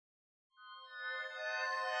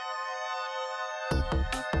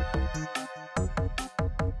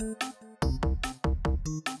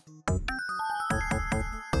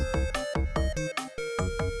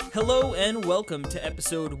Hello and welcome to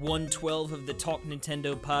episode 112 of the Talk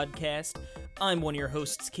Nintendo podcast. I'm one of your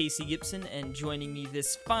hosts, Casey Gibson, and joining me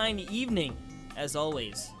this fine evening, as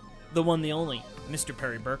always, the one, the only, Mr.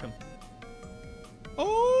 Perry Burkham.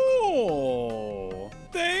 Oh,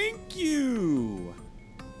 thank you.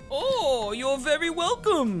 Oh, you're very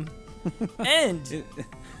welcome. And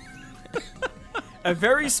a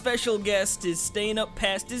very special guest is staying up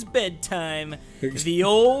past his bedtime, the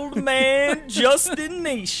old man Justin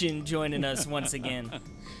Nation joining us once again.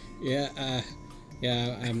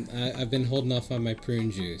 I've been holding off on my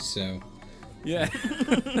prune juice, so. Yeah.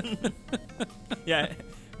 Yeah,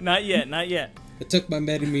 not yet. I took my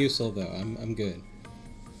Metamucil though. I'm good.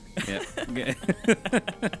 Yeah. Okay.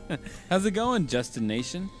 How's it going, Justin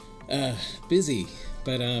Nation? Busy,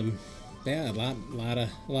 but yeah, a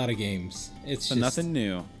lot of games. It's So just nothing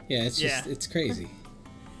new. Yeah, it's crazy.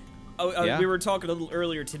 Yeah. We were talking a little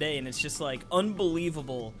earlier today, and it's just like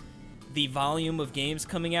unbelievable the volume of games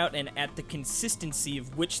coming out and at the consistency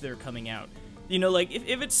of which they're coming out. You know, like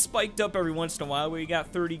if it's spiked up every once in a while where you got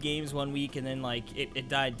 30 games one week and then like it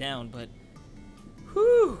died down, but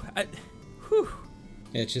whew.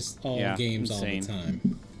 Yeah, it's just all Yeah, games insane. all the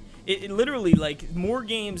time. It literally, like, more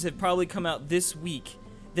games have probably come out this week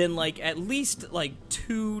than, like, at least, like,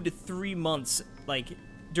 2 to 3 months, like,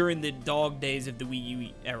 during the dog days of the Wii U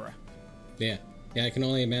era. Yeah, I can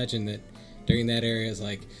only imagine that during that era is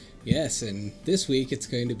like, yes, and this week it's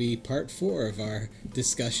going to be part 4 of our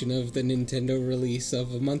discussion of the Nintendo release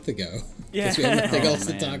of a month ago. Yeah. Because we have nothing else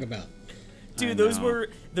man. to talk about. Dude, those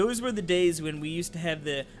were the days when we used to have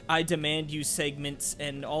the I Demand You segments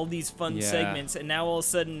and all these fun Yeah. segments, and now all of a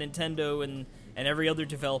sudden Nintendo and every other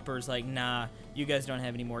developer is like, nah, you guys don't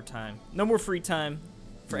have any more time. No more free time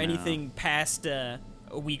for No. anything past a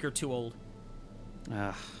week or two old.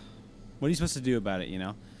 What are you supposed to do about it, you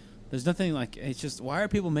know? There's nothing like, it's just, why are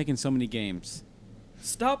people making so many games?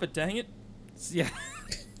 Stop it, dang it. Yeah.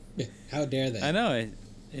 How dare they? I know.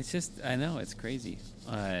 It's just, I know, it's crazy.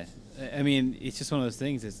 I mean, it's just one of those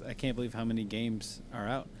things. I can't believe how many games are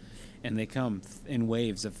out. And they come in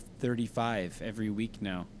waves of 35 every week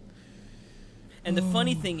now. And the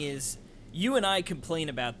funny thing is, you and I complain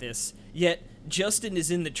about this, yet Justin is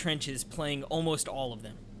in the trenches playing almost all of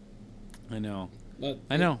them. I know. Well,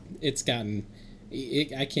 I know. It's gotten.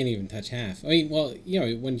 I can't even touch half. I mean, well, you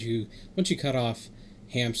know, once you cut off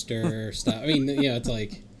hamster stuff. I mean, you know, it's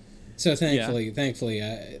like. So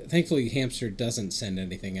thankfully, Hamster doesn't send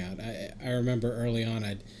anything out. I remember early on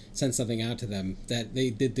I'd sent something out to them that they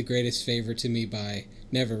did the greatest favor to me by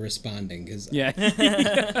never responding, because Yeah.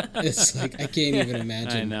 it's like I can't even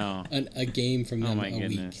imagine I know. a game from them Oh my a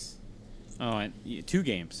goodness. Oh, and 2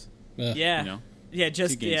 games. week. Yeah. You know? Yeah,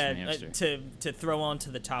 just 2 games from Hamster. to throw onto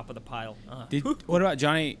the top of the pile. What about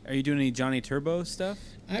Johnny? Are you doing any Johnny Turbo stuff?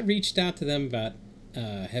 I reached out to them about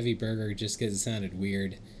Heavy Burger just because it sounded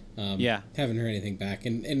weird. Yeah. Haven't heard anything back,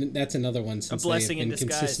 and that's another one since blessing they've in been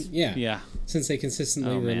disguise. consistent. Yeah, Yeah. Since they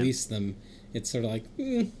consistently Oh, man. release them, it's sort of like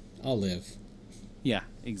I'll live. Yeah,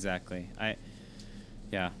 exactly.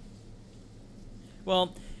 Yeah.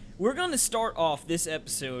 Well, we're going to start off this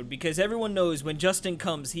episode because everyone knows when Justin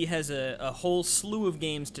comes, he has a whole slew of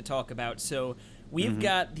games to talk about. So we've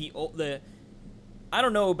got the I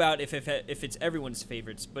don't know about if it's everyone's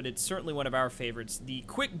favorites, but it's certainly one of our favorites. The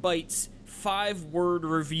Quick Bites 5-word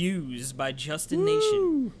reviews by Justin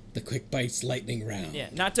Nation. The Quick Bites lightning round. Yeah,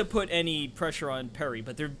 not to put any pressure on Perry,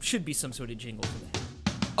 but there should be some sort of jingle for that.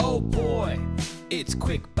 Oh boy, it's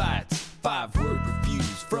Quick Bites, 5-word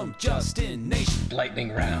reviews from Justin Nation.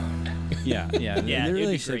 Lightning round. Yeah. Yeah, There it'd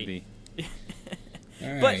really be should great. be. All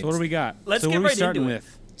right. But- So what do we got? Let's so get what are right we starting into it.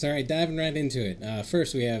 with? So, all right, diving right into it.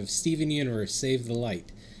 First, we have Steven Universe Save the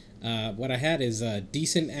Light. What I had is a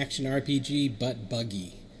decent action RPG, but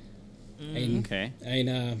buggy. Okay.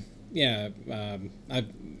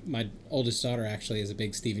 My oldest daughter actually is a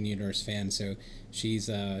big Steven Universe fan, so she's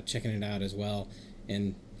checking it out as well.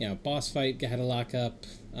 And you know, boss fight had to lock up.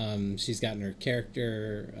 She's gotten her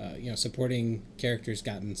character, supporting characters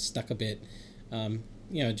gotten stuck a bit.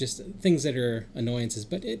 Just things that are annoyances,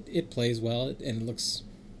 but it plays well and it looks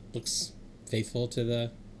faithful to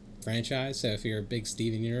the franchise. So if you're a big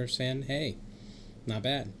Steven Universe fan, hey, not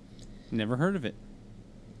bad. Never heard of it.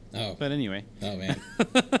 Oh, But anyway. oh man,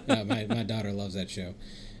 my daughter loves that show.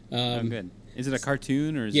 Oh, good. Is it a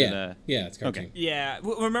cartoon or is yeah, it a... yeah, it's cartoon. Okay. Yeah,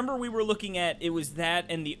 remember we were looking at, it was that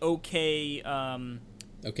and the OK,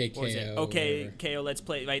 Okay, what was it? KO. OK, whatever. KO Let's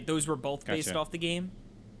Play, right? Those were both based Gotcha. off the game?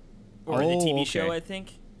 Or the Oh, TV okay. show, I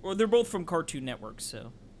think? Or they're both from Cartoon Network,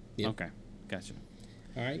 so. Yep. Okay, gotcha.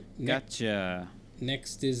 All right. Gotcha.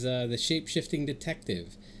 Next is the shape-shifting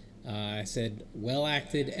detective. I said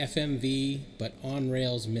well-acted FMV, but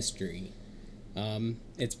on-rails mystery.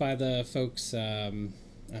 It's by the folks, I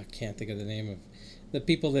can't think of the name of the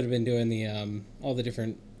people that have been doing the all the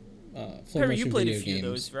different full Perry, motion you played video a few games.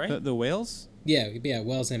 of those, right? The whales? Yeah,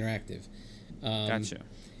 Wells Interactive. Gotcha.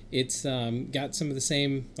 It's got some of the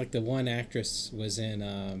same, like the one actress was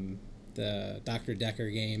in the Dr. Decker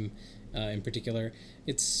game in particular.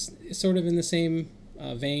 It's sort of in the same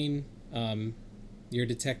vein. You're a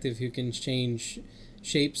detective who can change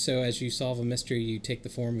shapes, so as you solve a mystery, you take the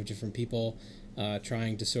form of different people,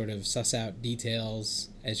 trying to sort of suss out details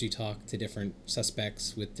as you talk to different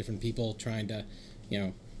suspects with different people, trying to,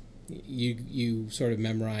 you sort of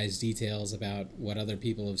memorize details about what other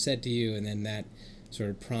people have said to you, and then that sort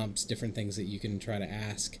of prompts different things that you can try to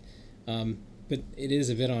ask. But it is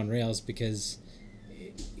a bit on rails because,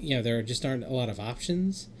 there just aren't a lot of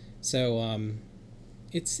options. So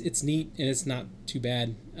it's neat, and it's not too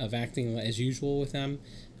bad of acting as usual with them,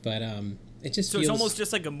 but it just feels... it's almost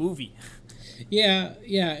just like a movie. Yeah.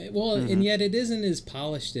 Well, and yet it isn't as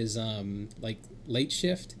polished as like Late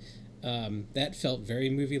Shift. That felt very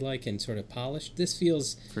movie-like and sort of polished. This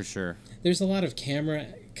feels... For sure. There's a lot of camera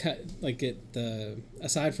cut, like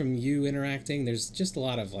aside from you interacting, there's just a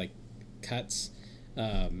lot of like cuts,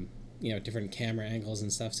 different camera angles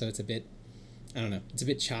and stuff. So it's a bit, I don't know, it's a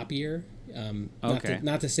bit choppier. Okay.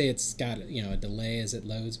 Not to say it's got a delay as it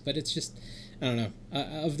loads, but it's just, I don't know.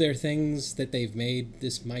 Of their things that they've made,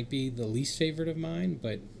 this might be the least favorite of mine,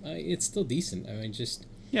 but it's still decent. I mean, just...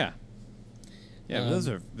 Yeah. Yeah, those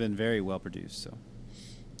have been very well produced, so...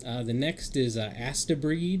 The next is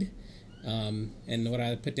Astabreed, and what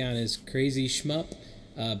I put down is Crazy Shmup,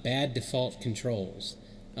 Bad Default Controls.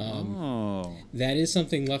 That is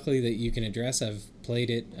something, luckily, that you can address. I've played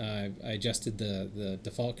it. I adjusted the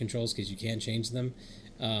default controls because you can change them.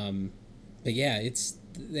 But yeah,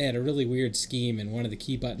 they had a really weird scheme, and one of the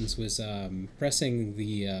key buttons was pressing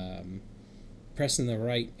the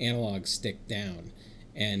right analog stick down.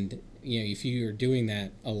 And if you're doing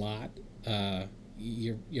that a lot,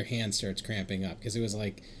 your hand starts cramping up, because it was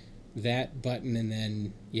like that button, and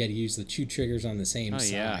then you had to use the two triggers on the same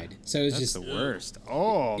side. So it was That's just the worst.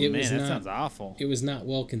 Oh man, that sounds awful. It was not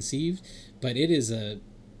well conceived, but it is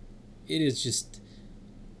just,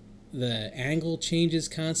 the angle changes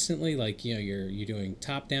constantly. Like you're doing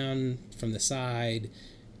top down from the side,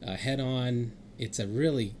 head on. It's a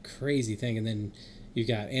really crazy thing, and then you've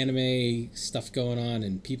got anime stuff going on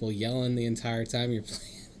and people yelling the entire time you're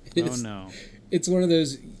playing. Oh no. It's one of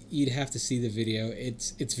those, you'd have to see the video.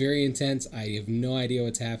 It's very intense. I have no idea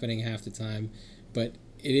what's happening half the time, but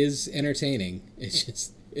it is entertaining.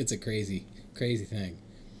 It's a crazy, crazy thing.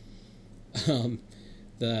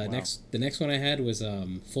 The next one I had was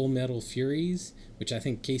Full Metal Furies, which I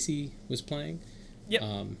think Casey was playing. Yep.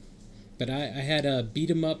 But I had a beat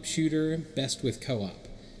 'em up shooter, best with co-op.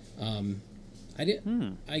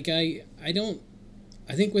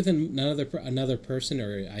 I think with another person,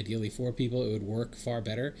 or ideally 4 people, it would work far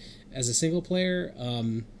better. As a single player,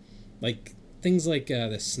 like things like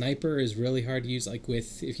the sniper is really hard to use. Like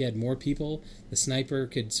if you had more people, the sniper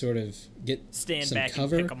could sort of stand some back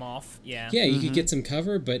cover. and pick them off. Yeah. Yeah, you could get some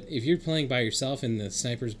cover, but if you're playing by yourself and the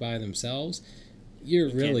snipers by themselves, you're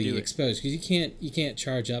really exposed, because you can't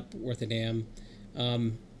charge up worth a damn.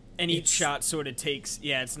 And each shot sort of takes,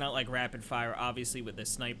 it's not like rapid fire, obviously, with the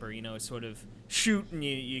sniper, it's sort of shoot and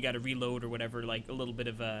you got to reload or whatever, like a little bit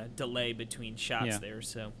of a delay between shots there,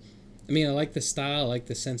 so. I mean, I like the style, I like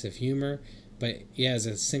the sense of humor, but as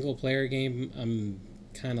a single player game, I'm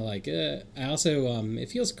kind of like, I also, it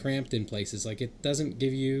feels cramped in places, like it doesn't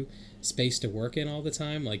give you space to work in all the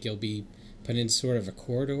time, like you'll be put into sort of a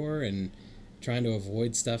corridor and trying to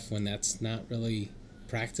avoid stuff when that's not really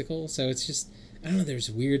practical, so it's just, I don't know, there's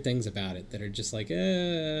weird things about it that are just like,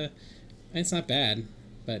 it's not bad,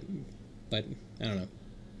 but I don't know.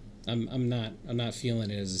 I'm not feeling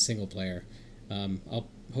it as a single player. I'll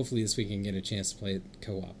hopefully this week I can get a chance to play it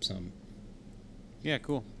co-op some. Yeah,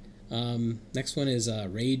 cool. Next one is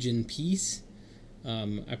Rage in Peace.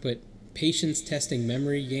 I put patience testing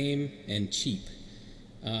memory game and cheap.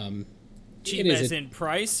 Cheap as in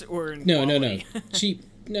price or in quality?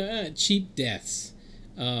 No. Cheap deaths.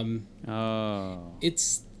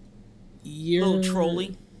 It's a little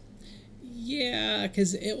trolly. Yeah,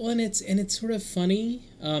 because it's sort of funny,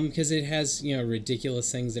 because it has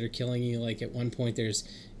ridiculous things that are killing you. Like at one point there's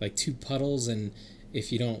like 2 puddles, and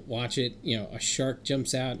if you don't watch it, a shark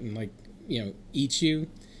jumps out and eats you.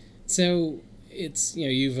 So it's,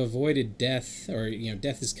 you've avoided death, or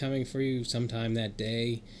death is coming for you sometime that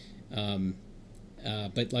day,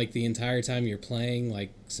 but like the entire time you're playing,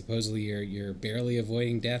 like supposedly you're barely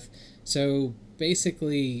avoiding death. So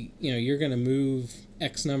basically, you're going to move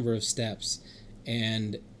X number of steps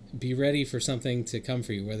and be ready for something to come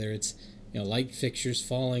for you, whether it's light fixtures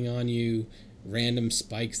falling on you, random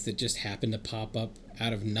spikes that just happen to pop up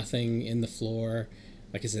out of nothing in the floor,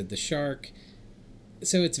 like I said, the shark.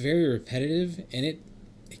 So it's very repetitive, and it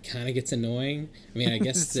kind of gets annoying. I mean, I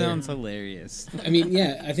guess it sounds hilarious. I mean,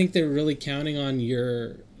 yeah, I think they're really counting on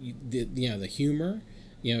the humor,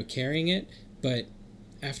 carrying it. But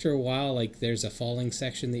after a while, like there's a falling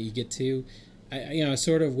section that you get to. I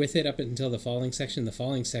sort of with it up until the falling section. The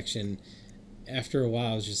falling section, after a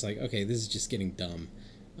while, is just like, okay, this is just getting dumb.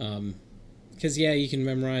 Because you can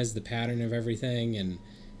memorize the pattern of everything and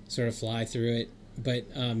sort of fly through it. But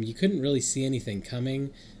you couldn't really see anything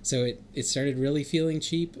coming, so it started really feeling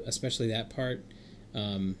cheap, especially that part.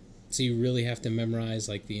 So you really have to memorize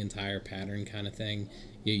like the entire pattern kind of thing.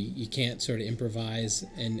 You can't sort of improvise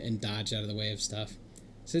and dodge out of the way of stuff.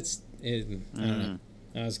 So I don't know.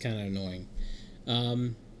 That was kind of annoying.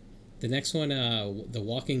 The next one, the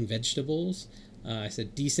Walking Vegetables. I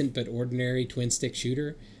said decent but ordinary twin stick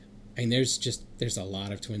shooter. I mean, there's a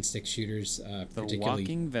lot of twin stick shooters. The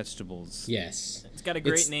Walking Vegetables. Yes. It's got a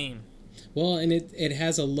great name. Well, and it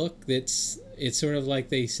has a look it's sort of like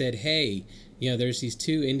they said, hey, there's these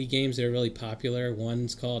two indie games that are really popular.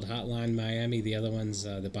 One's called Hotline Miami. The other one's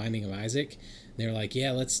The Binding of Isaac. And they're like,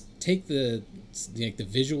 yeah, let's take the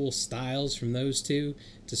visual styles from those two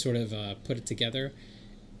to sort of put it together.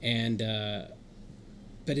 And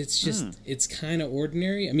but it's just it's kind of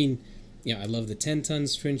ordinary. I mean, I love the 10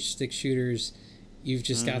 tons twin stick shooters. You've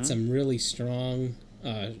just got some really strong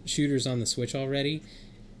shooters on the Switch already,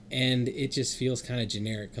 and it just feels kind of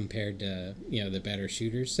generic compared to the better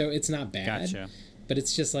shooters. So it's not bad, Gotcha. But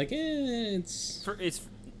it's just like it's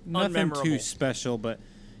nothing unmemorable. too special. But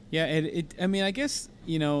yeah, I mean, I guess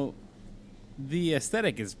the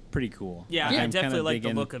aesthetic is pretty cool. Yeah, I'm I definitely kinda like the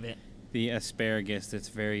digging look of it. The asparagus that's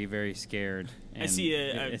very, very scared. I see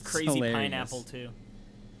a it's crazy hilarious. pineapple too.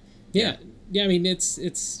 yeah. I mean, it's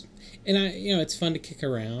and it's fun to kick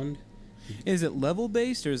around. Is it level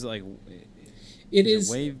based or is it like It is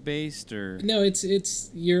is wave based or no, it's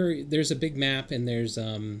there's a big map, and there's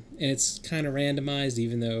and it's kind of randomized,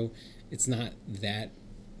 even though it's not that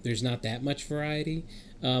there's not that much variety.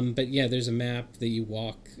 But yeah, there's a map that you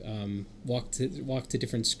walk to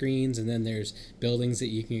different screens, and then there's buildings that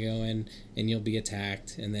you can go in, and you'll be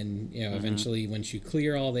attacked, and then eventually once you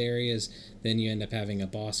clear all the areas, then you end up having a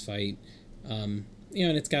boss fight. And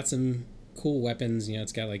it's got some cool weapons.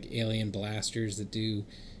 It's got like alien blasters that do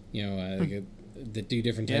that do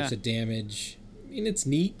different types of damage. I mean, it's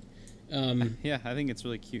neat. yeah, I think it's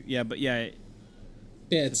really cute. Yeah, but yeah,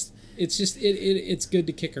 it's just it's good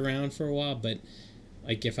to kick around for a while, but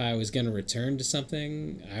like if I was going to return to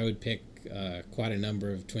something, I would pick quite a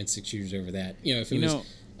number of twin stick shooters over that. If it was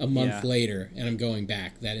a month later and I'm going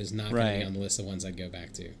back, that is not going to be on the list of ones I'd go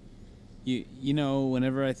back to.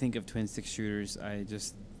 Whenever I think of twin stick shooters, I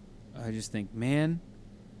just think, man,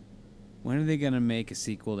 when are they gonna make a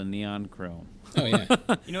sequel to Neon Chrome? Oh yeah,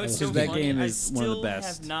 It's so that funny. game I is one of the still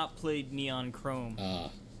best. have not played Neon Chrome,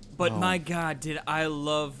 Oh. my God, did I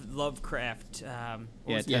love Lovecraft? Tesla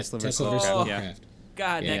vs. Tesla vs. Oh. Lovecraft.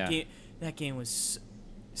 God, Yeah. that game was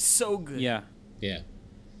so good. Yeah, Yeah.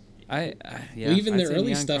 yeah. Well, even I'd the say early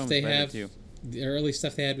Neon stuff Chrome's they better, have, too. the early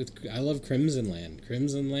stuff they had with, I love Crimson Land.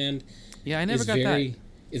 Crimson Land. Yeah, I never is got that.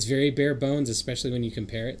 It's very bare bones, especially when you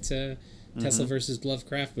compare it to Tesla versus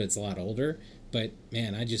Lovecraft, but it's a lot older. But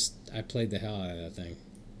man, I played the hell out of that thing.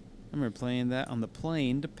 I remember playing that on the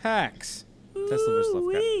plane to PAX. Tesla vs.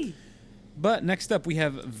 Lovecraft. Ooh-wee. But next up we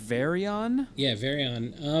have Varion. Yeah,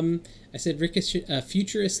 Varion. I said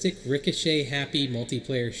futuristic Ricochet happy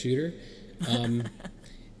multiplayer shooter.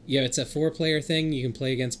 It's a 4-player thing. You can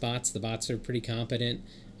play against bots. The bots are pretty competent,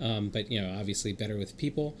 but obviously better with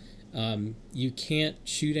people. You can't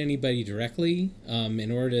shoot anybody directly.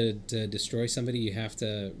 In order to destroy somebody, you have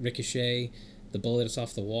to ricochet the bullets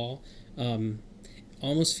off the wall.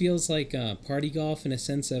 Almost feels like party golf in a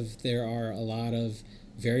sense of there are a lot of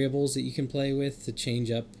variables that you can play with to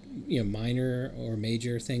change up minor or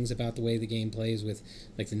major things about the way the game plays, with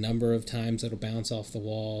like the number of times it'll bounce off the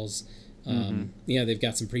walls. They've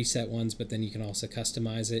got some preset ones, but then you can also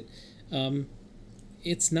customize it.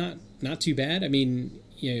 It's not too bad. I mean,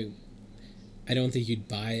 I don't think you'd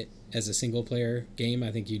buy it as a single player game.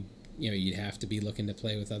 I think you'd have to be looking to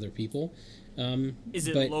play with other people. Is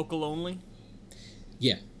it local only?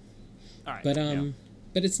 Yeah. All right. But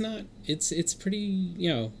but it's not. It's pretty.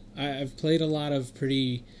 I've played a lot of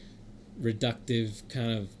pretty reductive,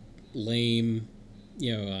 kind of lame,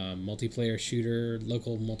 local multiplayer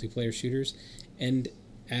shooters, and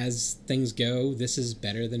as things go, this is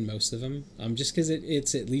better than most of them. Just because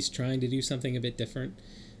it's at least trying to do something a bit different.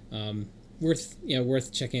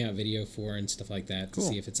 Worth checking out video for and stuff like that to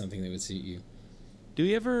see if it's something that would suit you.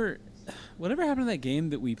 Whatever happened to that game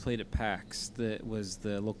that we played at PAX that was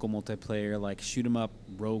the local multiplayer, like, shoot 'em up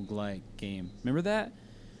roguelike game? Remember that?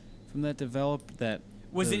 From that developed that...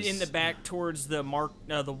 Was it in the back towards the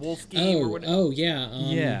Wolf game or whatever? Oh, yeah.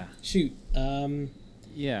 Yeah. Shoot.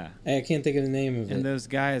 Yeah. I can't think of the name of it. And those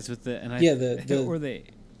guys with the...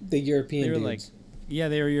 the European They were dudes. like... Yeah,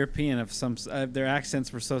 they were European. Of some, their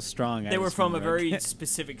accents were so strong. They were from a very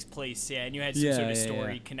specific place, yeah, and you had some sort of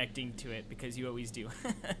story connecting to it because you always do.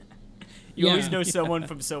 You always know someone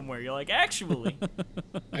from somewhere. You're like, actually.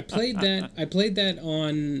 I played it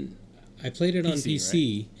on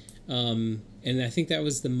PC, right? And I think that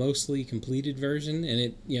was the mostly completed version,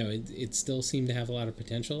 and it still seemed to have a lot of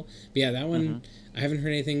potential. But yeah, that one I haven't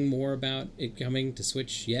heard anything more about it coming to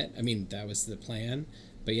Switch yet. I mean, that was the plan.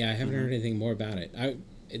 But yeah, I haven't heard anything more about it.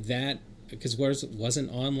 Because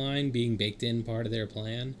wasn't online being baked in part of their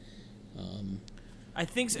plan? I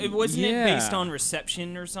think so. It wasn't it based on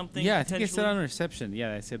reception or something. Yeah, I think it said on reception.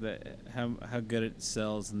 Yeah, they said that how good it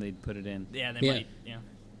sells, and they'd put it in. Yeah, they might. Yeah.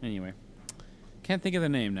 Anyway, can't think of the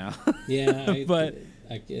name now. Yeah, but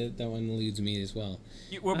that one eludes me as well.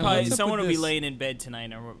 We're probably someone will be laying in bed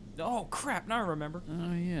tonight. Oh crap! Now I remember.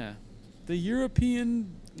 Oh yeah, the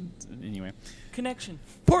European. Anyway. Connection.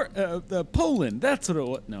 Poland. That's what it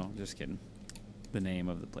was. No, just kidding. The name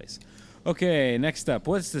of the place. Okay, next up.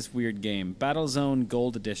 What's this weird game? Battlezone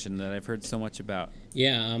Gold Edition that I've heard so much about.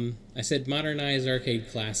 Yeah, I said modernized arcade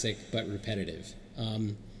classic, but repetitive.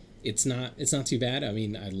 It's not too bad. I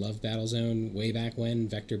mean, I love Battlezone way back when,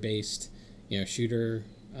 vector-based, shooter,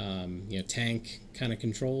 tank kind of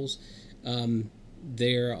controls.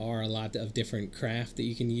 There are a lot of different craft that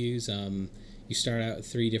you can use. You start out with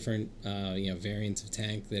 3 different, variants of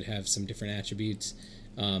tank that have some different attributes,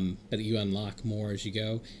 but you unlock more as you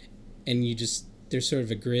go. And there's sort of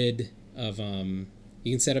a grid of, you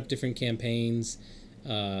can set up different campaigns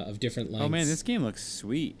of different lengths. Oh man, this game looks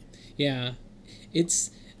sweet. Yeah,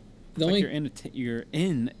 it's you're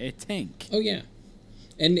in a tank. Oh yeah,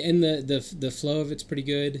 and the flow of it's pretty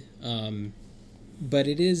good. But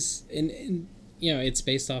it is, and it's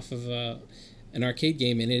based off of an arcade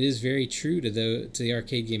game, and it is very true to the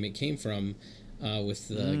arcade game it came from, with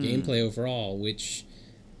the gameplay overall, which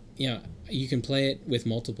you can play it with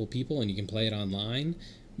multiple people and you can play it online,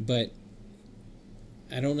 but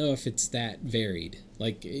I don't know if it's that varied.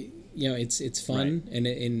 Like, it's fun, right, and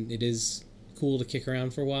it is cool to kick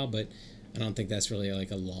around for a while, but I don't think that's really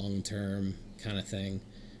like a long-term kind of thing.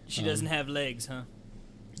 She doesn't have legs, huh?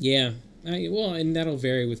 Yeah. And that'll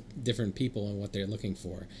vary with different people and what they're looking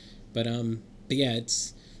for. But yeah,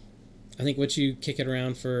 I think once you kick it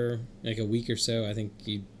around for like a week or so, I think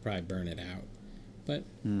you'd probably burn it out. But,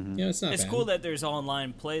 it's not bad. It's cool that there's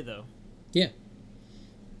online play, though. Yeah.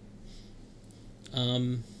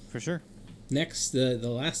 For sure. Next, the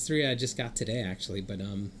last 3 I just got today, actually, but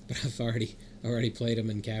I've already played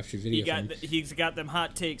them and captured video. He's got them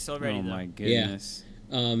hot takes already. Oh my goodness.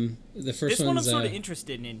 Yeah. The first one I'm one's sort of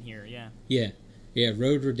interested in here. Yeah. Yeah.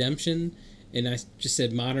 Road Redemption, and I just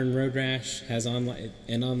said Modern Road Rash has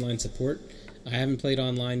online support. I haven't played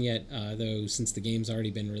online yet, though. Since the game's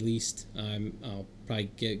already been released, I'll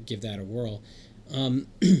probably give that a whirl.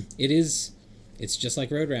 It's just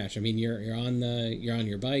like Road Rash. I mean, you're on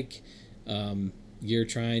your bike. You're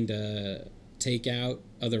trying to take out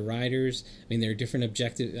other riders. I mean, there are different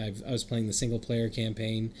objectives. I was playing the single player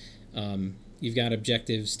campaign. You've got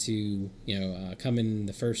objectives to come in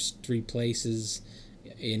the first 3 places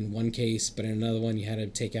in one case, but in another one you had to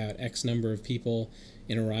take out X number of people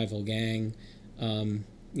in a rival gang.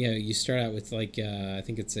 You start out with like I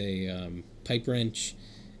think it's a pipe wrench,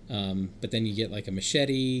 but then you get like a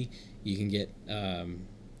machete. You can get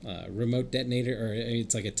remote detonator, or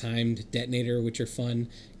it's like a timed detonator, which are fun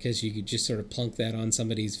because you could just sort of plunk that on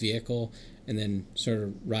somebody's vehicle and then sort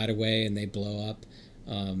of ride away and they blow up.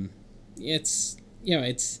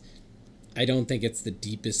 I don't think it's the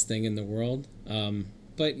deepest thing in the world,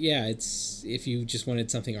 but yeah, it's if you just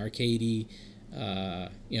wanted something arcadey,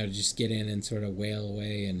 just get in and sort of wail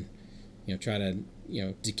away and try to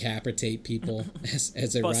decapitate people as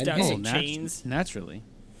they bust ride. Out some chains naturally.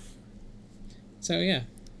 So yeah,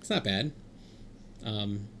 it's not bad.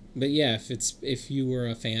 But yeah, if you were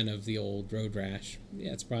a fan of the old Road Rash,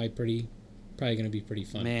 yeah, it's probably pretty probably going to be pretty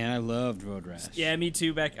fun. Man, I loved Road Rash. Yeah, me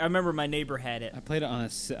too. I remember my neighbor had it. I played it on the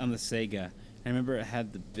Sega. I remember it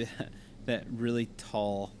had that really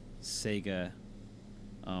tall Sega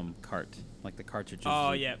cart, like the cartridges.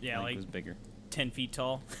 Oh, yeah, like it was bigger. 10 feet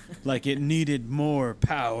tall. Like it needed more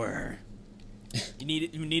power. You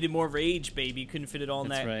needed more rage, baby. You couldn't fit it all in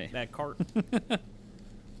That's right. that cart.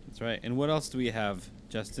 That's right. And what else do we have,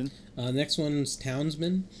 Justin? Next one's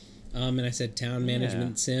Townsman, and I said town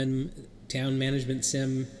management sim. Town management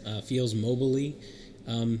sim feels mobily.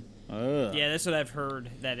 Yeah, that's what I've heard.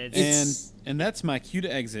 That it's and that's my cue to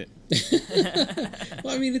exit.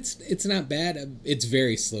 Well, I mean, it's not bad. It's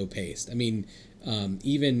very slow paced. I mean,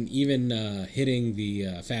 even hitting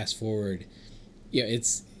the fast forward, yeah,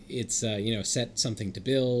 it's set something to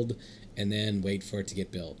build and then wait for it to get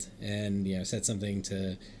built, and set something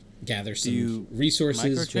to gather some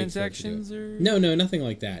resources. Microtransactions or no, nothing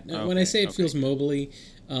like that. No, when I say it feels mobily,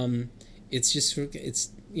 it's just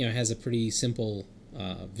has a pretty simple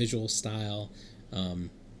visual style.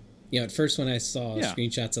 At first when I saw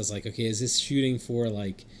screenshots, I was like, okay, is this shooting for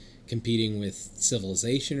like competing with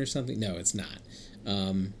Civilization or something? No, it's not.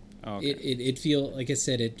 It feel like I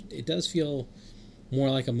said, it does feel more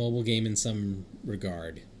like a mobile game in some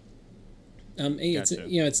regard. Gotcha.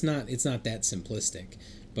 It's not that simplistic,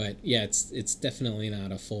 but yeah, it's definitely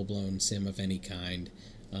not a full blown sim of any kind.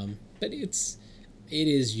 But it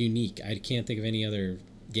is unique. I can't think of any other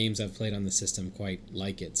games I've played on the system quite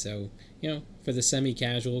like it. So, for the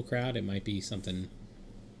semi-casual crowd, it might be something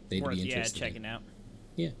they'd be interested in. Checking out.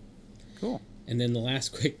 Yeah. Cool. And then the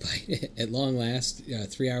last quick bite, at long last,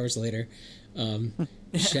 3 hours later,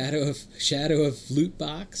 Shadow of Loot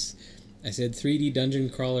Box. I said 3D dungeon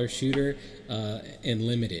crawler shooter and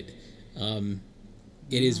limited.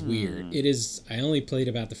 It is weird. It is. I only played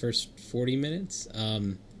about the first 40 minutes.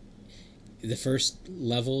 The first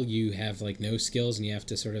level, you have like no skills, and you have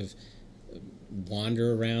to sort of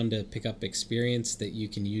wander around to pick up experience that you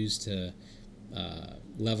can use to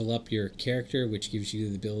level up your character, which gives you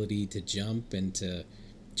the ability to jump and to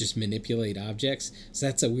just manipulate objects. So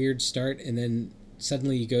that's a weird start, and then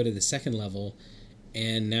suddenly you go to the second level,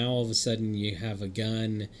 and now all of a sudden you have a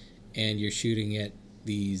gun, and you're shooting at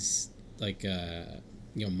these like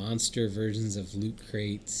monster versions of loot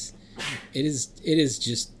crates. It is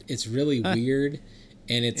just, it's really weird,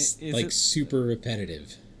 and it's super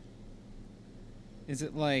repetitive. Is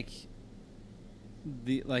it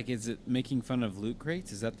is it making fun of loot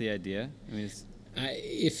crates? Is that the idea? I mean,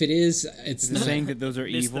 if it is, it's not saying that those are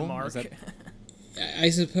evil. The mark. Is that... I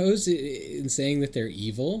suppose in saying that they're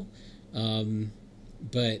evil,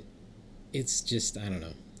 but it's just, I don't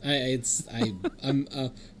know.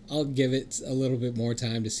 I'll give it a little bit more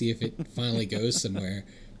time to see if it finally goes somewhere.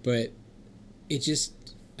 But it just,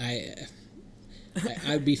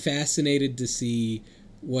 I'd be fascinated to see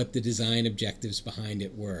what the design objectives behind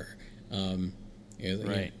it were.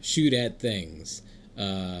 Right. Shoot at things.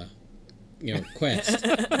 Quest.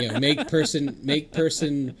 Make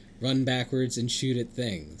person run backwards and shoot at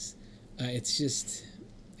things. It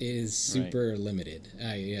is super limited.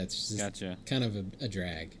 It's just kind of a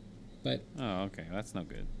drag. But okay, that's no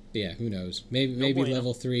good. Yeah, who knows? Maybe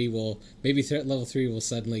level 3 will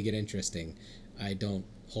suddenly get interesting. I don't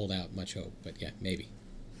hold out much hope, but yeah, maybe.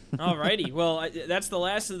 Alrighty, well that's the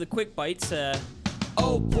last of the quick bites.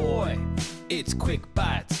 Oh boy, it's Quick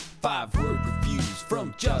Bites, 5-word reviews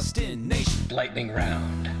from Justin Nation. Lightning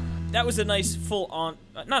round. That was a nice not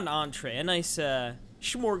an entree, a nice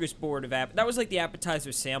smorgasbord of that was like the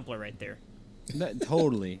appetizer sampler right there.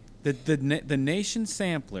 Totally, the Nation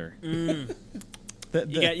sampler. You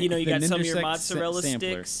got some of your Ninja mozzarella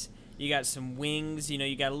sampler. sticks. You got some wings.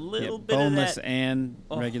 You got a little bit boneless of that. and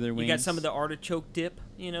regular wings. You got some of the artichoke dip.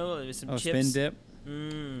 With some chips. Spin dip.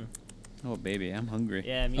 Mm. Oh baby, I'm hungry.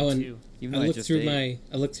 Yeah, me too. I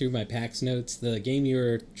looked through my PAX notes. The game you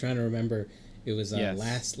were trying to remember, it was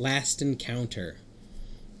Last Encounter.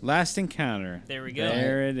 Last Encounter. There we go.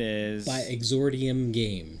 There it is. By Exordium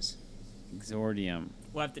Games. Exordium.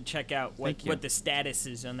 We'll have to check out what the status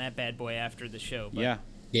is on that bad boy after the show. But,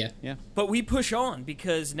 yeah. But we push on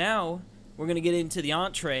because now we're going to get into the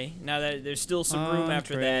entree. Now that there's still some room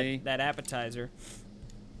after that appetizer.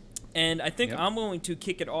 And I think I'm going to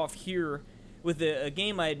kick it off here with a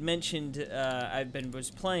game I had mentioned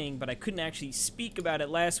was playing, but I couldn't actually speak about it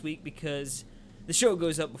last week because the show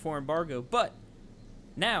goes up before embargo. But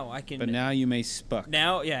now I can... But now you may spuck.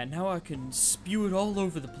 Now I can spew it all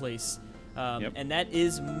over the place. And that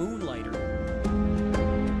is Moonlighter.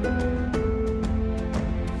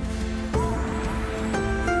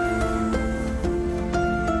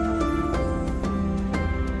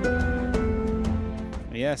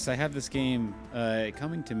 Yes, I have this game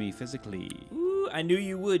coming to me physically. Ooh, I knew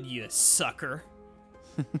you would, you sucker.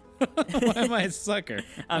 Why am I a sucker?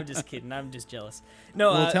 I'm just kidding. I'm just jealous.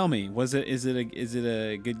 No, Well, tell me, is it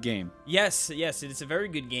a good game? Yes, it's a very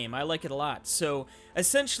good game. I like it a lot. So,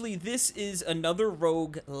 essentially, this is another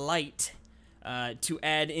rogue light to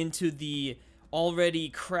add into the already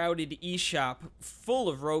crowded eShop full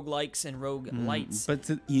of roguelikes and roguelites. But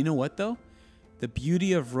you know what though? The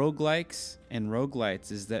beauty of roguelikes and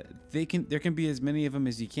roguelites is that there can be as many of them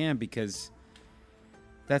as you can, because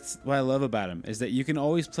that's what I love about them, is that you can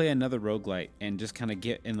always play another roguelite and just kind of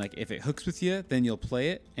get, and like if it hooks with you, then you'll play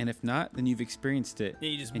it, and if not, then you've experienced it. Yeah,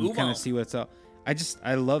 you just and move you kind on. of see what's up.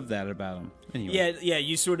 I love that about them. Anyway. Yeah,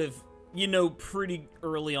 you sort of, pretty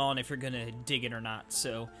early on if you're going to dig it or not.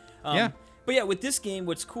 So, Yeah. But yeah, with this game,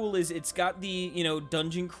 what's cool is it's got the,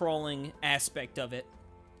 dungeon crawling aspect of it,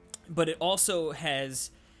 but it also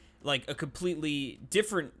has like a completely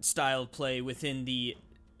different style of play within the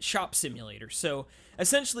shop simulator. So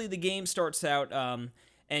essentially the game starts out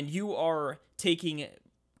and you are taking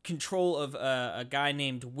control of a guy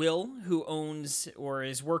named Will, who owns or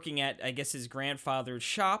is working at, I guess, his grandfather's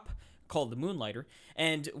shop called the Moonlighter.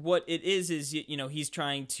 And what it is he's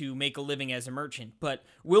trying to make a living as a merchant, but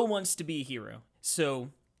Will wants to be a hero.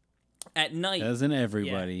 So at night, Doesn't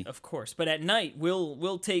everybody? yeah, of course. But at night,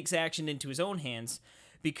 Will takes action into his own hands,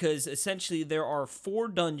 because essentially there are 4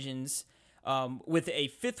 dungeons with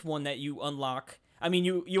a 5th one that you unlock. I mean,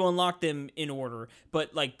 you unlock them in order,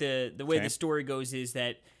 but like the way Okay. the story goes is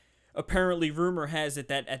that apparently rumor has it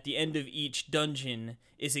that at the end of each dungeon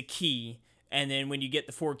is a key, and then when you get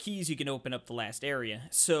the 4 keys, you can open up the last area.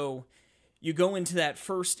 So you go into that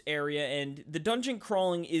first area, and the dungeon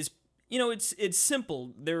crawling is, it's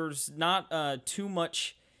simple. There's not too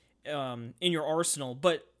much in your arsenal,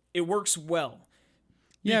 but it works well.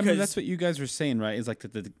 Yeah, I mean, because- that's what you guys were saying, right? Is like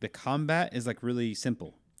the combat is like really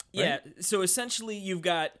simple. Yeah, so essentially you've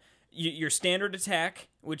got your standard attack,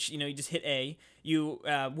 which you just hit A.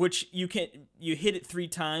 Which you hit it 3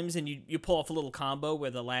 times and you pull off a little combo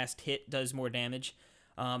where the last hit does more damage.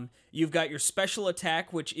 You've got your special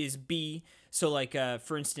attack, which is B. So like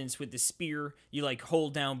for instance with the spear, you like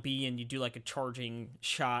hold down B and you do like a charging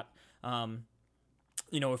shot.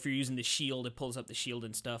 If you're using the shield, it pulls up the shield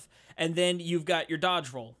and stuff. And then you've got your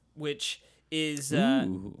dodge roll, which is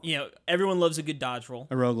Ooh. everyone loves a good dodge roll.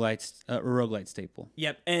 A roguelite staple.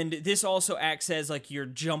 Yep, and this also acts as like your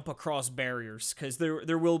jump across barriers, because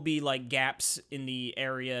there will be like gaps in the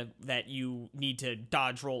area that you need to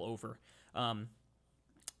dodge roll over.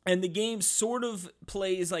 And the game sort of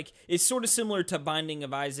plays like, it's sort of similar to Binding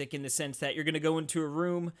of Isaac in the sense that you're going to go into a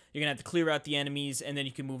room, you're going to have to clear out the enemies, and then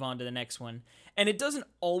you can move on to the next one. And it doesn't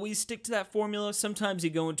always stick to that formula. Sometimes you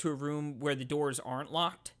go into a room where the doors aren't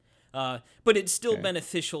locked, but it's still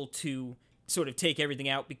beneficial to sort of take everything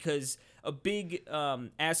out, because a big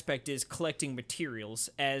aspect is collecting materials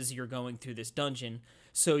as you're going through this dungeon.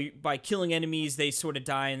 So by killing enemies, they sort of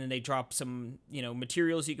die, and then they drop some,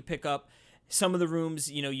 materials you could pick up. Some of the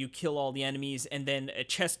rooms, you kill all the enemies, and then a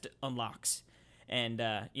chest unlocks. And,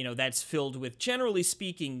 that's filled with, generally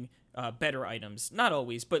speaking, better items. Not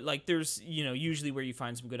always, but, like, there's, usually where you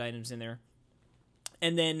find some good items in there.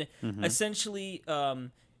 And then, essentially,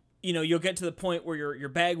 you'll get to the point where your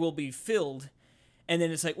bag will be filled, and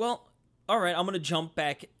then it's like, well, all right, I'm going to jump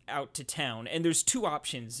back out to town. And there's 2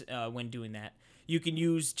 options when doing that. You can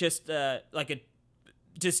use just,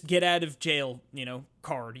 just get out of jail,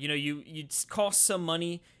 card. You cost some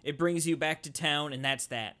money, it brings you back to town, and that's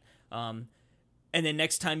that. And then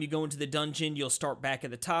next time you go into the dungeon, you'll start back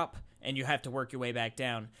at the top, and you have to work your way back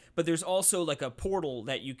down. But there's also like a portal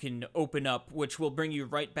that you can open up, which will bring you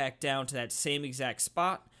right back down to that same exact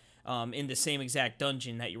spot, in the same exact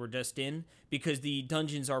dungeon that you were just in, because the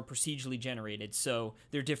dungeons are procedurally generated, so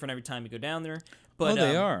they're different every time you go down there. But,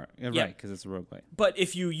 they are. Yeah, yeah. right, because it's a roguelite. But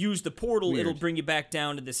if you use the portal, Weird. it'll bring you back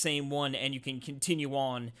down to the same one, and you can continue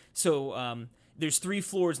on. So there's 3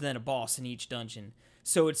 floors and then a boss in each dungeon.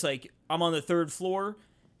 So it's like, I'm on the 3rd floor.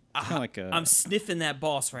 Kind of like I'm sniffing that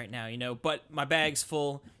boss right now, but my bag's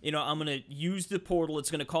full. I'm going to use the portal.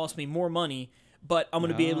 It's going to cost me more money, but I'm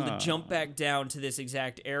going to be able to jump back down to this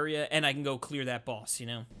exact area, and I can go clear that boss,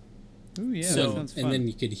 Ooh, yeah, So, that sounds fun. and then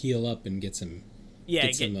you could heal up and get some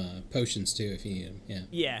some potions too if you need them.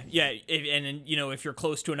 Yeah. Yeah. And then, if you're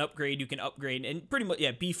close to an upgrade, you can upgrade and pretty much,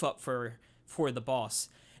 beef up for the boss.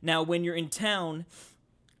 Now, when you're in town,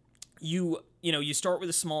 you start with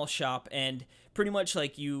a small shop, and pretty much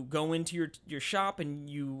like you go into your shop and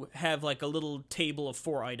you have like a little table of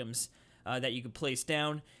 4 items that you can place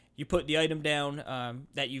down. You put the item down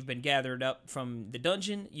that you've been gathered up from the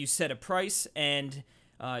dungeon, you set a price, and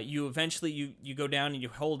you eventually you go down and you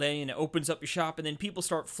hold A and it opens up your shop, and then people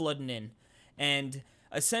start flooding in, and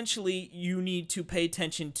essentially you need to pay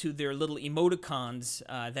attention to their little emoticons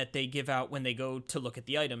that they give out when they go to look at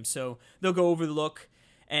the item. So they'll go over the look,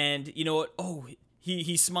 and you know what? Oh,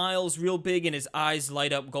 he smiles real big and his eyes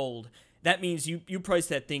light up gold. That means you priced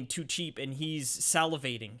that thing too cheap, and he's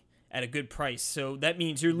salivating at a good price. So that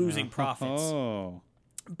means you're losing profits. Oh.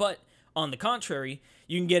 But on the contrary,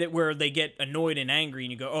 you can get it where they get annoyed and angry,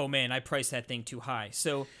 and you go, "Oh man, I priced that thing too high."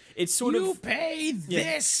 So it's sort You of pay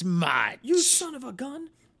this much. you son of a gun.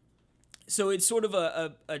 So it's sort of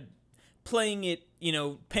a playing it,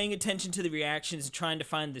 paying attention to the reactions and trying to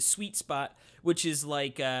find the sweet spot, which is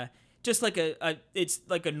like just like it's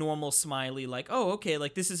like a normal smiley, like, oh, okay,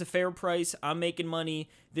 like this is a fair price. I'm making money.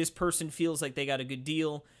 This person feels like they got a good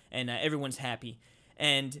deal, and everyone's happy.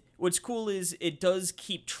 And what's cool is it does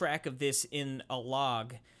keep track of this in a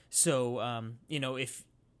log. So, if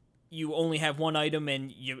you only have one item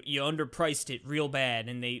and you underpriced it real bad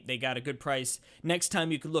and they got a good price, next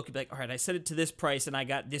time you could look and be like, all right, I set it to this price and I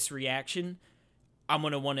got this reaction. I'm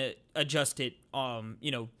going to want to adjust it,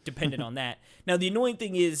 dependent on that. Now, the annoying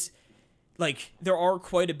thing is, like, there are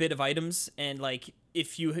quite a bit of items, and, like,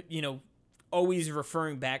 if always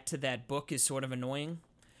referring back to that book is sort of annoying.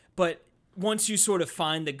 But once you sort of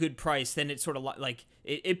find the good price, then it sort of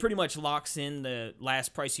it pretty much locks in the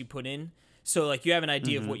last price you put in. So like you have an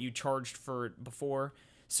idea of what you charged for it before.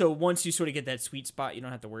 So once you sort of get that sweet spot, you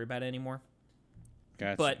don't have to worry about it anymore.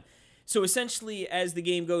 Gotcha. But so essentially, as the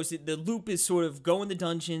game goes, the loop is sort of go in the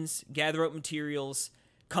dungeons, gather up materials,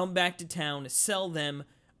 come back to town, sell them,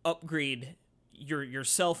 upgrade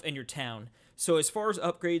yourself and your town. So as far as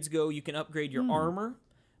upgrades go, you can upgrade your armor,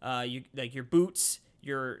 your boots,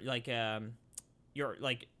 your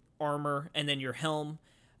armor, and then your helm.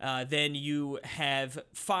 Then you have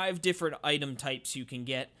 5 different item types you can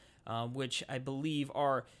get, which I believe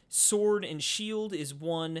are sword and shield is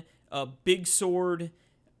one, a big sword,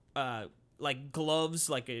 like gloves,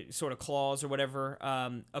 like a sort of claws or whatever,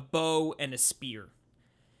 a bow, and a spear.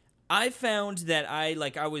 I found that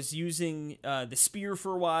I was using the spear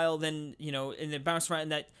for a while, then, and then bounced around,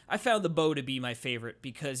 and that I found the bow to be my favorite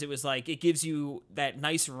because it was like, it gives you that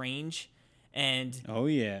nice range, and oh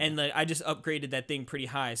yeah, and I just upgraded that thing pretty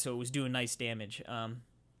high, so it was doing nice damage.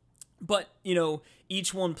 But,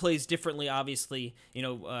 each one plays differently, obviously.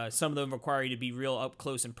 Some of them require you to be real up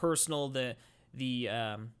close and personal.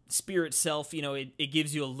 The spear itself, it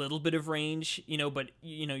gives you a little bit of range, but,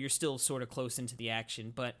 you're still sort of close into the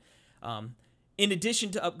action. But in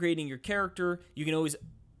addition to upgrading your character, you can always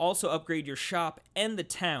also upgrade your shop and the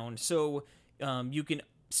town. So you can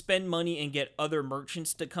spend money and get other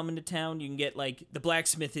merchants to come into town. You can get, like, the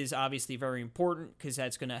blacksmith is obviously very important because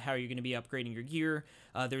that's how you're going to be upgrading your gear.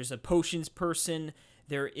 There's a potions person.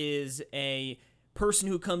 There is a person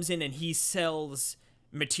who comes in and he sells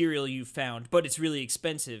material you found, but it's really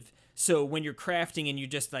expensive. So when you're crafting and you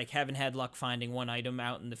just haven't had luck finding one item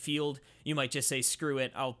out in the field, you might just say, screw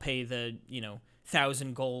it, I'll pay the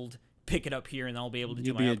 1,000 gold, pick it up here, and I'll be able to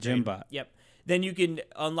do my upgrade. You'll be a gym bot. Yep. Then you can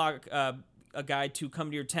unlock a guy to come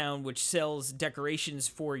to your town which sells decorations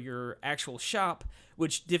for your actual shop,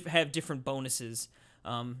 which have different bonuses.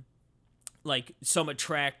 Like some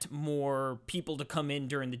attract more people to come in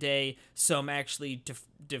during the day. Some actually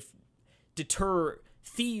deter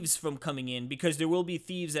thieves from coming in, because there will be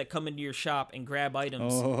thieves that come into your shop and grab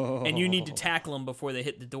items, and you need to tackle them before they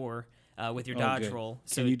hit the door with your dodge roll.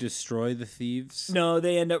 So can you destroy the thieves? No,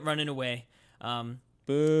 they end up running away.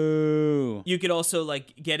 Boo. You could also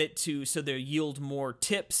get it so they yield more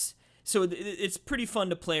tips. So it's pretty fun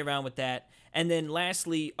to play around with that. And then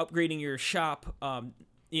lastly, upgrading your shop.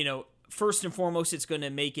 First and foremost, it's going to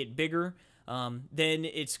make it bigger. Then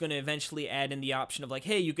it's going to eventually add in the option of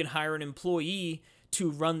hey, you can hire an employee to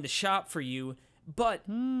run the shop for you, but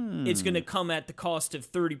it's going to come at the cost of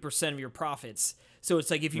 30% of your profits. So it's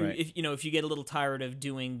like if you get a little tired of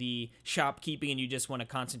doing the shopkeeping and you just want to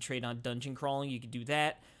concentrate on dungeon crawling, you could do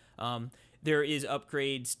that. There is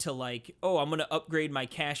upgrades to I'm going to upgrade my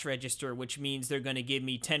cash register, which means they're going to give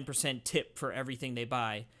me 10% tip for everything they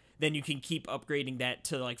buy. Then you can keep upgrading that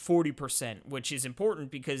to 40%, which is important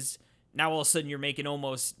because now all of a sudden you're making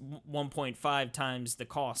almost 1.5 times the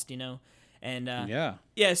cost, And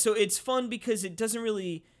yeah, so it's fun because it doesn't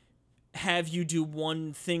really have you do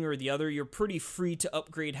one thing or the other. You're pretty free to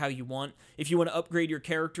upgrade how you want. If you want to upgrade your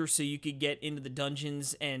character so you could get into the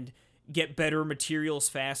dungeons and get better materials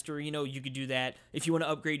faster, you could do that. If you want to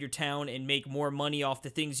upgrade your town and make more money off the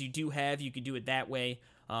things you do have, you could do it that way.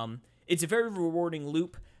 It's a very rewarding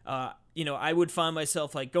loop. I would find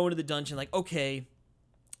myself going to the dungeon okay,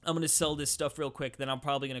 I'm going to sell this stuff real quick, then I'm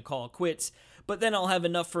probably going to call it quits. But then I'll have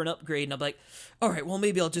enough for an upgrade, and I'm like, all right, well,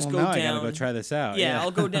 maybe I'll just go now down. I gotta go try this out. Yeah,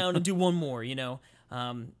 I'll go down and do one more, you know.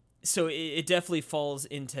 So it definitely falls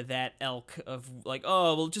into that elk of like,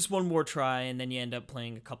 oh, well, just one more try, and then you end up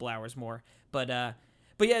playing a couple hours more. But yeah,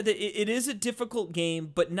 it is a difficult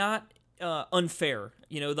game, but not unfair.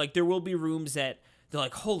 You know, like there will be rooms that they're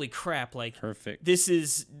like, holy crap, like Perfect. this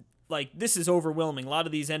is overwhelming. A lot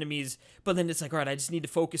of these enemies, but then it's like, all right, I just need to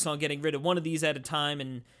focus on getting rid of one of these at a time,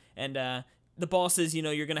 and the bosses, you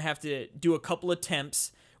know, you're gonna have to do a couple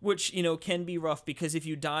attempts, which, you know, can be rough because if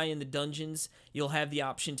you die in the dungeons, you'll have the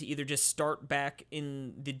option to either just start back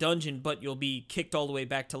in the dungeon, but you'll be kicked all the way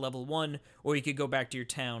back to level 1, or you could go back to your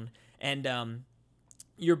town. And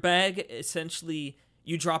your bag, essentially,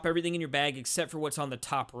 you drop everything in your bag except for what's on the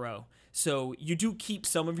top row. So you do keep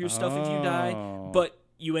some of your stuff if you die, but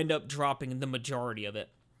you end up dropping the majority of it.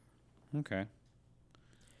 Okay.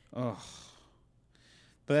 Oh.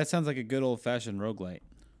 But that sounds like a good old-fashioned roguelite.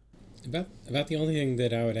 About the only thing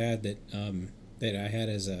that I would add that that I had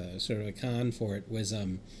as a sort of a con for it was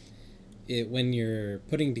when you're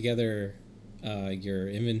putting together your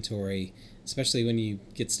inventory, especially when you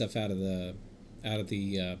get stuff out of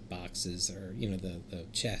the boxes or, you know, the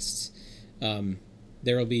chests,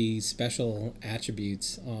 there will be special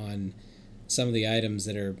attributes on some of the items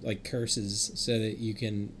that are like curses, so that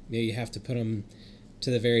you have to put them to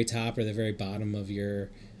the very top or the very bottom of your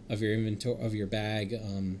inventory of your bag.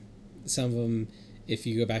 Some of them, if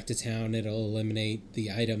you go back to town, it'll eliminate the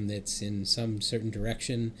item that's in some certain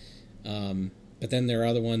direction. But then there are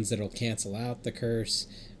other ones that'll cancel out the curse.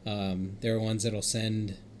 There are ones that'll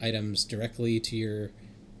send items directly to your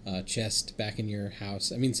chest back in your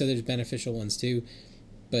house. I mean, so there's beneficial ones too.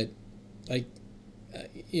 But like,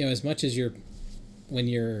 you know, as much as when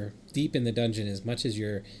you're deep in the dungeon, as much as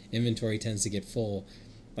your inventory tends to get full,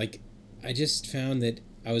 like I just found that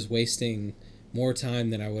I was wasting more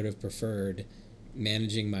time than I would have preferred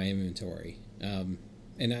managing my inventory. And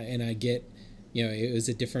I get, you know, it was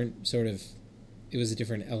a different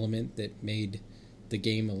element that made the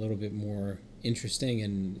game a little bit more interesting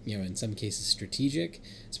and, you know, in some cases strategic,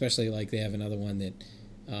 especially like they have another one that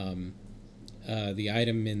the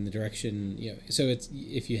item in the direction, you know, so it's,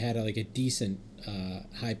 if you had a decent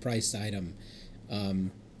high priced item,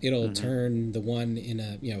 it'll turn the one in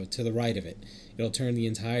to the right of it. It'll turn the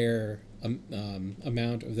entire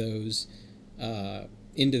amount of those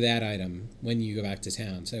into that item when you go back to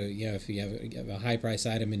town. So, you know, if you have a high price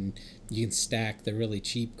item and you can stack the really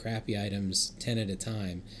cheap, crappy items 10 at a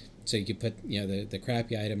time. So you could put, you know, the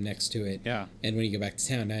crappy item next to it. Yeah. And when you go back to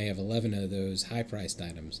town, now you have 11 of those high priced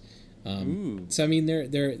items. So I mean,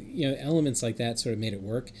 there you know, elements like that sort of made it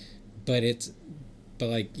work, but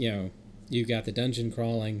like, you know, you've got the dungeon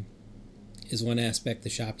crawling is one aspect, the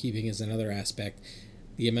shopkeeping is another aspect.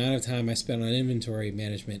 The amount of time I spent on inventory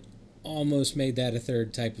management almost made that a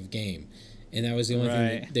third type of game, and that was the only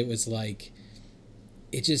thing that was like,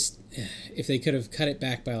 it just, if they could have cut it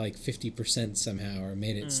back by like 50% somehow or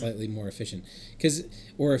made it slightly more efficient,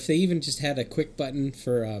 or if they even just had a quick button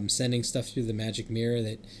for sending stuff through the magic mirror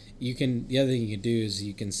that you can, the other thing you can do is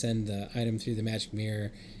you can send the item through the magic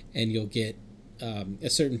mirror and you'll get a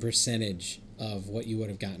certain percentage of what you would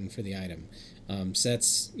have gotten for the item. So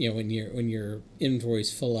that's, you know, when your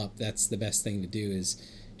inventory's full up, that's the best thing to do is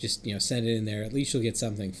just, you know, send it in there. At least you'll get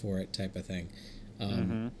something for it, type of thing.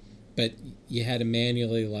 But you had to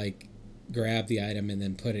manually like grab the item and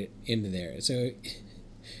then put it into there. So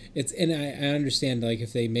it's, and I understand, like,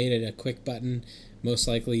 if they made it a quick button, most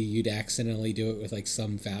likely you'd accidentally do it with like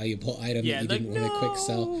some valuable item that you didn't want to quick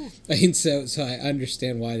sell. I mean, so I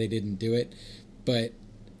understand why they didn't do it, but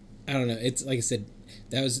I don't know. It's like I said,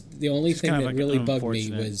 that was the only thing that really bugged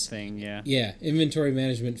me was inventory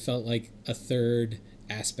management felt like a third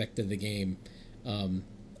aspect of the game,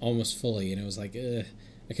 almost fully, and it was like,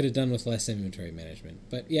 I could have done with less inventory management.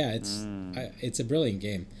 But yeah, it's a brilliant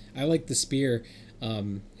game. I like the spear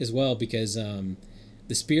as well, because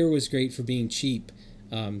the spear was great for being cheap,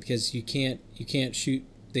 because you can't shoot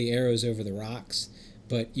the arrows over the rocks,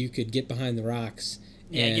 but you could get behind the rocks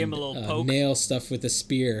and give him a little poke. Nail stuff with the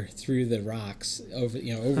spear through the rocks, over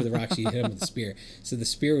the rocks. You hit them with the spear. So the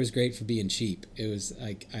spear was great for being cheap. It was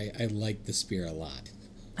like, I liked the spear a lot.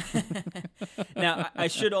 Now I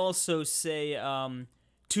should also say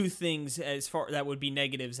two things as far that would be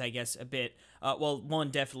negatives, I guess, a bit. Well, one,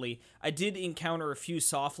 definitely, I did encounter a few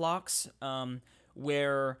soft locks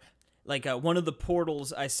where, like, one of the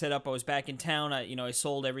portals I set up, I was back in town, I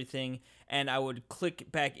sold everything, and I would click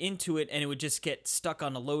back into it and it would just get stuck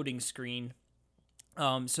on a loading screen.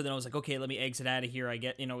 So then I was like, okay, let me exit out of here. I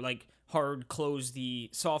get, like hard close the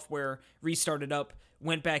software, restart it up,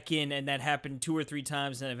 went back in, and that happened 2 or 3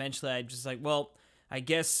 times. And eventually I just like, well, I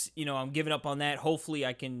guess, I'm giving up on that. Hopefully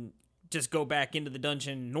I can just go back into the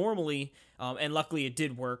dungeon normally. And luckily it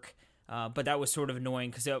did work. But that was sort of annoying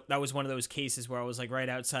because that was one of those cases where I was like right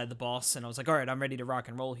outside the boss and I was like, all right, I'm ready to rock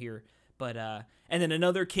and roll here. But, and then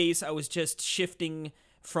another case, I was just shifting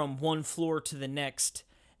from one floor to the next.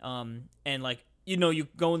 And like, you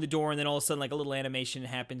go in the door and then all of a sudden like a little animation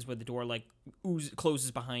happens where the door like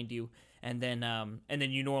closes behind you. And then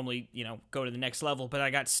you normally, go to the next level. But I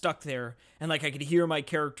got stuck there and like I could hear my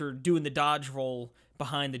character doing the dodge roll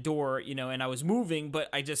behind the door, and I was moving, but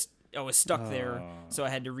I was stuck there. So I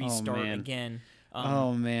had to restart again.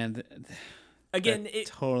 Again, it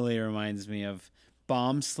totally reminds me of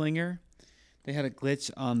Bomb Slinger. They had a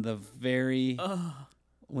glitch on the very,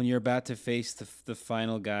 when you're about to face the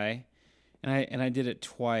final guy. And I did it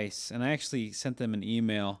twice, and I actually sent them an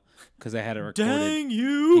email because I had it recorded. Dang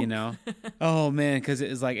you! Oh man, because it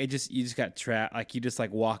was like you just got trapped. Like you just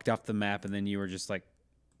like walked off the map, and then you were just like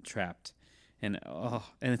trapped. And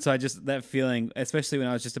so I just that feeling, especially when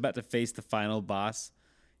I was just about to face the final boss,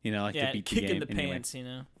 to beat the game. Kick in the pants,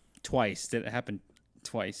 Twice. It happened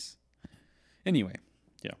twice. Anyway.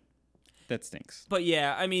 That stinks. But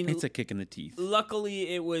yeah, I mean, it's a kick in the teeth.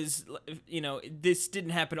 Luckily, it was, this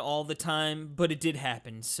didn't happen all the time, but it did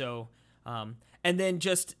happen. So, and then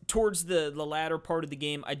just towards the latter part of the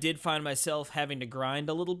game, I did find myself having to grind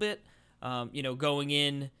a little bit. Going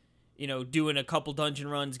in, doing a couple dungeon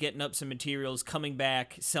runs, getting up some materials, coming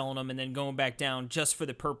back, selling them, and then going back down just for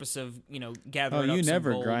the purpose of, gathering up some gold. Oh, you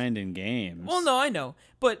never grind in games. Well, no, I know.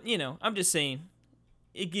 But, I'm just saying,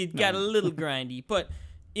 it got a little grindy. But...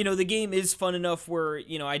 the game is fun enough where,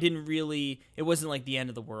 it wasn't like the end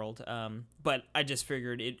of the world. But I just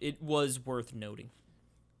figured it was worth noting.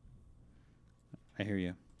 I hear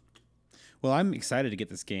you. Well, I'm excited to get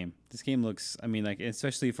this game. This game looks,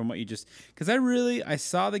 especially from what you just, because I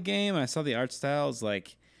saw the game, I saw the art styles,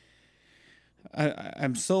 like,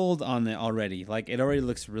 I'm sold on it already. Like, it already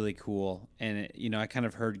looks really cool. And, I kind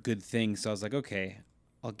of heard good things, so I was like, okay,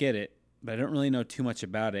 I'll get it. But I don't really know too much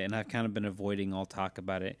about it, and I've kind of been avoiding all talk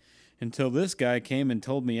about it until this guy came and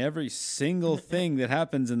told me every single thing that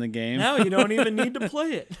happens in the game. Now you don't even need to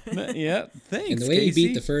play it. Yeah, thanks, And the way Casey. you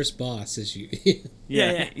beat the first boss is you...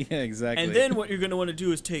 yeah, exactly. And then what you're going to want to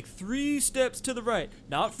do is take 3 steps to the right.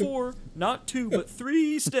 Not 4, not 2, but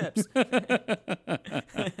 3 steps.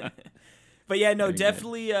 But yeah, no,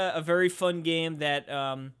 definitely a very fun game that,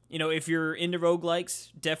 if you're into roguelikes,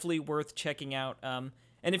 definitely worth checking out. And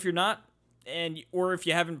if you're not, or if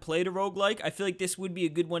you haven't played a roguelike, I feel like this would be a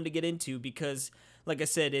good one to get into because, like I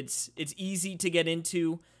said, it's easy to get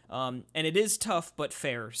into, and it is tough but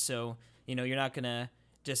fair. So, you're not going to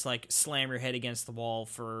just like slam your head against the wall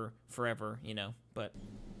for forever, but...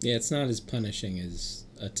 Yeah, it's not as punishing as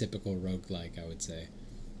a typical roguelike, I would say.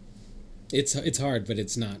 It's hard, but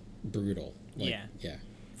it's not brutal. Yeah. Yeah.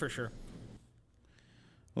 For sure.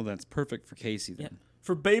 Well, that's perfect for Casey then. Yeah.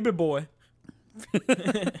 For baby boy.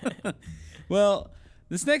 Well,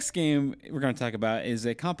 this next game we're going to talk about is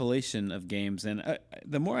a compilation of games, and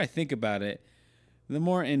the more I think about it, the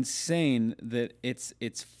more insane that it's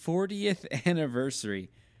 40th anniversary.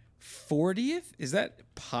 40th? Is that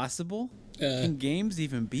possible? Can games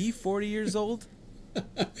even be 40 years old?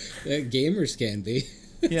 Gamers can be.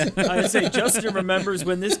 Yeah, I'd say Justin remembers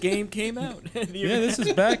when this game came out. Yeah, this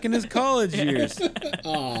is back in his college years.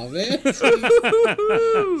 Aw, man. So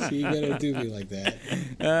you gotta do me like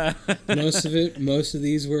that. Most of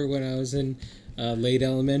these were when I was in late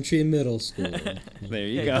elementary and middle school. There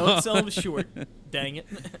you go. Don't sell them short. Dang it.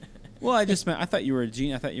 Well, I thought you were a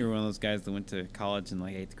genius. I thought you were one of those guys that went to college in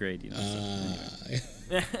like 8th grade.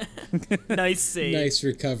 Nice save. Nice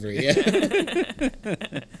recovery.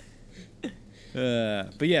 Yeah.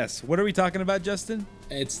 But yes, what are we talking about, Justin?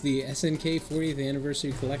 It's the SNK 40th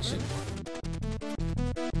Anniversary Collection.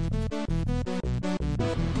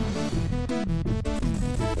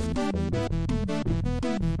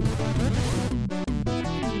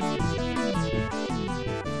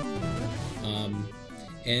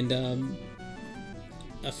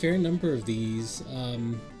 A fair number of these,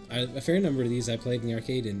 I played in the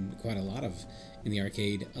arcade, and quite a lot of in the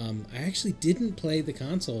arcade. I actually didn't play the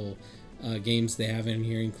console games they have in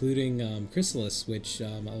here, including Chrysalis, which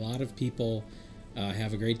a lot of people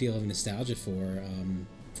have a great deal of nostalgia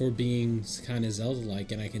for being kind of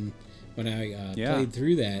Zelda-like. And when I played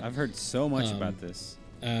through that, I've heard so much about this.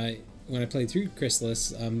 When I played through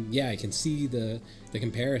Chrysalis, I can see the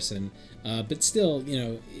comparison, but still,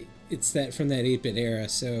 it's that from that 8-bit era.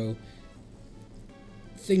 So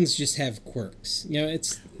things just have quirks. You know,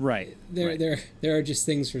 it's Right. there. right. There are just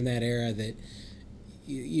things from that era that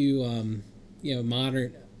you know,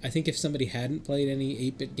 modern. I think if somebody hadn't played any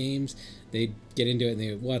 8-bit games, they'd get into it and they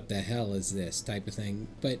go, "What the hell is this?" type of thing.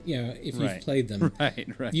 But you know, if you've Right. played them,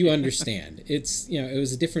 Right. you understand. It's, you know, it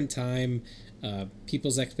was a different time.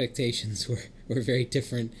 People's expectations were very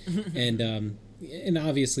different, and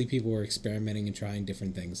obviously people were experimenting and trying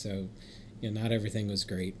different things. So, you know, not everything was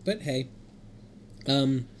great. But hey,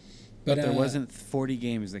 But there wasn't 40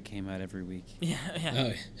 games that came out every week. Yeah,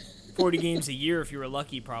 yeah. Oh, 40 games a year if you were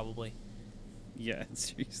lucky, probably. Yeah,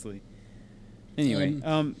 seriously. Anyway,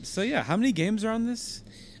 so yeah, how many games are on this?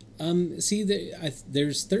 see,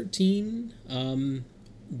 there's 13.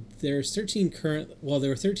 There's 13 current. Well, there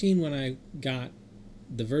were 13 when I got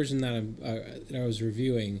the version that I was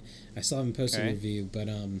reviewing. I still haven't posted a Okay. review, but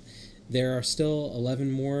there are still 11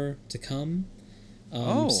 more to come.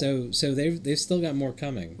 Oh. So they've still got more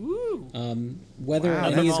coming. Ooh. Whether Wow,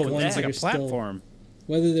 any that's of the all ones with that that. are like a still, platform.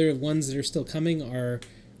 whether the ones that are still coming are,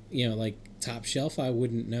 you know, like top shelf, I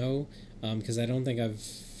wouldn't know, because I don't think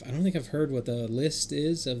I've heard what the list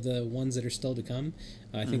is of the ones that are still to come.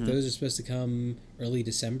 I think those are supposed to come early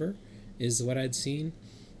December, is what I'd seen.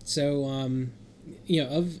 So, you know,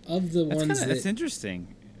 of the ones That's that,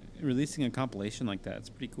 interesting. Releasing a compilation like that, it's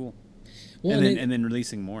pretty cool. well, and then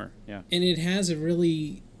releasing more. Yeah. and it has a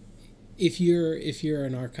really, if you're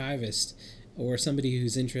an archivist or somebody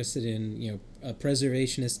who's interested in, you know, a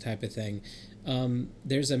preservationist type of thing,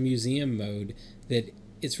 there's a museum mode that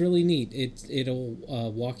it's really neat. It'll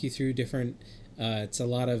walk you through different. It's a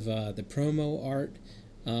lot of the promo art,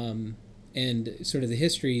 and sort of the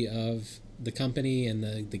history of the company and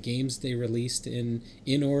the games they released in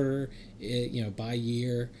order, you know, by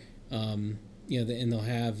year. You know, and they'll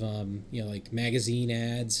have you know, like magazine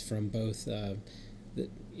ads from both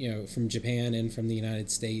you know, from Japan and from the United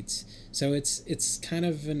States. So it's kind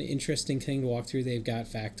of an interesting thing to walk through. They've got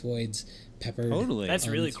factoids peppered. Totally. That's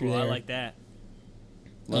really through cool. I there. like that.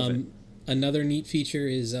 Love it. Another neat feature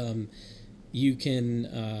is you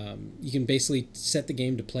can basically set the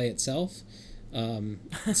game to play itself.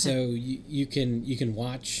 So you can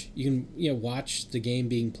watch watch the game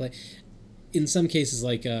being played. In some cases,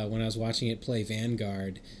 like when I was watching it play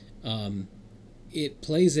Vanguard, it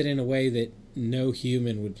plays it in a way that no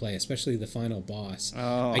human would play, especially the final boss.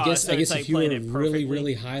 Oh. I guess so it's like if you were playing it really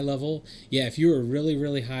perfectly? high level, yeah, if you were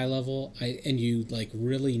really high level, and you like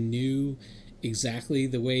really knew exactly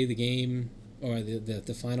the way the game or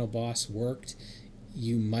the final boss worked,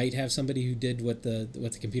 you might have somebody who did what the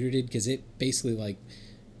computer did, because it basically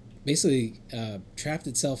trapped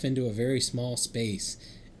itself into a very small space,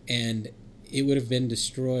 and it would have been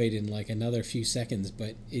destroyed in like another few seconds,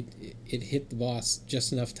 but it hit the boss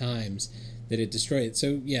just enough times that it destroyed it.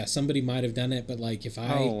 So yeah, somebody might have done it, but like if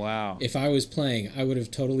I was playing, I would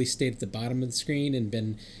have totally stayed at the bottom of the screen and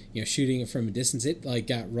been, you know, shooting it from a distance. It like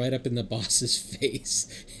got right up in the boss's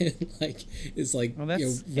face and like it's like, Well, that's you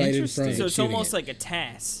know, right in front of So it, it's shooting almost it. like a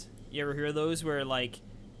TAS. You ever hear those where like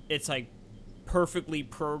it's like perfectly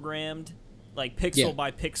programmed, like pixel Yeah.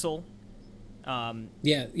 by pixel?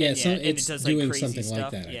 yeah, and so and it's it does like doing crazy something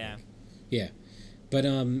stuff. like that. I Yeah. think. Yeah. But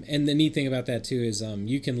and the neat thing about that too is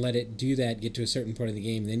you can let it do that, get to a certain point of the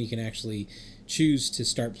game, then you can actually choose to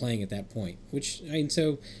start playing at that point. Which I mean,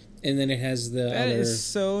 so, and then it has the That other, is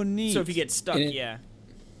so neat. So if you get stuck, And it- yeah.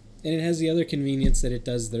 and it has the other convenience that it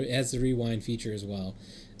has the rewind feature as well.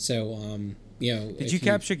 So you know, Did if you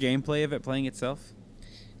capture gameplay of it playing itself?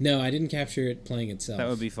 No, I didn't capture it playing itself. That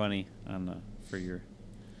would be funny on for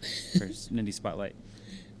Nindy Spotlight.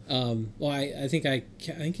 Well, I think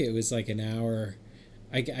it was like an hour.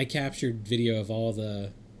 I captured video of all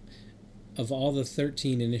the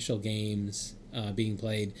 13 initial games being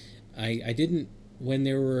played. I didn't when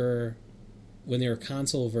there were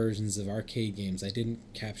console versions of arcade games. I didn't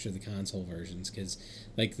capture the console versions because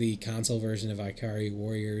like the console version of Ikari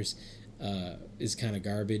Warriors is kind of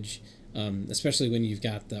garbage, especially when you've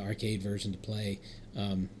got the arcade version to play.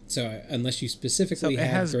 So unless you So specifically it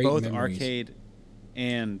have has great both memories. arcade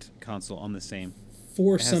and console on the same.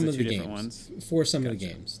 For It has some the of the two games. different ones? For some of the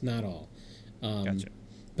Gotcha. games, not all. Gotcha.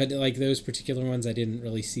 But like those particular ones, I didn't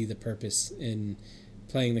really see the purpose in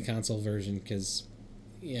playing the console version because,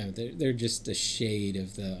 you know, they're just a shade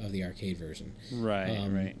of the arcade version. Right,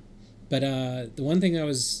 right. But the one thing I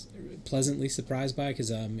was pleasantly surprised by, because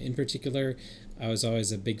in particular, I was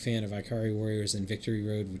always a big fan of Ikari Warriors and Victory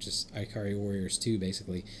Road, which is Ikari Warriors 2,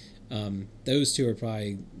 basically. Those two are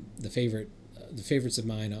probably the favorites of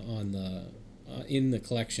mine on the in the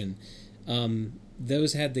collection.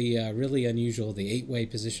 Those had the really unusual, the 8-way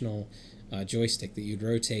positional joystick that you'd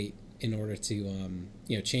rotate in order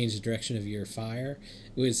to change the direction of your fire.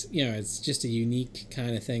 It was it's just a unique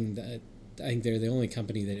kind of thing that I think they're the only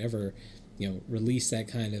company that ever released that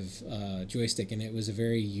kind of joystick, and it was a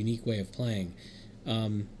very unique way of playing.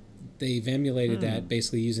 They've emulated that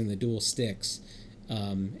basically using the dual sticks,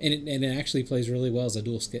 and it actually plays really well as a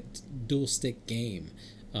dual stick game.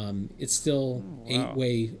 It's still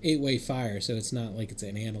eight way fire, so it's not like it's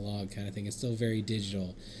an analog kind of thing. It's still very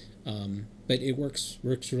digital, but it works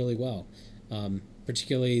really well.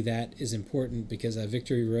 Particularly that is important because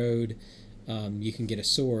Victory Road, you can get a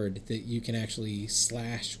sword that you can actually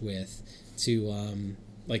slash with to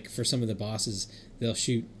like for some of the bosses, they'll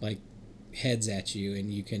shoot like heads at you,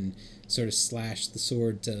 and you can sort of slash the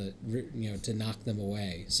sword to to knock them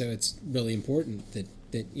away. So it's really important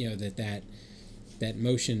that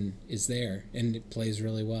motion is there, and it plays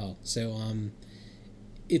really well. So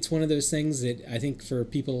it's one of those things that I think for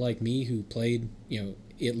people like me who played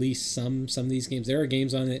at least some of these games, there are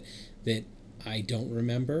games on it that I don't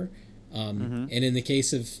remember, and in the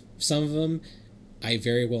case of some of them, I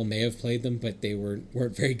very well may have played them, but they weren't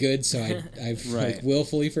very good, so I've Right. like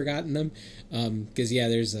willfully forgotten them. Because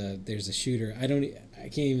there's a shooter. I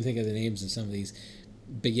can't even think of the names of some of these,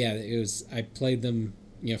 but I played them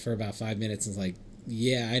for about 5 minutes and was like,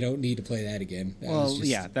 I don't need to play that again.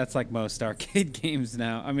 That's like most arcade games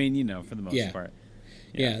now. I mean, for the most part.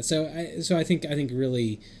 Yeah. So I think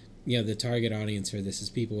really, the target audience for this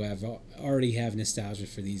is people who already have nostalgia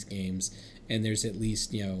for these games, and there's at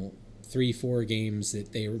least 3-4 games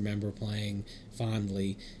that they remember playing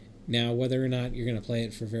fondly. Now, whether or not you're going to play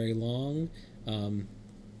it for very long,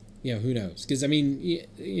 who knows? Because I mean,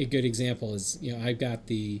 a good example is I've got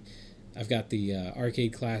the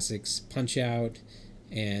arcade classics Punch Out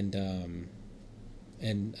and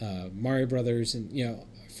Mario Brothers, and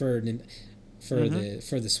for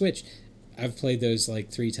the Switch, I've played those like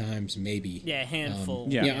 3 times maybe. Yeah, handful.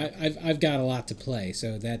 I've got a lot to play,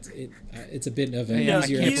 so that's it. It's a bit of an I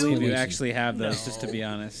easier can't believe you explanation. actually have those, No. just to be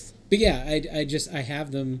honest. But I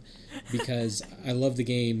have them because I love the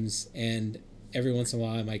games, and every once in a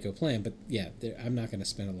while I might go play them. But I'm not going to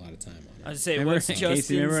spend a lot of time on it. I would say, Remember, what's Casey, Justin's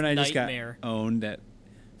remember when I just nightmare? got owned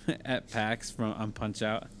at PAX on Punch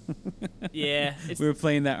Out? Yeah, it's, We were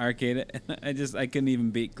playing that arcade, and I couldn't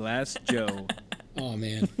even beat Glass Joe. Oh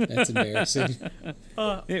man, that's embarrassing.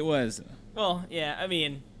 It was. well, yeah. I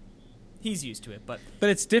mean, he's used to it, but But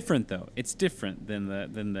it's different though. It's different than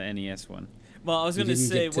the NES one. well, I was You gonna didn't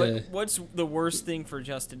say, get to- what's the worst thing for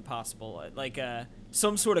Justin possible? Like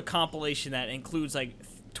some sort of compilation that includes like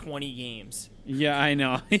 20 games. Yeah, I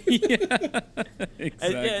know. Yeah,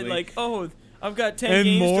 exactly. And, like, oh, I've got 10 And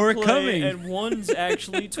games more to play, coming. and one's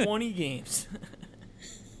actually 20 games.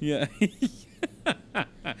 Yeah.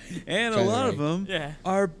 And a Try to lot of write. them Yeah.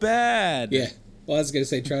 are bad. Yeah. Well, I was gonna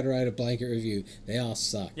say try to write a blanket review. They all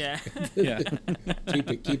suck. Yeah. Yeah.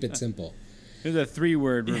 Keep it simple. There's a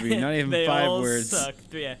 3-word review, not even they 5 all words. suck.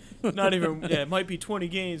 Yeah. Not even. Yeah. It might be 20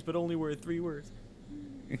 games, but only worth 3 words.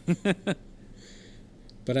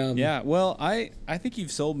 But Yeah, well, I think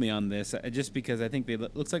you've sold me on this just because I think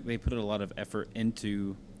looks like they put a lot of effort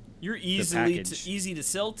into. You're package. easy to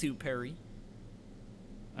sell to, Perry.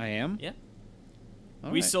 I am. Yeah.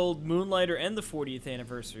 All We right. sold Moonlighter and the 40th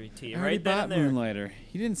anniversary to you. I already right then bought and there. Moonlighter.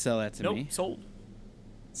 You didn't sell that to Nope, me. sold.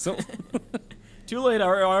 So. Too late. I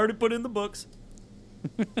already put in the books.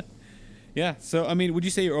 Yeah. So I mean, would you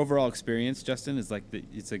say your overall experience, Justin, is like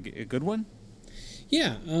it's a good one?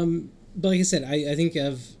 yeah. But like I said, I think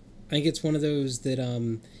it's one of those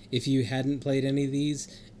that if you hadn't played any of these,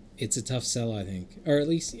 it's a tough sell. I think, or at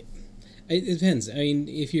least it depends. I mean,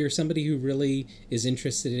 if you're somebody who really is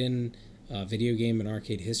interested in video game and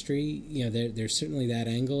arcade history, there's certainly that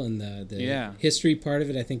angle, and the history part of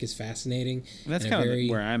it I think is fascinating. And that's and a kind very-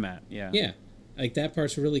 of where I'm at. Yeah. Yeah, like that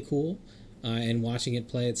part's really cool, and watching it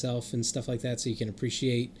play itself and stuff like that, so you can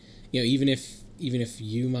appreciate, even if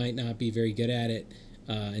you might not be very good at it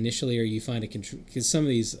initially, or you find it because some of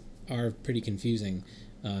these are pretty confusing,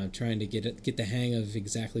 trying to get the hang of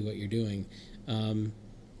exactly what you're doing.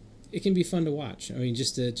 It can be fun to watch. I mean,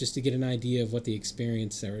 just to get an idea of what the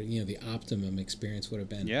experience or the optimum experience would have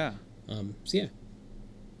been. Yeah. So yeah.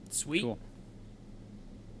 Sweet. Cool.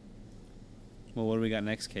 Well, what do we got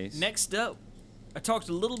next, Case? Next up, I talked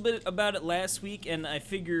a little bit about it last week, and I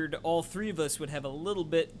figured all 3 of us would have a little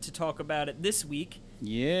bit to talk about it this week,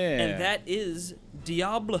 Yeah. and that is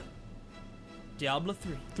Diablo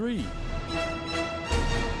 3. 3.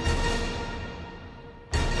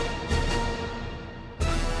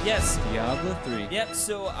 Yes. Diablo 3. Yep.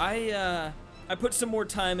 So I put some more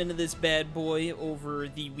time into this bad boy over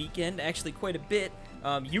the weekend, actually quite a bit.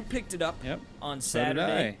 You picked it up on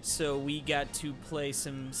Saturday, so we got to play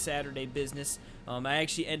some Saturday business. I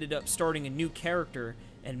actually ended up starting a new character,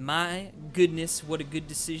 and my goodness, what a good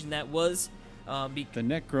decision that was. The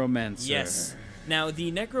Necromancer. Yes. Now,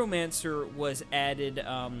 the Necromancer was added,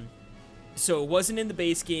 so it wasn't in the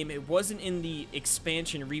base game, it wasn't in the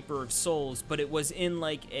expansion Reaper of Souls, but it was in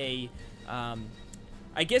like a,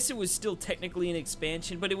 I guess it was still technically an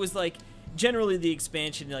expansion, but it was like, generally the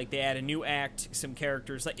expansion, like they add a new act, some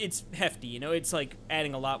characters, like it's hefty, you know, it's like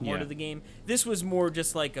adding a lot more to the game. This was more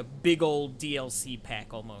just like a big old DLC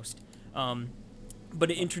pack almost. But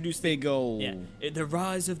it introduced the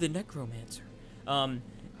Rise of the Necromancer.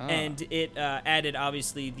 And it added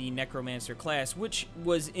obviously the Necromancer class, which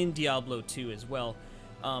was in Diablo 2 as well.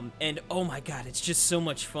 And oh my god, it's just so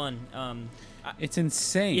much fun. It's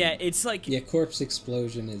insane. Yeah, it's like... Yeah, Corpse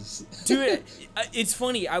Explosion is... Dude, it's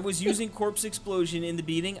funny. I was using Corpse Explosion in the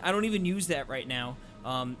beating. I don't even use that right now.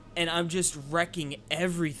 And I'm just wrecking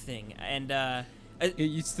everything. And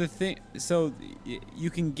it's the thing. So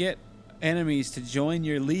you can get enemies to join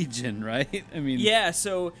your legion, right? I mean... Yeah,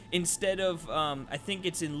 so instead of... I think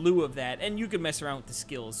it's in lieu of that. And you can mess around with the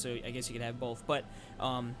skills, so I guess you could have both. But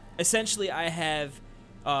essentially I have,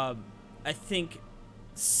 I think...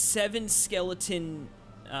 7 skeleton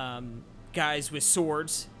guys with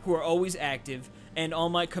swords who are always active, and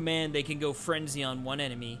on my command they can go frenzy on one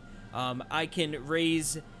enemy. I can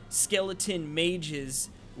raise skeleton mages,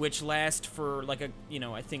 which last for like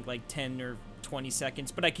I think like 10 or 20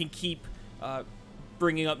 seconds, but I can keep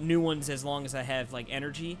bringing up new ones as long as I have like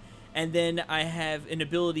energy. And then I have an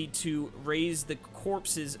ability to raise the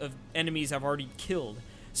corpses of enemies I've already killed.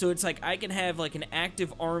 So it's like I can have like an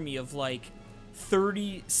active army of like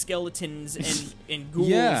 30 skeletons and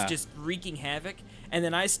ghouls just wreaking havoc, and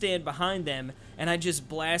then I stand behind them and I just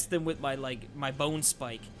blast them with my bone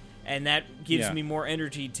spike, and that gives me more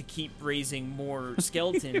energy to keep raising more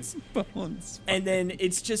skeletons. And then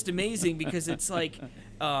it's just amazing because it's like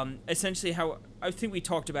essentially how I think we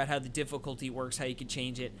talked about how the difficulty works, how you could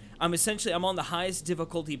change it. I'm on the highest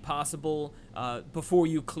difficulty possible before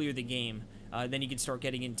you clear the game. Then you can start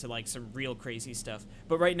getting into like some real crazy stuff.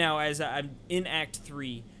 But right now, as I'm in Act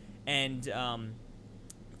 3, and I'm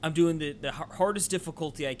doing the hardest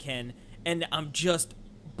difficulty I can, and I'm just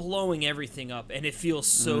blowing everything up, and it feels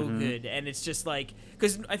so good. And it's just like,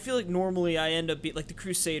 because I feel like normally I end up like the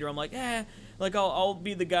Crusader. I'm like, like I'll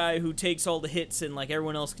be the guy who takes all the hits, and like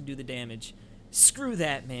everyone else can do the damage. Screw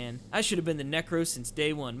that, man. I should have been the Necro since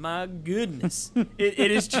day one. My goodness.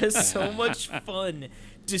 It is just so much fun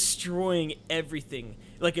destroying everything.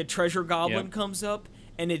 Like a treasure goblin comes up,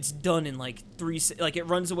 and it's done in like 3 like it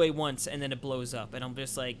runs away once, and then it blows up. And I'm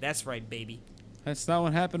just like, that's right, baby. That's not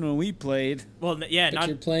what happened when we played. Well, yeah. But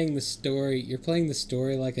you're playing the story. You're playing the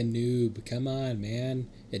story like a noob. Come on, man.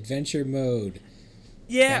 Adventure mode.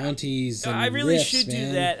 Yeah, bounties and I really rifts, should man.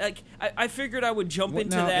 do that. Like, I figured I would jump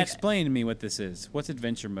into now, that. Explain to me what this is. What's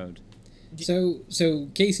adventure mode? So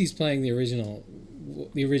Casey's playing the original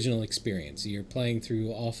experience. You're playing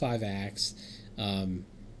through all 5 acts, and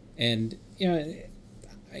I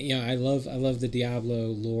love the Diablo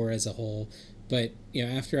lore as a whole. But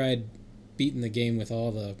after I'd beaten the game with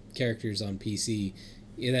all the characters on PC,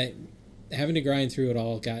 that having to grind through it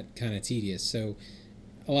all got kind of tedious. So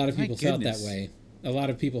a lot of people felt that way. A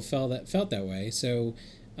lot of people felt that way. So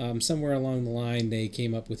somewhere along the line, they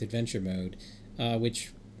came up with adventure mode,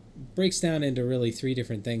 which breaks down into really 3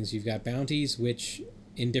 different things. You've got bounties, which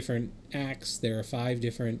in different acts, there are 5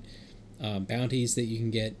 different bounties that you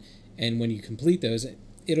can get. And when you complete those,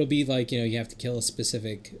 it'll be like, you have to kill a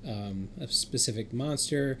specific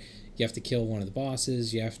monster. You have to kill one of the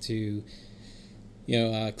bosses. You have to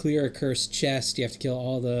clear a cursed chest. You have to kill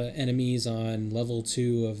all the enemies on level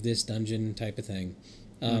 2 of this dungeon type of thing.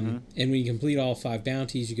 And when you complete all 5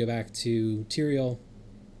 bounties, you go back to Tyrael,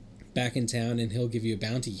 back in town, and he'll give you a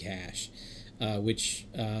bounty cache, which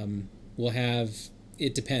will have,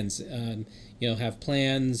 it depends. You'll have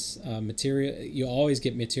plans, material. You'll always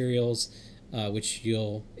get materials, which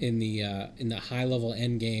you'll in the high level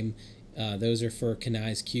end game. Those are for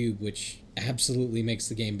Kanai's Cube, which absolutely makes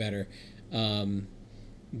the game better. There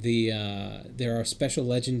are special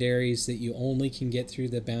legendaries that you only can get through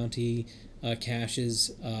the bounty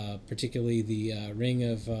caches, particularly the Ring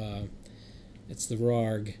of it's the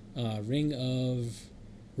RARG Ring of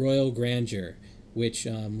Royal Grandeur, which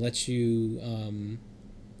lets you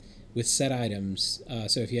with set items.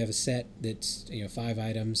 So if you have a set that's 5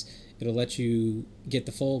 items, it'll let you get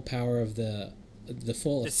the full power of the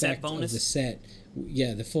full effect of the set.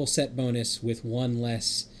 Yeah, the full set bonus with one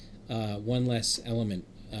less element.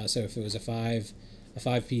 So if it was a five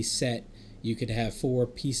piece set, you could have 4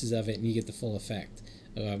 pieces of it and you get the full effect.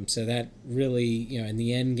 So that really, in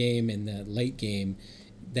the end game and the late game,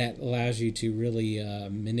 that allows you to really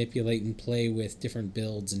manipulate and play with different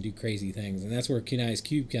builds and do crazy things. And that's where Kunai's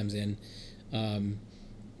Cube comes in,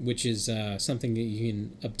 which is something that you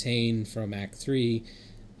can obtain from Act 3.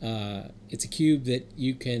 It's a cube that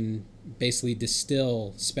you can basically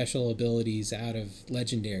distill special abilities out of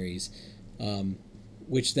legendaries,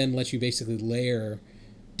 which then lets you basically layer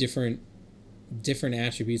different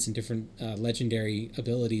attributes and different legendary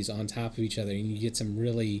abilities on top of each other, and you get some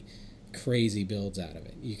really crazy builds out of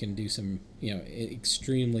it. You can do some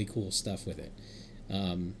extremely cool stuff with it.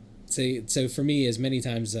 So for me, as many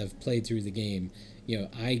times as I've played through the game,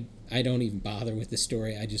 I don't even bother with the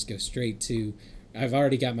story. I just go straight to, I've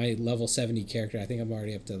already got my level 70 character. I think I'm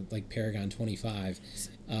already up to like Paragon 25.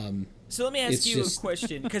 So let me ask you a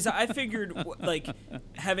question, because I figured,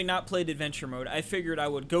 having not played Adventure Mode, I figured I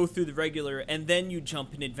would go through the regular and then you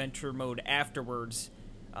jump in Adventure Mode afterwards.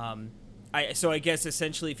 So I guess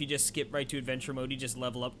essentially, if you just skip right to Adventure Mode, you just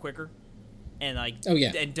level up quicker, and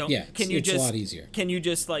and don't. Yeah, it's a lot easier. Can you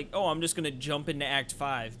just I'm just gonna jump into Act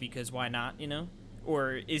 5 because why not?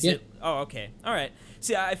 Or is it? Oh, okay, all right.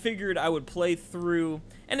 See, I figured I would play through,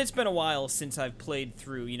 and it's been a while since I've played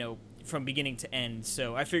through, from beginning to end.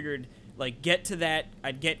 So I figured get to that,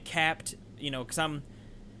 I'd get capped, because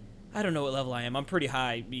I don't know what level I am. I'm pretty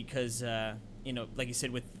high because like you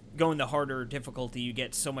said, with going the harder difficulty, you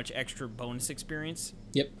get so much extra bonus experience.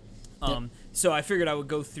 Yep. So I figured I would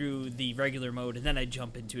go through the regular mode and then I'd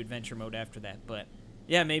jump into Adventure Mode after that. But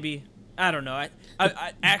yeah, maybe, I don't know.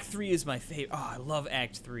 I Act 3 is my favorite. Oh, I love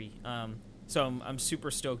Act 3. So I'm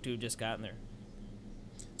super stoked to have just gotten there.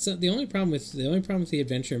 So the only problem with the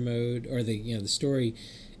Adventure Mode or the story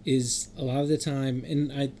is a lot of the time,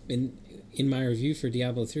 and in my review for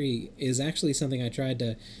Diablo 3 is actually something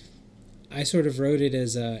I sort of wrote it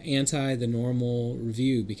as anti the normal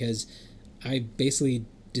review, because I basically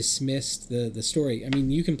dismissed the story. I mean,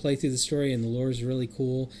 you can play through the story and the lore is really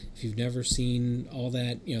cool. If you've never seen all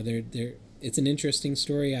that, it's an interesting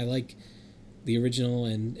story. I like the original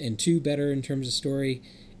and 2 better in terms of story.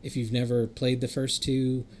 If you've never played the first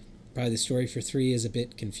 2, probably the story for 3 is a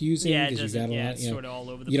bit confusing, because you've got a lot. It's sort of all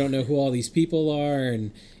over the you don't know who all these people are,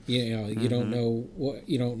 and you don't know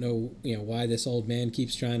why this old man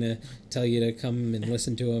keeps trying to tell you to come and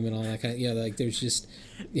listen to him and all that kind of, there's just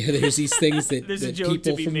there's these things that there's that a joke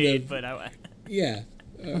people to be from made, the, but I yeah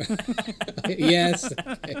yes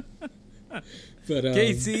okay. But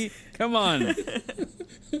Casey, come on.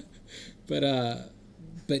 but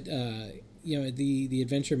the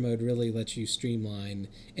adventure mode really lets you streamline,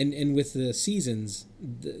 and with the seasons,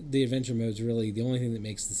 the adventure mode is really the only thing that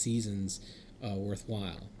makes the seasons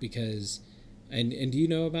worthwhile, because and do you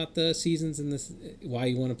know about the seasons and this, why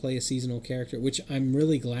you want to play a seasonal character, which I'm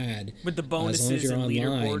really glad with the bonuses and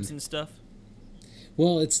leaderboards and stuff?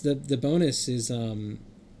 Well, it's the bonus is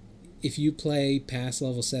if you play past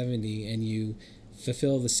level 70 and you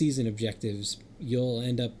fulfill the season objectives, you'll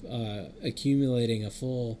end up accumulating a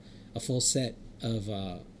full set of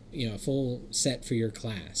a full set for your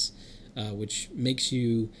class, which makes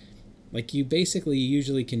you you basically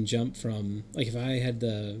usually can jump from, if I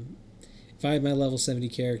had my level 70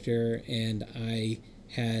 character and I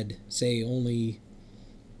had, say, only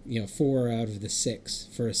 4 out of the 6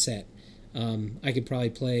 for a set, I could probably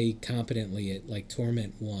play competently at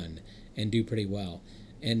Torment 1 and do pretty well.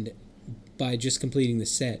 And by just completing the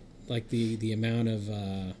set, the amount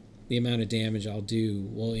of damage I'll do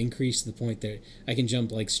will increase to the point that I can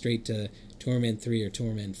jump straight to Torment 3 or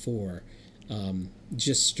Torment 4,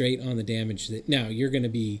 just straight on the damage. That now you're going to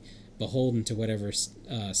be beholden to whatever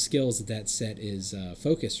skills that set is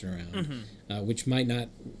focused around, which might not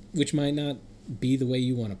be the way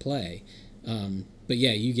you want to play. But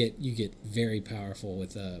yeah, you get very powerful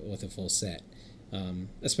with a full set.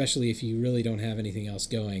 Especially if you really don't have anything else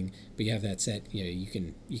going, but you have that set, you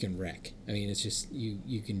can wreck. I mean, it's just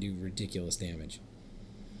you can do ridiculous damage.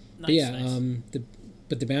 Nice, but yeah, nice.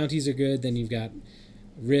 But the bounties are good. Then you've got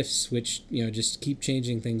rifts, which just keep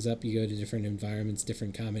changing things up. You go to different environments,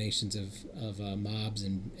 different combinations of mobs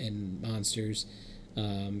and monsters,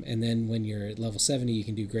 and then when you're at level 70, you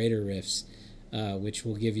can do greater rifts, which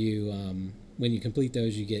will give you when you complete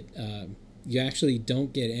those, you get you actually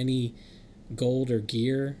don't get any gold or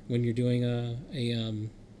gear when you're doing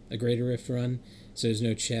a greater rift run, so there's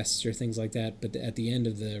no chests or things like that, but at the end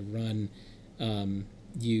of the run,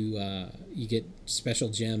 you get special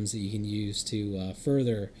gems that you can use to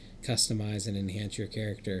further customize and enhance your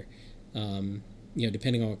character.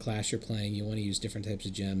 Depending on what class you're playing, you want to use different types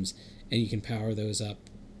of gems, and you can power those up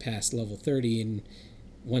past level 30, and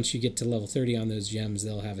once you get to level 30 on those gems,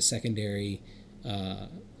 they'll have a secondary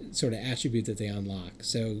sort of attribute that they unlock.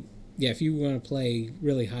 So yeah, if you want to play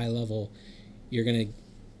really high level, you're gonna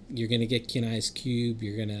get Kinai's Cube.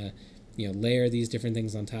 You're gonna layer these different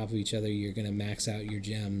things on top of each other. You're gonna max out your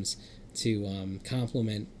gems to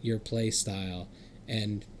complement your play style,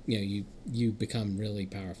 and you become really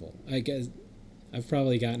powerful. I guess I've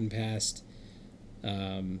probably gotten past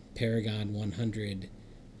Paragon 100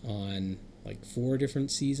 on like 4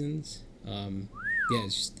 different seasons.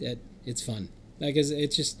 It's fun. Like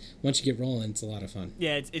it's just once you get rolling, it's a lot of fun.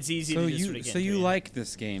 Yeah, it's easy to just sort of get into, like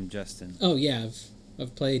this game, Justin? Oh yeah,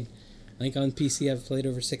 I've played. I think on PC I've played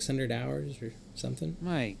over 600 hours or something.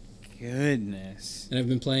 My goodness. And I've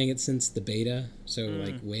been playing it since the beta, so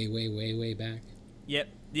like way back. Yep.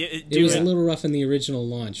 It was a little rough in the original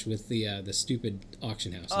launch with the stupid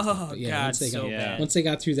auction house. But yeah, God, once they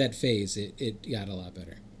got through that phase, it got a lot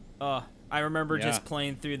better. I remember just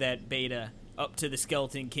playing through that beta up to the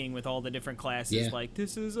Skeleton King with all the different classes. Yeah. Like,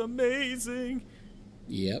 this is amazing.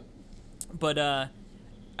 Yep. But I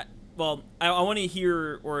want to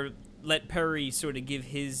hear or let Perry sort of give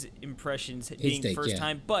his impressions being the first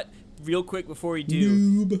time. But real quick before we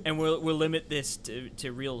do, Noob. and we'll limit this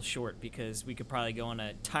to real short because we could probably go on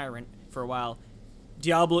a tyrant for a while.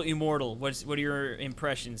 Diablo Immortal, what are your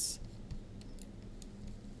impressions?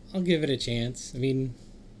 I'll give it a chance. I mean,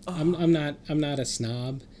 I'm not a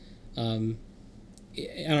snob.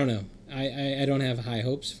 I don't know. I don't have high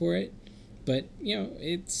hopes for it, but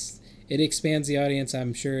it expands the audience.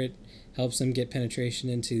 I'm sure it helps them get penetration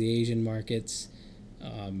into the Asian markets,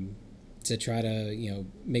 to try to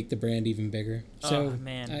make the brand even bigger. So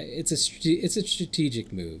man, it's a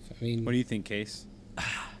strategic move. I mean, what do you think, Case?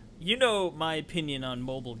 My opinion on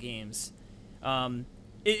mobile games. I'd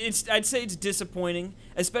say it's disappointing,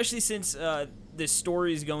 especially since the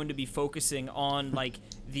story is going to be focusing on like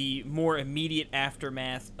the more immediate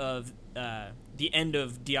aftermath of the end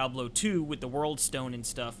of Diablo 2 with the World Stone and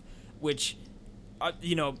stuff, which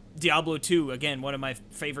Diablo 2, again, one of my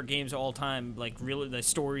favorite games of all time. Like, really, the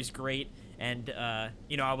story's great, and I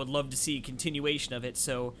would love to see a continuation of it.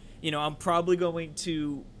 So I'm probably going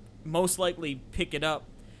to most likely pick it up.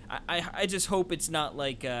 I just hope it's not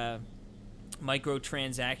like a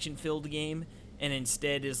microtransaction filled game, and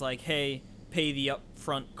instead is like, hey, pay the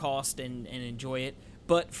upfront cost and enjoy it.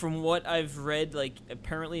 But from what I've read, like,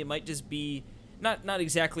 apparently it might just be not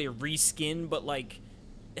exactly a reskin, but like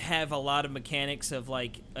have a lot of mechanics of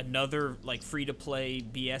like another like free to play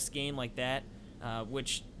BS game like that,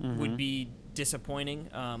 which would be disappointing.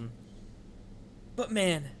 But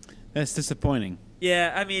man, that's disappointing.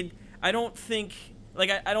 Yeah, I mean, I don't think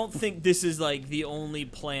this is like the only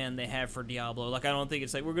plan they have for Diablo. Like, I don't think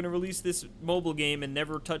it's like we're gonna release this mobile game and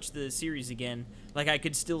never touch the series again. Like, I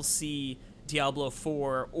could still see Diablo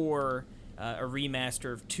 4 or a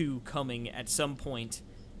remaster of 2 coming at some point,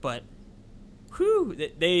 but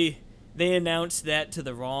they announced that to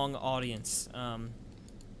the wrong audience.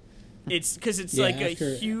 It's because it's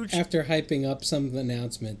huge. After hyping up some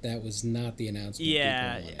announcement, that was not the announcement.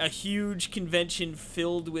 Yeah, a huge convention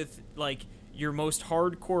filled with like your most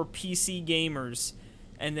hardcore PC gamers,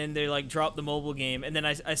 and then they like drop the mobile game, and then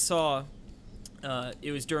I saw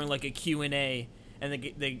it was during like a Q&A, and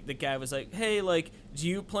the guy was like, hey, like, do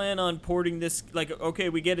you plan on porting this? Like, okay,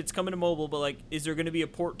 we get it's coming to mobile, but like, is there going to be a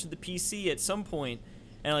port to the PC at some point?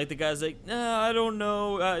 And like the guy's like, nah, I don't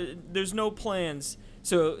know. There's no plans.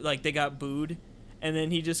 So like they got booed, and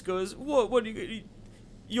then he just goes, what do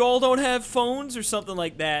you all don't have phones or something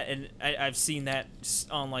like that? And I've seen that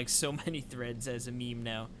on like so many threads as a meme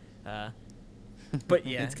now. But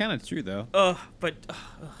yeah, it's kind of true though.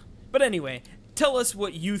 But anyway, tell us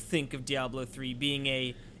what you think of Diablo 3 being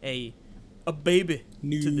a baby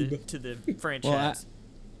to the franchise.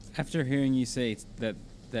 Well, after hearing you say that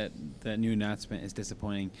new announcement is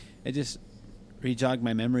disappointing, it just rejogged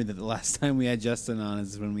my memory that the last time we had Justin on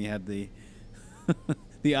is when we had the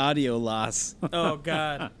the audio loss. Oh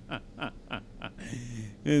God!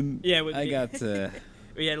 And yeah, I got to.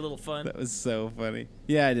 We had a little fun. That was so funny.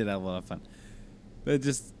 Yeah, I did have a lot of fun. But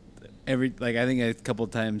just I think a couple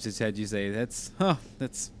of times just had you say that's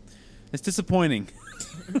disappointing.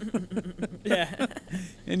 Yeah.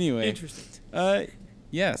 Anyway. Interesting.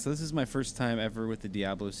 Yeah, so this is my first time ever with the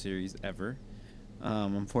Diablo series ever.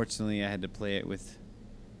 Unfortunately, I had to play it with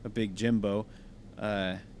a big Jimbo,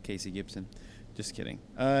 Casey Gibson. Just kidding.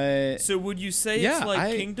 So would you say it's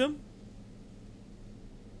like Kingdom?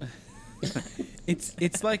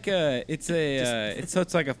 It's like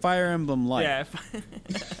it's like a Fire Emblem light. Yeah.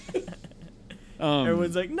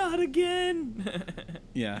 Everyone's like, not again.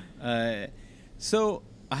 Yeah. So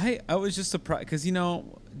I was just surprised because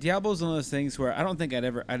Diablo's one of those things where I don't think I'd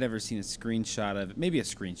ever seen a screenshot of it, maybe a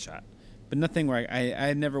screenshot, but nothing where I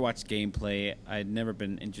had never watched gameplay. I'd never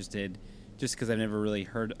been interested, just because I've never really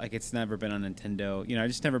heard, like, it's never been on Nintendo. I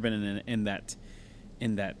just never been in that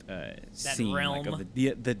scene, realm, like, of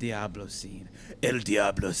the Diablo scene, El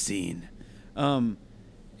Diablo scene,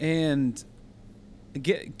 and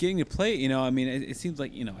getting to play it. I mean, it seems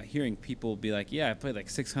like hearing people be like, yeah, I played like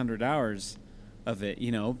 600 hours of it.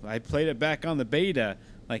 I played it back on the beta,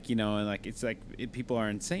 like, and like it's like people are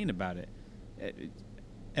insane about it,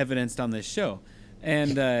 evidenced on this show,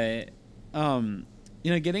 and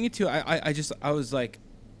getting into I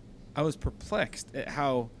was perplexed at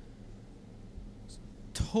how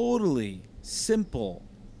totally simple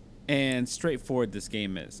and straightforward this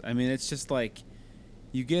game is. I mean, it's just like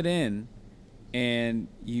you get in and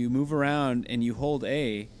you move around and you hold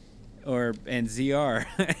A and ZR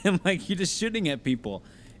and like you're just shooting at people,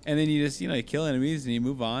 and then you just you kill enemies and you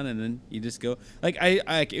move on, and then you just go like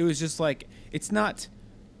it was just like, it's not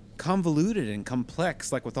convoluted and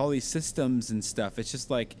complex like with all these systems and stuff. It's just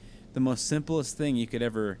like the most simplest thing you could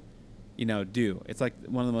ever do. It's like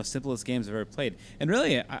one of the most simplest games I've ever played. And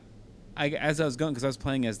really, I as I was going, because I was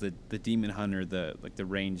playing as the demon hunter, the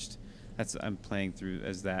ranged, I'm playing through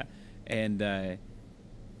as that, and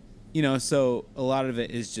so a lot of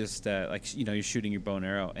it is just like you're shooting your bow and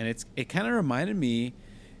arrow, and it kind of reminded me,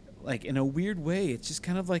 like, in a weird way, it's just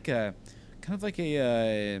kind of like a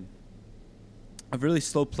really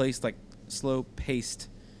slow paced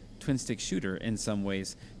twin stick shooter in some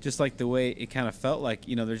ways, just like the way it kind of felt like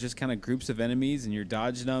there's just kind of groups of enemies and you're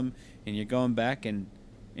dodging them and you're going back and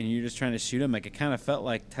you're just trying to shoot them. Like, it kind of felt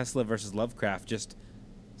like Tesla versus Lovecraft, just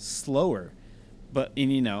slower, but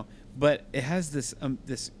but it has this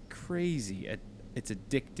crazy, it's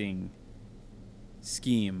addicting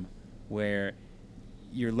scheme where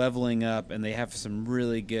you're leveling up, and they have some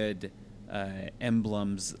really good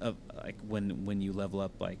emblems of like when you level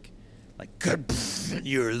up, like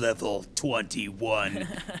you're level 21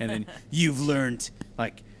 and then you've learned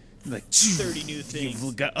like 30 new things.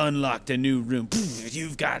 You've got unlocked a new room.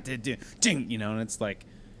 You've got to do ding, and it's like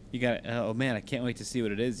you got, oh man, I can't wait to see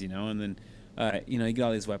what it is, and then you get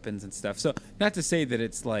all these weapons and stuff. So not to say that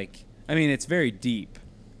it's like, I mean, it's very deep,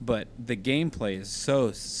 but the gameplay is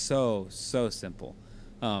so simple.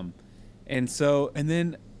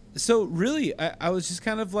 So really, I was just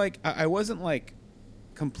kind of like, I wasn't like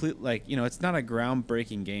complete, like, it's not a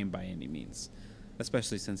groundbreaking game by any means,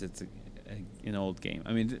 especially since it's an old game.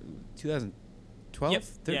 I mean, 2012, yep.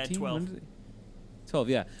 13, yeah, 12. 12,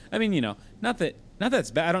 yeah. I mean, not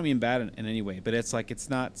that's bad. I don't mean bad in any way, but it's like, it's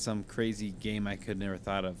not some crazy game I could never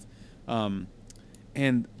thought of.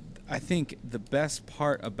 And I think the best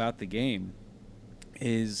part about the game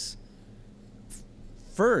is,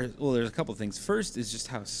 there's a couple of things. First is just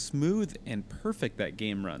how smooth and perfect that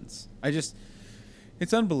game runs.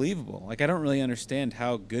 It's unbelievable. Like, I don't really understand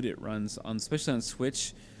how good it runs especially on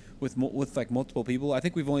Switch with like multiple people. I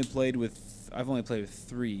think I've only played with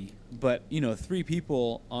 3, but 3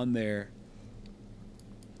 people on there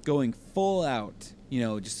going full out,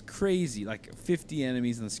 just crazy, like 50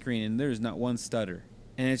 enemies on the screen, and there's not one stutter,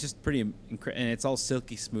 and it's just pretty and it's all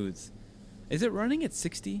silky smooth. Is it running at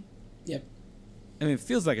 60? Yep. I mean, it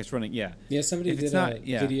feels like it's running. Yeah. Yeah. Somebody did a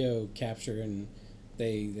video capture, and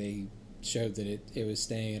they showed that it was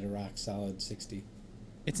staying at a rock solid 60.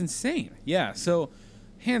 It's insane. Yeah. So,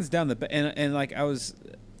 hands down and like I was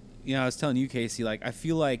telling you, Casey, like, I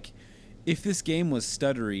feel like if this game was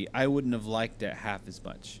stuttery, I wouldn't have liked it half as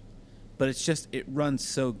much. But it's just, it runs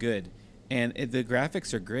so good, and the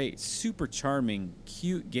graphics are great. Super charming,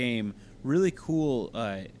 cute game. Really cool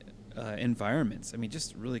environments. I mean,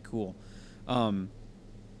 just really cool.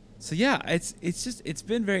 So yeah, it's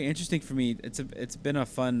been very interesting for me. It's been a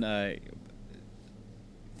fun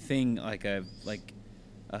thing, like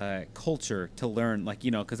culture to learn, like,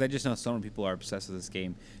 because I just know so many people are obsessed with this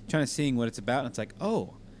game, trying to seeing what it's about, and it's like,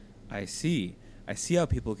 oh, I see how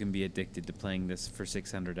people can be addicted to playing this for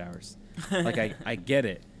 600 hours. Like, I get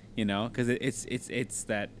it, because it's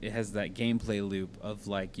that, it has that gameplay loop of,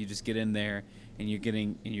 like, you just get in there and you're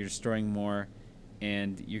destroying more,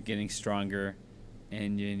 and you're getting stronger,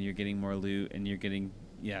 and you're getting more loot, and you're getting,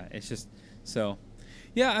 it's just, so,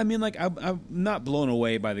 yeah, I mean, like, I'm not blown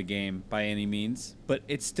away by the game by any means, but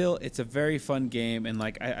it's a very fun game, and,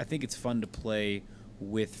 like, I think it's fun to play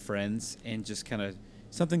with friends, and just kind of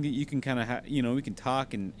something that you can kind of we can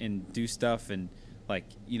talk and do stuff, and, like,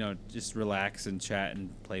 just relax and chat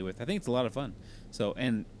and play with. I think it's a lot of fun. So,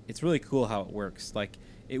 and it's really cool how it works. Like,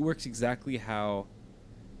 it works exactly how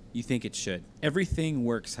you think it should. Everything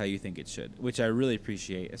works how you think it should, which I really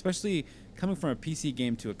appreciate, especially coming from a PC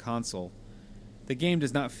game to a console. The game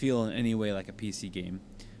does not feel in any way like a PC game.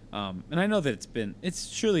 And I know that it's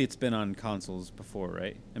been on consoles before,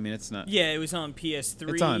 right? I mean, it's not. Yeah, it was on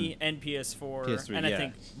PS3 and PS4, PS3, and yeah. I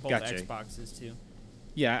think both Gotcha. Xboxes too.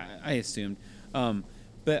 Yeah, I assumed.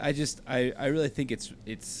 But I really think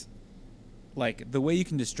it's like the way you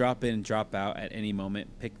can just drop in and drop out at any moment.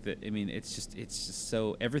 It's just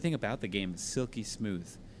so everything about the game is silky smooth.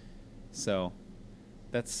 So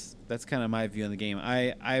that's kind of my view on the game.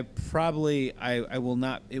 I will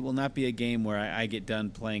not. It will not be a game where I get done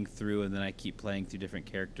playing through and then I keep playing through different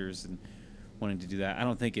characters and wanting to do that. I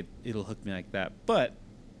don't think it'll hook me like that. But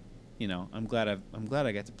I'm glad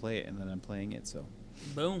I got to play it and then I'm playing it. So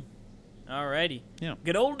Boom. Alrighty. yeah,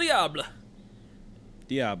 Good old Diablo.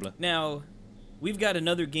 Diablo. Now, we've got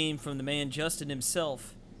another game from the man Justin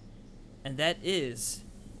himself, and that is,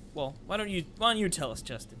 well, why don't you tell us,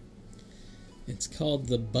 Justin? It's called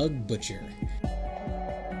The Bug Butcher.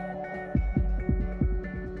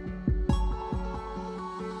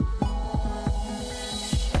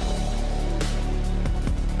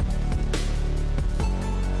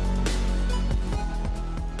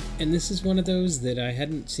 And this is one of those that I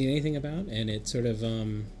hadn't seen anything about, and it sort of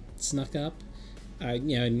snuck up.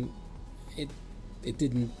 And it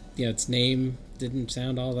didn't, its name didn't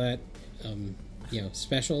sound all that,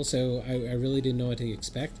 special, so I really didn't know what to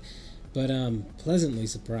expect. But pleasantly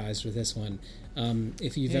surprised with this one.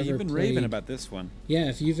 If you've ever you've been played, raving about this one. Yeah,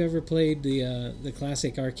 if you've ever played the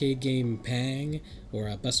classic arcade game Pang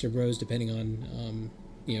or Buster Bros, depending on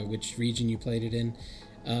which region you played it in,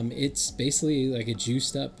 it's basically like a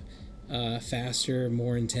juiced up, faster,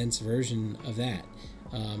 more intense version of that.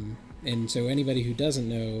 And so anybody who doesn't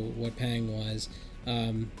know what Pang was,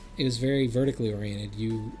 it was very vertically oriented.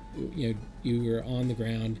 You were on the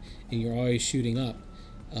ground and you're always shooting up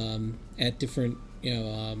at different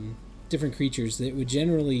different creatures that would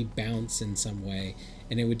generally bounce in some way,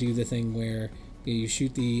 and it would do the thing where you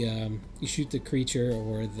shoot the creature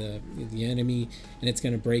or the enemy, and it's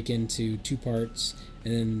going to break into two parts,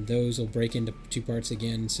 and then those will break into two parts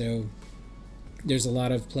again. So there's a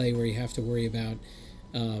lot of play where you have to worry about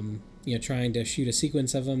trying to shoot a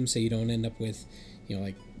sequence of them so you don't end up with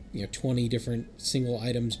 20 different single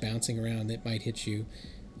items bouncing around that might hit you.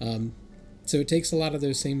 So it takes a lot of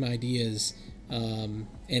those same ideas, and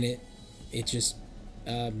it just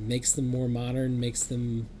makes them more modern, makes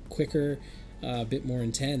them quicker, a bit more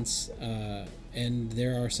intense, and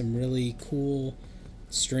there are some really cool,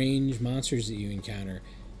 strange monsters that you encounter.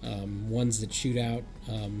 Ones that shoot out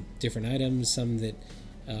different items, some that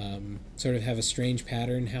sort of have a strange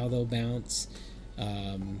pattern how they'll bounce.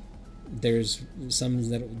 There's some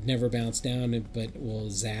that never bounce down but will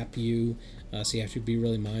zap you, so you have to be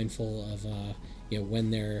really mindful of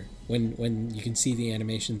when you can see the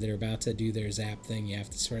animation that they're about to do their zap thing. You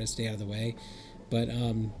have to sort of stay out of the way. But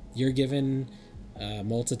you're given a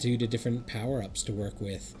multitude of different power-ups to work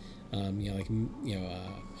with,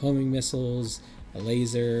 homing missiles, a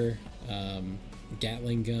laser,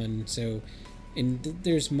 Gatling gun. So, and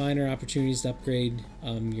there's minor opportunities to upgrade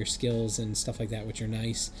your skills and stuff like that, which are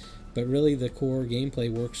nice. But really, the core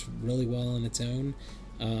gameplay works really well on its own.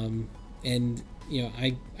 And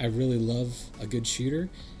I really love a good shooter.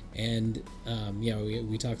 And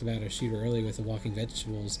we talked about a shooter earlier with the Walking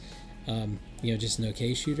Vegetables. Just an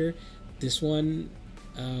okay shooter. This one's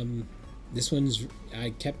I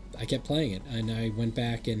kept playing it, and I went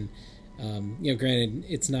back and granted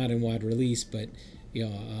it's not in wide release, but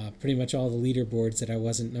pretty much all the leaderboards that I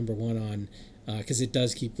wasn't number one on, because it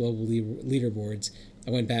does keep global leaderboards. I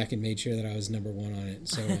went back and made sure that I was number one on it.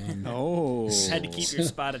 So had to keep your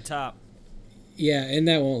spot atop. Yeah, and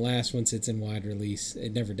that won't last once it's in wide release.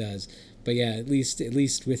 It never does. But yeah, at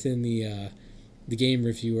least within the game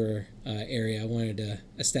reviewer area, I wanted to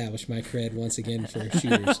establish my cred once again for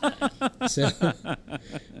shooters.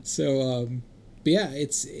 But yeah,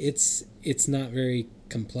 it's not very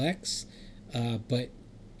complex, but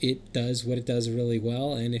it does what it does really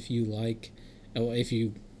well. And if you like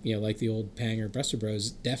the old Pang or Buster Bros,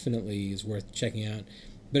 definitely is worth checking out.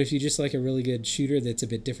 But if you just like a really good shooter that's a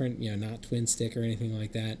bit different, not twin stick or anything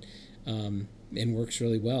like that, and works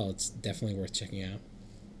really well, it's definitely worth checking out.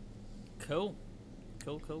 Cool.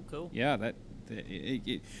 Yeah,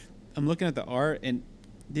 I'm looking at the art, and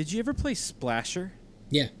did you ever play Splasher?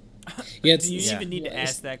 Yeah. Do you even need to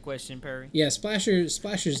ask that question, Perry? Yeah, Splasher's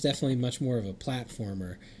definitely much more of a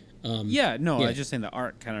platformer. I was just saying the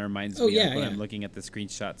art kind of reminds me of when I'm looking at the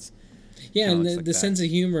screenshots. Yeah, kinda and looks the, like the that. sense of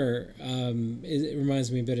humor, it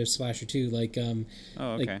reminds me a bit of Splasher 2. Like, Oh,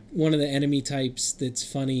 okay. like one of the enemy types that's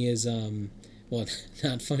funny is, well,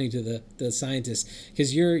 not funny to the scientists,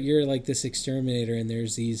 because you're like this exterminator, and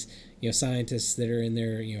there's these scientists that are in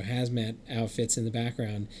their hazmat outfits in the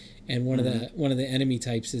background, and one of the enemy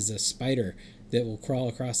types is a spider that will crawl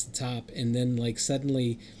across the top, and then like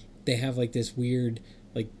suddenly they have like this weird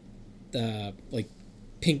like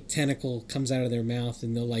pink tentacle comes out of their mouth,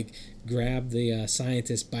 and they'll like grab the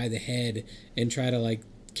scientist by the head and try to like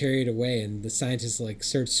carry it away, and the scientist like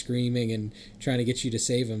starts screaming and trying to get you to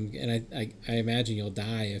save him, and I imagine you'll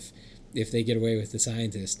die if they get away with the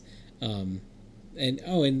scientist. And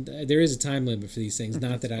there is a time limit for these things.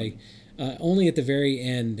 Not that I only at the very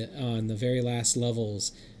end, on the very last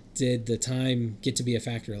levels, did the time get to be a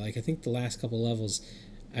factor. Like I think the last couple levels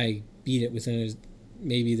I beat it within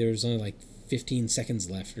maybe there was only like 15 seconds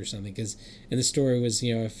left or something, and the story was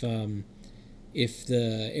if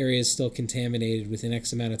the area is still contaminated within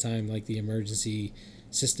X amount of time, like the emergency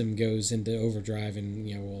system goes into overdrive and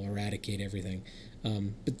will eradicate everything.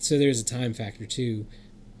 But so there's a time factor too.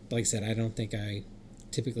 Like I said, I don't think I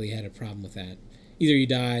typically had a problem with that. Either you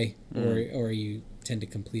die or you tend to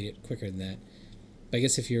complete it quicker than that. But I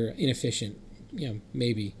guess if you're inefficient,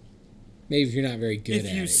 maybe if you're not very good at it,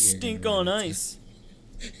 if you stink on ice.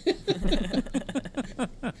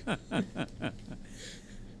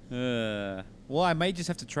 Well, I might just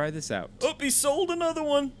have to try this out. Oh, he sold another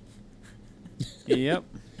one. Yep.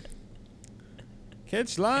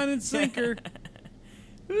 Catch line and sinker.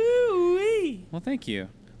 Ooh-wee. Well, thank you.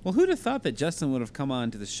 Well, who'd have thought that Justin would have come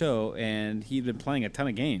on to the show and he'd been playing a ton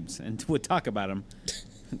of games and would talk about them?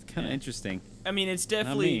 It's kind of interesting. I mean, it's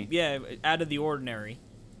definitely, me. out of the ordinary.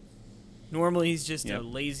 Normally, he's just Yep. a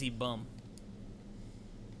lazy bum.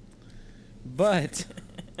 But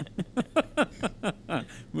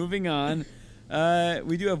moving on,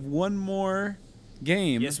 we do have one more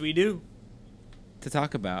game Yes, we do. to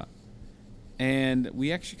talk about. And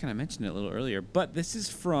we actually kind of mentioned it a little earlier, but this is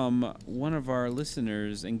from one of our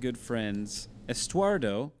listeners and good friends,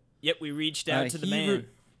 Estuardo. Yep, we reached out to the he man.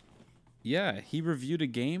 he reviewed a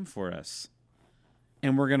game for us,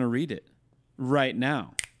 and we're going to read it right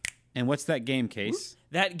now. And what's that game, Case?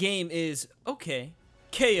 That game is, okay,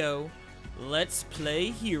 KO, Let's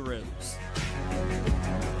Play Heroes.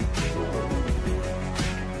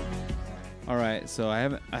 All right, so I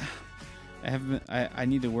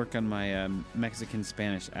need to work on my Mexican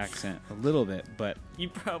Spanish accent a little bit, but You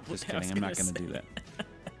probably just kidding. I'm not going to do that.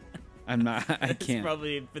 I'm not. I It's can't.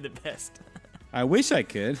 probably for the best. I wish I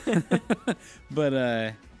could,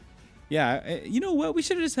 but yeah. You know what? We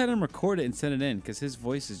should have just had him record it and send it in because his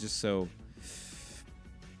voice is just so.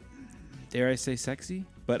 Dare I say sexy?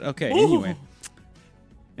 But okay. Ooh.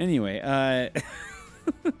 Anyway.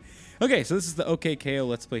 Okay, so this is the OKKO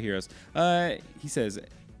Let's Play Heroes. He says,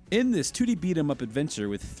 in this 2D beat 'em up adventure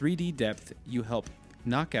with 3D depth, you help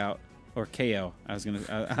knock out or KO.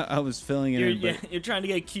 I was filling it in. But You're trying to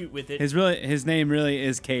get cute with it. his name really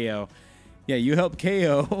is KO. Yeah, you help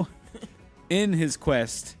KO in his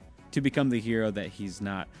quest to become the hero that he's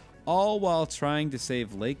not, all while trying to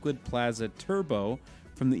save Lakewood Plaza Turbo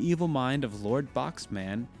from the evil mind of Lord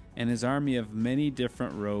Boxman and his army of many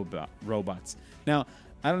different robots. Now,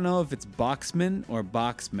 I don't know if it's Boxman or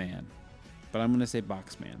Boxman, but I'm going to say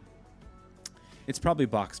Boxman. It's probably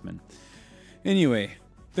Boxman. Anyway,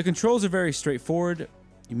 the controls are very straightforward.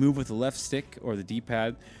 You move with the left stick or the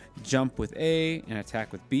D-pad, jump with A, and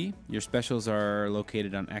attack with B. Your specials are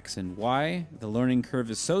located on X and Y. The learning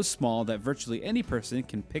curve is so small that virtually any person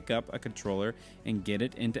can pick up a controller and get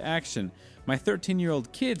it into action. My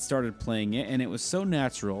 13-year-old kid started playing it, and it was so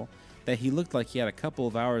natural that he looked like he had a couple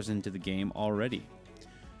of hours into the game already.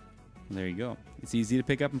 There you go. It's easy to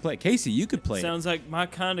pick up and play. Casey, you could play it. Sounds like my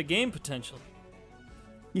kind of game potential.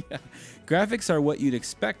 Yeah. Graphics are what you'd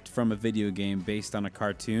expect from a video game based on a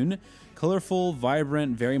cartoon. Colorful,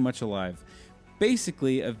 vibrant, very much alive.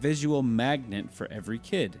 Basically, a visual magnet for every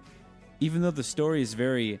kid. Even though the story is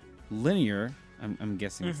very linear, I'm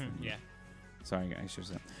guessing it's linear. Yeah. Sorry, I should have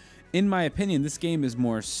said. In my opinion, this game is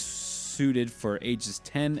more suited for ages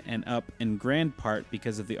 10 and up in grand part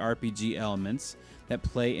because of the RPG elements that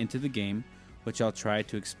play into the game, which I'll try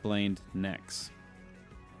to explain next.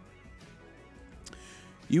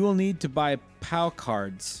 You will need to buy POW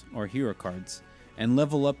cards, or hero cards, and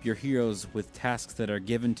level up your heroes with tasks that are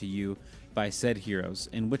given to you by said heroes,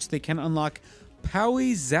 in which they can unlock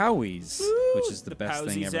Powie Zowies, which is the best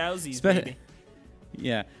thing ever. Powsy Zowsies, baby.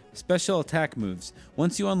 Yeah, Special attack moves.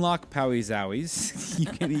 Once you unlock Powie Zowies, you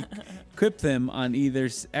can equip them on either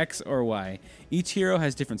X or Y. Each hero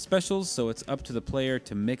has different specials, so it's up to the player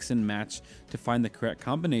to mix and match to find the correct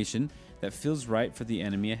combination that feels right for the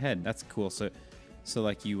enemy ahead. That's cool. So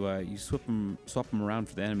like you swap them around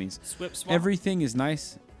for the enemies. Swap. Everything is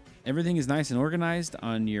nice. Everything is nice and organized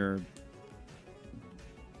on your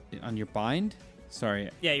bind. Sorry.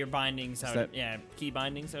 Yeah, your bindings. Key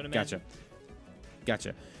bindings, I would imagine.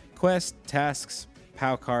 Gotcha. Quest, tasks,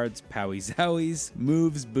 POW cards, Powie Zowies,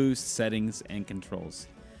 moves, boosts, settings, and controls.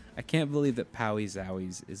 I can't believe that Powie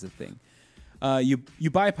Zowies is a thing.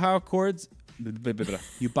 You buy POW cards.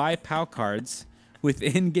 You buy POW cards with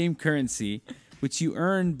in-game currency, which you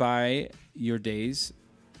earn by your days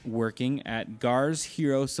working at Gar's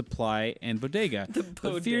Hero Supply and Bodega.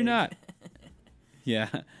 But fear not. Yeah.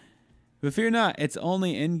 But fear not, it's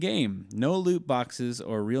only in-game. No loot boxes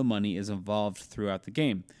or real money is involved throughout the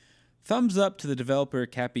game. Thumbs up to the developer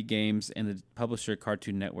Cappy Games and the publisher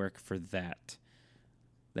Cartoon Network for that.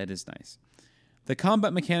 That is nice. The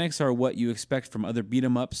combat mechanics are what you expect from other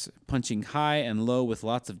beat-em-ups, punching high and low with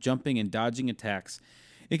lots of jumping and dodging attacks.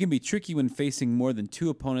 It can be tricky when facing more than 2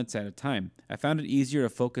 opponents at a time. I found it easier to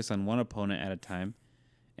focus on 1 opponent at a time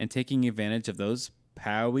and taking advantage of those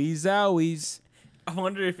Powie Zowies. I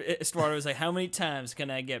wonder if Estuardo was like, how many times can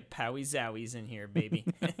I get Powie Zowies in here, baby?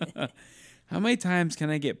 How many times can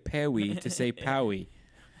I get Powie to say Powie?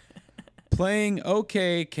 Playing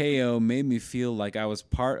OKKO made me feel like I was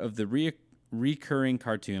part of the recurring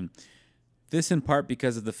cartoon. This in part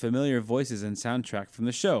because of the familiar voices and soundtrack from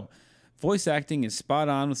the show. Voice acting is spot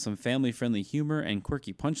on with some family-friendly humor and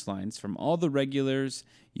quirky punchlines from all the regulars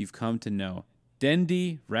you've come to know.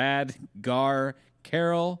 Dendy, Rad, Gar,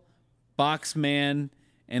 Carol, Boxman,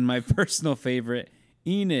 and my personal favorite,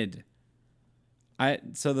 Enid.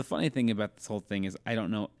 So the funny thing about this whole thing is I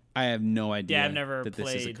don't know. I have no idea I've never that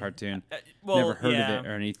played. This is a cartoon. Never heard of it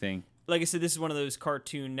or anything. Like I said, this is one of those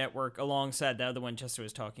Cartoon Network alongside the other one Chester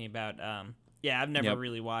was talking about. I've never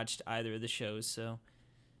really watched either of the shows. So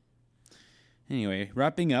anyway,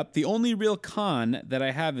 wrapping up, the only real con that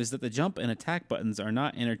I have is that the jump and attack buttons are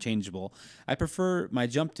not interchangeable. I prefer my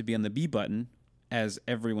jump to be on the B button, as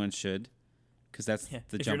everyone should, because that's the jump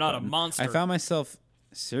if you're not button. a monster. I found myself,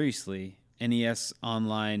 seriously, NES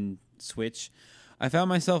Online Switch, I found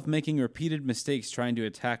myself making repeated mistakes trying to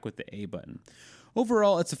attack with the A button.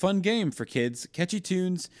 Overall, it's a fun game for kids, catchy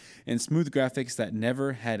tunes, and smooth graphics that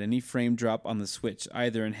never had any frame drop on the Switch,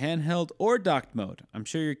 either in handheld or docked mode. I'm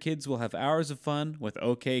sure your kids will have hours of fun with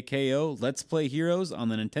OKKO Let's Play Heroes on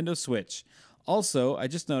the Nintendo Switch. Also, I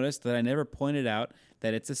just noticed that I never pointed out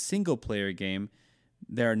that it's a single-player game.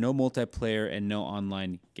 There are no multiplayer and no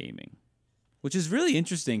online gaming, which is really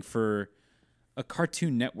interesting for a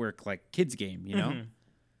Cartoon Network like kids game, you know? Mm-hmm.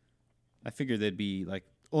 I figured they'd be like,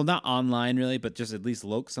 well, not online really, but just at least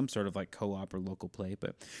some sort of like co-op or local play.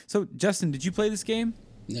 But so, Justin, did you play this game?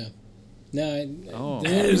 No. The only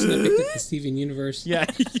reason I picked up the Steven Universe. Yeah.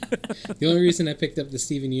 The only reason I picked up the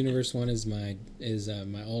Steven Universe one is my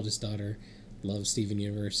oldest daughter loves Steven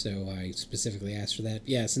Universe, so I specifically asked for that.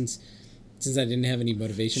 Yeah, since I didn't have any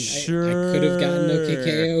motivation, I could have gotten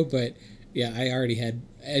OKKO, but yeah, I already had,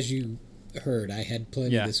 as you heard, I had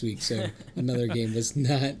plenty this week, so another game was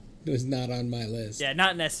not on my list. Yeah,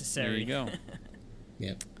 not necessary. There you go.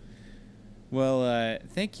 Yep. Well,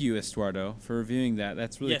 thank you, Estuardo, for reviewing that.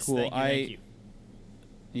 That's really cool. Thank you.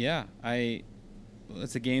 Yeah,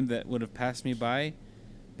 it's a game that would have passed me by,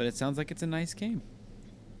 but it sounds like it's a nice game.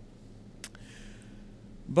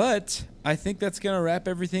 But I think that's going to wrap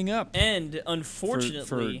everything up. And unfortunately,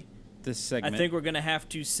 for this segment, I think we're going to have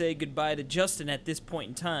to say goodbye to Justin at this point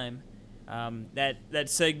in time. That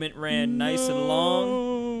segment ran nice and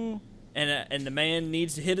long, and the man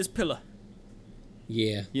needs to hit his pillow.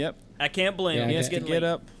 Yeah. Yep. I can't blame him. He has to get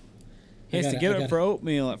up. He has to get up for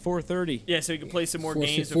oatmeal at 4:30. Yeah, so he can play some more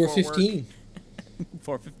games before 4:15.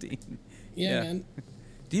 4:15. Yeah, man.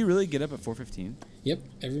 Do you really get up at 4:15? Yep,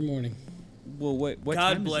 every morning. Well, what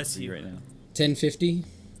God time bless is it you right now? 10:50.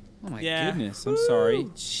 Oh my goodness! I'm sorry.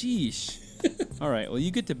 Sheesh. All right. Well, you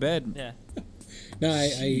get to bed. Yeah. No,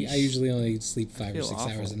 I usually only sleep 5 or 6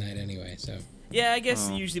 hours a night anyway. So. Yeah, I guess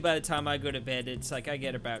usually by the time I go to bed, it's like I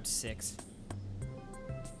get about 6.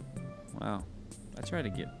 Wow. I try to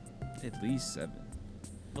get at least 7.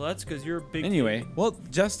 Well, that's because you're a big. Anyway, well,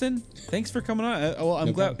 Justin, thanks for coming on.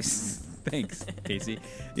 I'm glad. Thanks, Casey.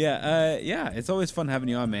 Yeah, it's always fun having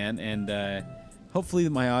you on, man. And hopefully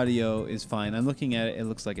my audio is fine. I'm looking at it. It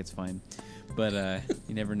looks like it's fine. But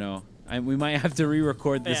you never know. We might have to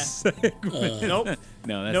re-record this segment. Nope.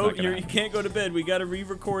 No, that's Nope, not you can't go to bed. We got to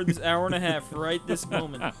re-record this hour and a half right this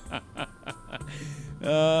moment.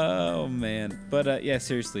 Oh man, but yeah,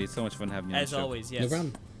 seriously, it's so much fun having you on As the show. always, yes. No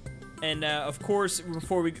problem. And of course,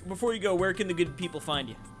 before you go, where can the good people find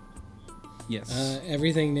you? Yes.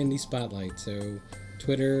 Everything Nindy Spotlight. So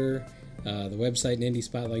Twitter, the website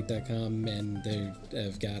nindyspotlight.com, and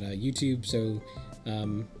they've got YouTube. So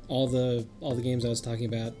all the games I was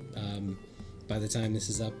talking about, by the time this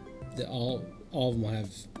is up, all of them will have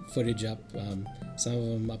footage up. Some of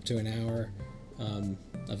them up to an hour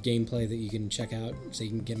of gameplay that you can check out, so you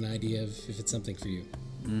can get an idea of if it's something for you.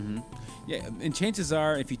 Mm-hmm. Yeah, and chances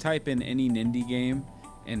are, if you type in any Nindy game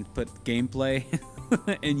and put gameplay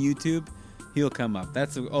in YouTube, he'll come up.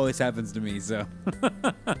 That's what always happens to me. So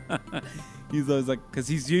he's always like, because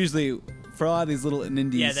he's usually, for a lot of these little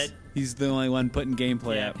Nindies, he's the only one putting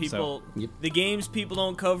gameplay up. People, so. The games people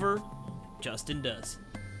don't cover, Justin does.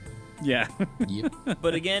 Yeah. Yep.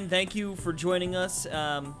 But again, thank you for joining us.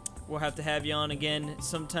 We'll have to have you on again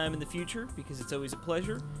sometime in the future because it's always a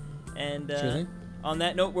pleasure. And Sure. On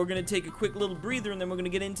that note, we're going to take a quick little breather, and then we're going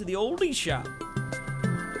to get into the oldie shop.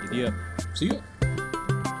 Giddy up. See ya.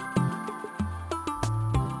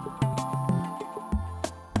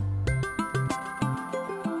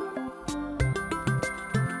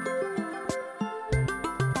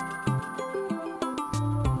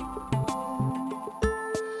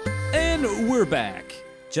 And we're back.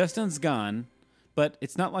 Justin's gone, but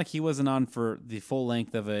it's not like he wasn't on for the full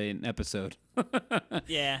length of an episode.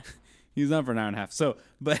 Yeah. He was on for an hour and a half. So,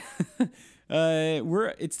 but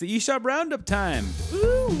it's the eShop Roundup time.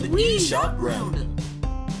 The eShop Roundup.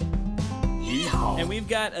 Yeehaw. And we've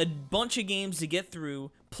got a bunch of games to get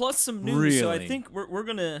through, plus some news. So I Really? think we're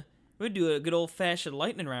gonna do a good old fashioned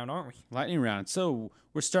lightning round, aren't we? Lightning round. So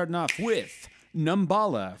we're starting off with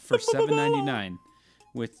Numbala for $7.99,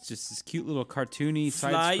 with just this cute little cartoony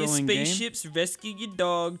Fly your side-scrolling game. spaceships, rescue your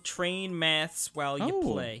dog, train maths while you Oh.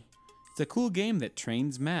 play. It's a cool game that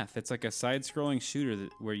trains math. It's like a side-scrolling shooter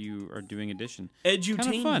where you are doing addition. Edutainment.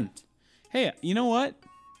 Kind of fun. Hey, you know what?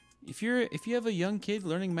 If you have a young kid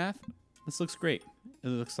learning math, this looks great. It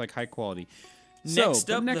looks like high quality. Next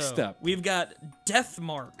Next up, up, we've got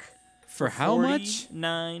Deathmark. for how much?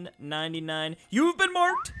 $49.99. You've been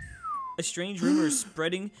marked. A strange rumor is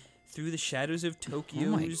spreading through the shadows of Tokyo's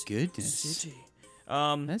Oh my goodness. city.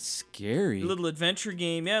 That's scary. A little adventure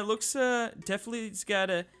game. Yeah, it looks definitely. It's got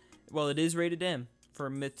a. Well, it is rated M for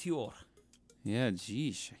mature. Yeah,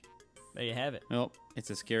 geesh. There you have it. Well, it's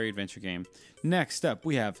a scary adventure game. Next up,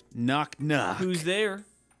 we have Knock Knock. Who's there?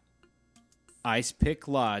 Ice Pick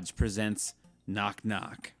Lodge presents Knock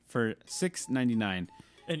Knock for $6.99.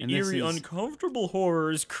 An And this eerie, is- uncomfortable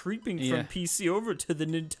horror is creeping Yeah. from PC over to the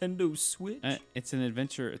Nintendo Switch. It's an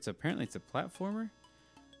adventure. Apparently it's a platformer.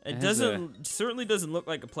 It has certainly doesn't look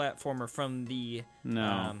like a platformer from the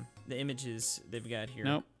No. the images they've got here.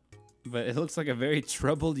 Nope. But it looks like a very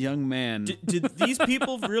troubled young man. Did these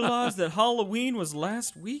people realize that Halloween was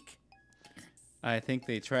last week? I think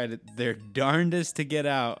they tried their darndest to get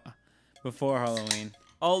out before Halloween.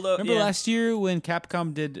 Although, Remember yeah, last year when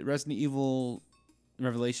Capcom did Resident Evil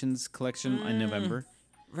Revelations collection in November?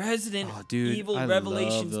 Resident Oh, dude, Evil I love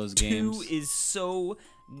Revelations those 2 games. is so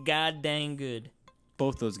goddamn good.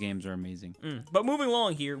 Both those games are amazing. But moving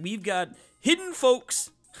along here, we've got Hidden Folks.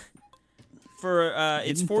 For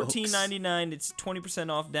it's Hidden Folks. $14.99. It's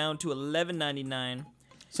 20% off, down to $11.99.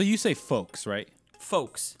 So you say folks, right?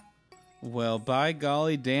 Folks. Well, by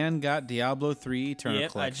golly, Dan got Diablo 3 Eternal Yep,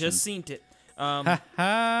 I Collection. just seen it. Ha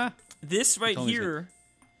ha! This right told me here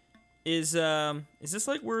is this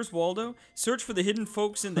like Where's Waldo? Search for the hidden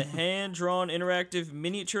folks in the hand-drawn interactive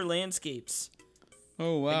miniature landscapes.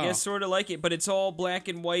 Oh wow! I guess sort of like it, but it's all black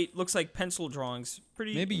and white. Looks like pencil drawings.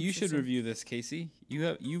 Pretty. Maybe you should interesting. review this, Casey.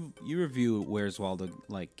 You review Where's Waldo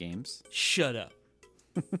like games. Shut up.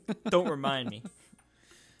 Don't remind me.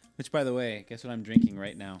 Which, by the way, guess what I'm drinking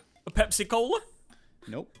right now? A Pepsi Cola?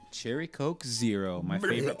 Nope. Cherry Coke Zero, my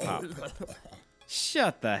favorite pop.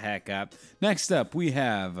 Shut the heck up. Next up, we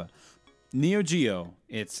have Neo Geo.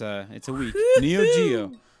 It's a week. Neo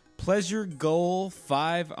Geo. Pleasure Goal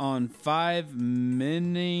 5-on-5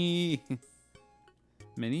 mini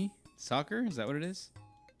soccer? Is that what it is?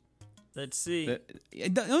 Let's see.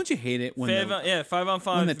 Don't you hate it when the 5-on-5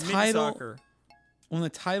 when the mini title- soccer. when the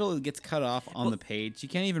title gets cut off on the page? You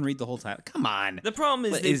can't even read the whole title. Come on. The problem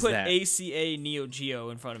is What they is put that? ACA Neo Geo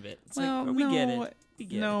in front of it. It's Well, like, we get no, it. We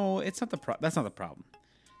get no, it's not the problem. That's not the problem.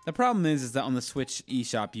 The problem is that on the Switch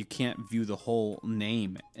eShop you can't view the whole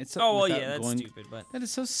name. It's Oh, well, without yeah, that's going- stupid, but That is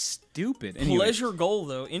so stupid. Anyway, Pleasure Goal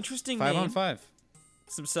though, interesting name. 5-on-5.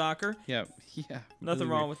 some soccer. Yeah. Nothing really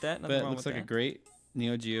wrong weird. with that. But Nothing it wrong looks with like that. a great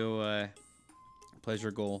Neo Geo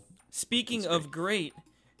pleasure goal. Speaking of great,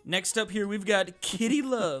 next up here we've got Kitty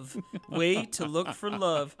Love. Way to look for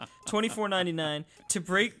love. $24.99. To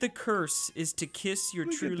break the curse is to kiss your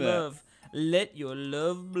Look true at that. love. Let your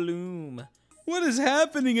love bloom. What is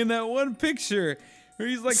happening in that one picture? Where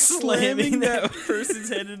he's like Slamming slamming that that person's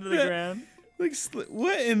head into the ground. Like,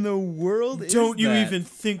 what in the world is Don't you that? even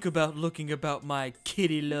think about looking about my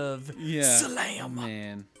kitty love. Yeah. Slam.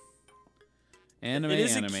 Man. Anime, It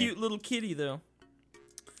is anime. a cute little kitty, though.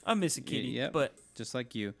 I miss a kitty, yep. but Just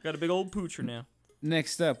like you. got a big old poocher now.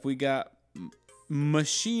 Next up, we got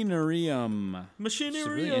Machinarium. Machinery. It's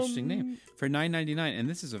a really interesting name. For $9.99. And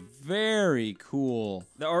this is a very cool,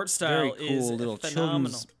 The art style very cool is little phenomenal.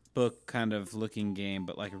 children's book kind of looking game,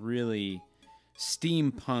 but like really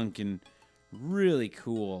steampunk and really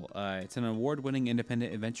cool. It's an award-winning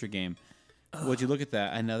independent adventure game. Would you look at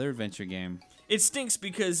that? Another adventure game. It stinks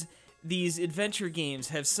because these adventure games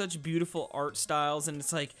have such beautiful art styles, and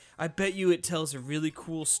it's like, I bet you it tells a really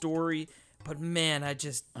cool story, but man, I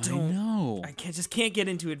just don't. I know. I can't get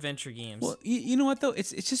into adventure games. Well, you know what though?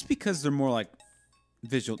 It's just because they're more like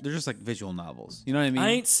visual. They're just like visual novels. You know what I mean? I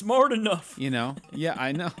ain't smart enough. You know? Yeah,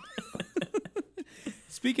 I know.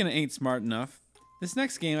 Speaking of ain't smart enough, this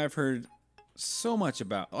next game I've heard so much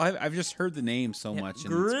about. I've just heard the name so much.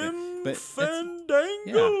 And Grim but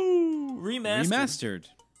Fandango remastered. remastered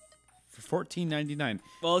for $14.99.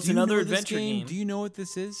 Well, it's Do you another know this adventure game. Do you know what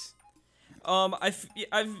this is? I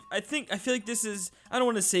feel like this is, I don't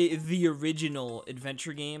want to say the original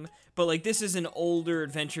adventure game, but like this is an older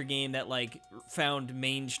adventure game that like found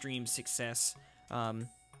mainstream success.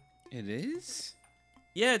 It is?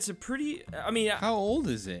 Yeah, it's a pretty. I mean, How old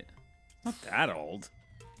is it? Not that old.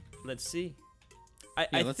 let's see. I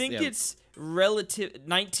let's- think yeah. it's relative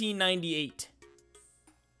 1998.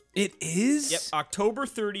 It is? Yep, October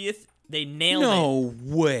 30th. They nailed No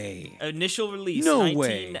way. it. Initial release. No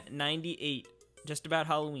way. 1998. Just about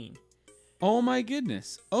Halloween. Oh my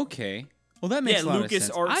goodness. Okay. Well, that makes Yeah, a lot Lucas of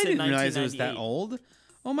sense. Arts I in didn't realize it was that 1998. old.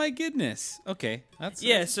 Oh my goodness. Okay. That's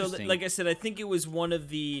Yeah, that's so interesting. like I said, I think it was one of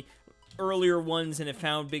the earlier ones, and it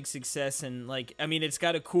found big success. And like, I mean, it's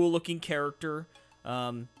got a cool looking character.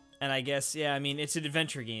 And I guess, yeah, I mean, it's an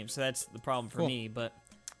adventure game, so that's the problem for Cool. me. But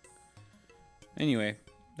Anyway,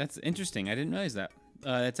 that's interesting. I didn't realize that.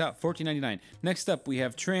 It's out $14.99. Next up, we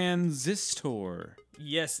have Transistor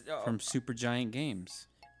yes, from Supergiant Games.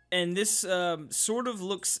 and this sort of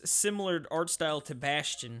looks similar art style to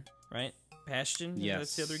Bastion, right? Bastion? Yes.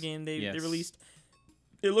 That's the other game they Yes. released.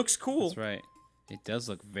 It looks cool. That's right. It does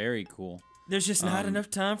look very cool. There's just not enough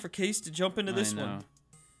time for Case to jump into this I know. one.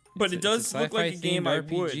 But It's it a does look like a sci-fi game themed I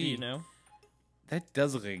RPG. would, you know? That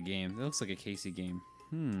does look like a game. That looks like a Casey game.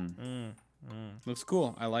 Looks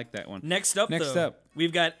cool. I like that one. Next up, Next though, up.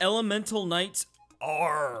 we've got Elemental Knights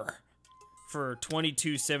R for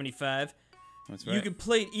 $22.75. That's right. You can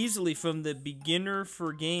play it easily from the beginner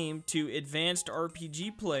for game to advanced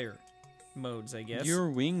RPG player modes, I guess. Your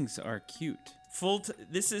wings are cute.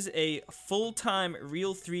 This is a full-time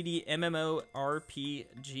real 3D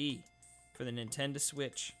MMORPG for the Nintendo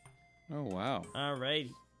Switch. Oh, wow.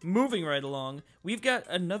 Alrighty. Moving right along, we've got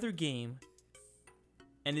another game,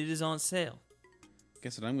 and it is on sale.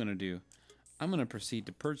 Guess what I'm going to do? I'm going to proceed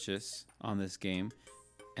to purchase on this game,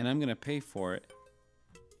 and I'm going to pay for it.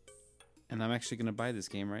 And I'm actually going to buy this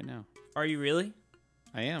game right now. Are you really?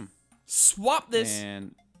 I am. Swap this.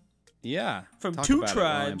 And yeah, From talk Two about it while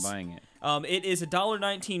I'm Tribes. buying it. It is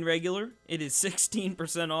 $1.19 regular. It is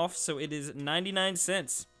 16% off, so it is 99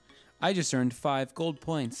 cents. I just earned 5 gold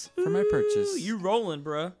points for my purchase. You rolling,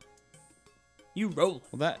 bruh. You rolling.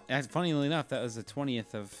 Well, funnily enough, that was the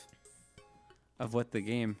 20th of what the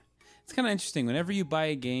game. It's kind of interesting. Whenever you buy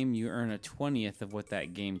a game, you earn a 20th of what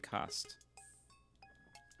that game cost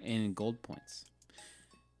in gold points.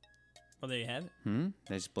 Well, there you have it.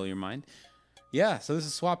 That just blow your mind. Yeah, so this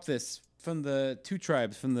is swap this from the Two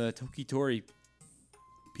Tribes, from the Tokitori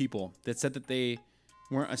people that said that they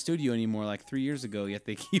weren't a studio anymore like 3 years ago, yet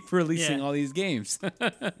they keep releasing Yeah. all these games.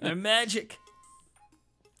 They're magic.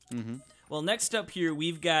 Well, next up here,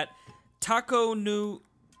 we've got Taiko no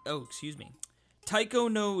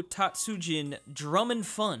Tatsujin Drum and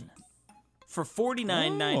Fun for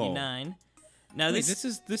 $49.99. Now Wait,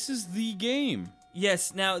 this is the game.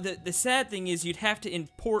 Yes, now the sad thing is you'd have to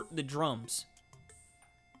import the drums.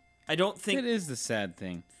 I don't think It is the sad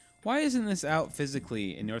thing. Why isn't this out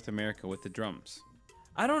physically in North America with the drums?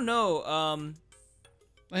 I don't know.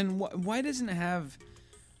 And why doesn't it have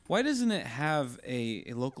a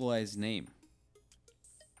localized name?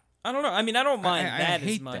 I don't know. I mean, I don't mind I that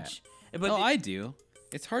hate as much. But I do.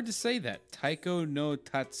 It's hard to say that. Taiko no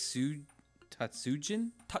Tatsujin?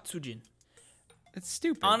 Tatsujin. It's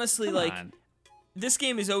stupid. Honestly, Come like, on. this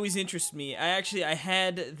game has always interested me. I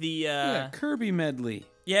had the Yeah, Kirby medley.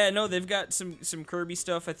 yeah, no, they've got some Kirby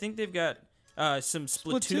stuff. I think they've got some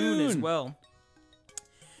Splatoon as Splatoon. well.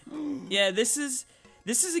 Yeah, this is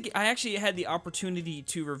I actually had the opportunity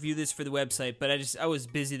to review this for the website, but I was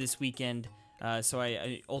busy this weekend, so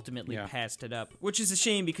I ultimately Yeah. passed it up, which is a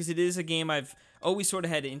shame because it is a game I've always sort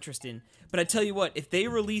of had an interest in. But I tell you what, if they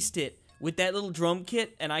released it with that little drum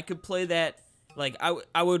kit and I could play that, like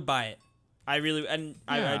I would buy it. I really and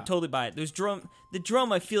Yeah. I'd totally buy it. The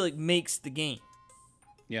drum I feel like makes the game.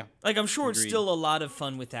 Yeah. Like I'm sure it's Agreed. still a lot of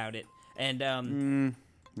fun without it. And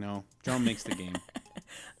No. Drum makes the game.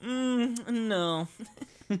 no.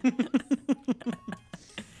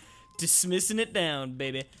 Dismissing it down,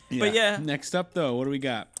 baby. But yeah, Next up, though, what do we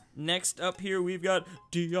got? next up here we've got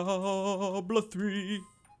Diablo 3.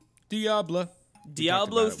 Diablo.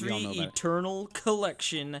 Diablo about it. We all 3 know about it. Eternal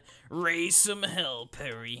Collection. Raise some hell,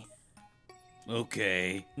 Perry.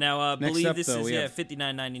 Okay. Now, I Next believe up, this though, is we have-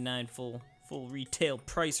 $59.99 full retail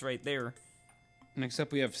price right there. Next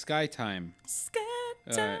up, we have Sky Time.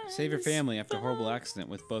 Save your family after a horrible accident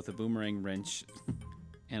with both a boomerang wrench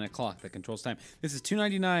and a clock that controls time. This is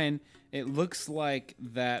 $2.99. It looks like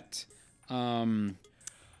that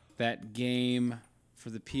that game for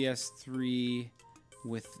the PS3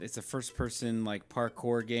 it's a first-person like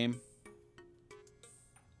parkour game.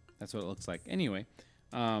 That's what it looks like. Anyway,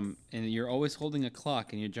 and you're always holding a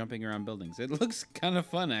clock and you're jumping around buildings. It looks kind of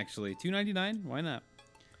fun, actually. $2.99. Why not?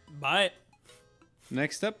 Buy it.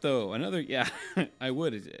 Next up, though, I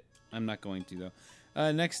would. I'm not going to,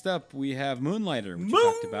 though. Next up, we have Moonlighter, which we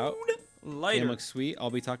talked about. Lighter. Game looks sweet. I'll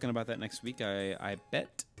be talking about that next week, I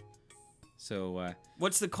bet. So,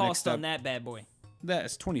 What's the cost next on up- that bad boy?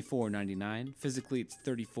 that's $24.99. Physically, it's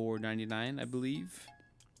 $34.99, I believe.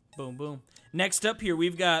 Boom, boom. Next up here,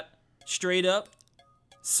 we've got straight up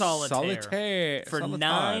Solitaire. For Solitary.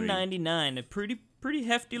 $9.99. A pretty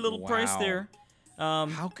hefty little price Wow. there.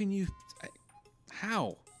 How can you...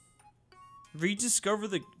 How? Rediscover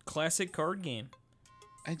the classic card game.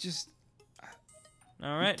 I just...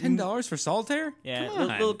 All right. $10 for Solitaire? Yeah, Come on.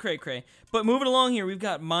 little cray-cray. But moving along here, we've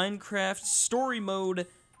got Minecraft Story Mode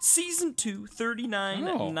Season 2,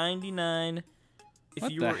 $39.99. If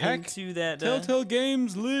What you the were heck? into that... Telltale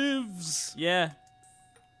Games lives. yeah.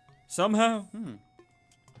 Somehow.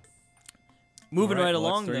 Moving All right well,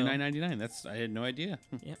 along, it's though. $39.99. I had no idea.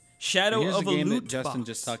 Yeah. Shadow Here's of a a game Loot that Justin Box.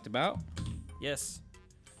 just talked about. Yes.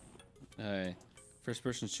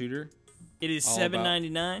 First-person shooter. It is All about-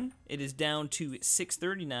 $7.99. It is down to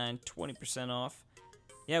 $6.39, 20% off.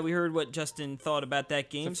 Yeah, we heard what Justin thought about that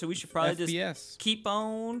game, so we should probably just FPS. keep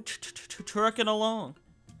on trucking along.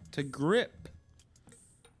 To Grip.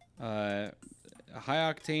 A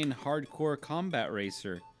high-octane hardcore combat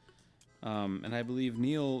racer. And I believe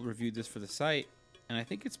Neil reviewed this for the site, and I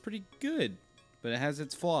think it's pretty good, but it has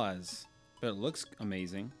its flaws. But it looks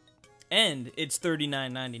amazing. And it's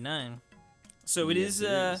 $39.99. So it Yes,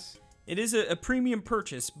 is. It is a premium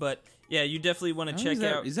purchase, but yeah, you definitely want to check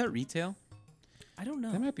out. Is that retail? I don't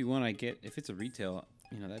know. That might be one I get. If it's a retail,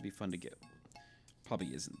 that'd be fun to get. Probably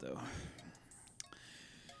isn't, though.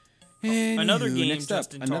 Another Anywho, game next up,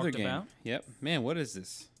 Justin another talked game. about. Yep. Man, what is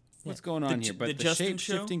this? What's Yeah. going on The here? J- But the the Justin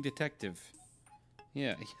Show? shape-shifting detective.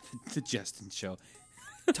 Yeah, the Justin Show.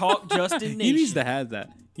 Talk Justin Nation. He needs to have that.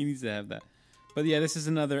 But yeah, this is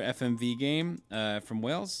another FMV game from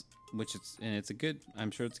Wales, it's a good.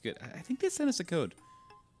 I'm sure it's good. I think they sent us a code.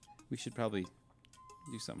 We should probably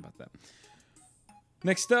do something about that.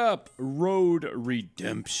 Next up, Road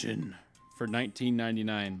Redemption for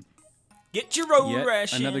 $19.99. Get your road Yet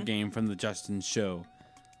ration. another game from the Justin Show.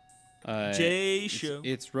 Show.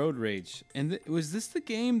 It's Road Rage. And was this the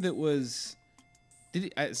game that was?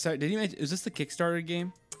 Did he mention? Is this the Kickstarter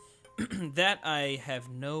game? That I have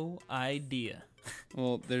no idea.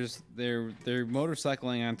 Well, they're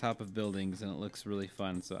motorcycling on top of buildings, and it looks really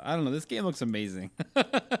fun. So I don't know. This game looks amazing. I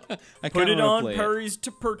Put kinda it wanna on play Perry's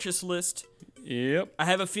to purchase list. Yep. I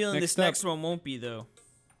have a feeling Next this up. next one won't be though.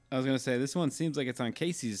 I was gonna say this one seems like it's on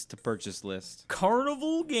Casey's to purchase list.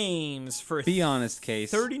 Carnival Games for Be honest,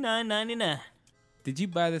 Case. $39.99. Did you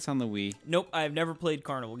buy this on the Wii? Nope, I've never played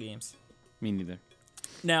Carnival Games. Me neither.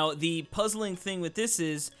 Now, the puzzling thing with this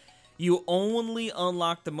is you only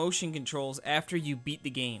unlock the motion controls after you beat the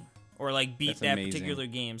game. Or, like, beat That's that amazing. particular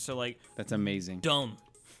game. So, like, That's amazing. dumb.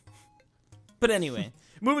 But anyway,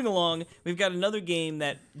 moving along, we've got another game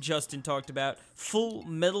that Justin talked about. Full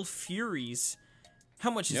Metal Furies. How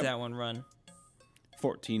much does Yep. that one run?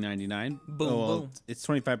 $14.99. Boom, Oh, well, boom. it's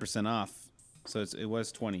 25% off. So it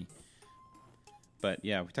was 20. But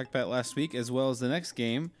yeah, we talked about it last week, as well as the next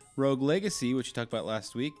game, Rogue Legacy, which we talked about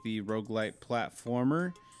last week, the roguelite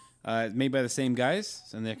platformer, made by the same guys,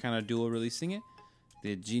 and they're kind of dual releasing it.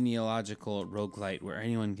 The genealogical roguelite where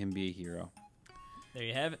anyone can be a hero. There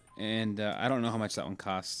you have it. And I don't know how much that one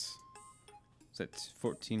costs. Is that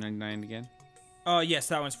 $14.99 again? Oh, yes,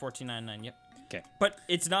 that one's $14.99, yep. Okay. But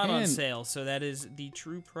it's not on And- sale, so that is the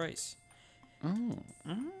true price. Oh.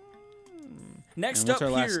 Next And what's up our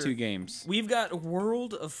here, last two games? we've got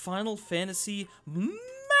World of Final Fantasy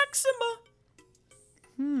Maxima.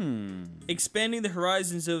 Expanding the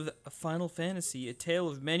horizons of Final Fantasy, a tale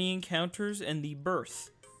of many encounters and the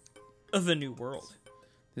birth of a new world.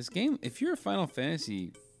 This game, if you're a Final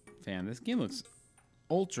Fantasy fan, this game looks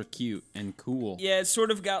ultra cute and cool. Yeah, it's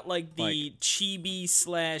sort of got like the chibi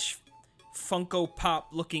 / Funko Pop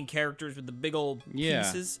looking characters with the big old Yeah.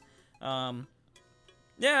 pieces.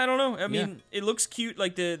 Yeah, I don't know. I mean, it looks cute,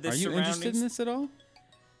 like the Are you surroundings. interested in this at all?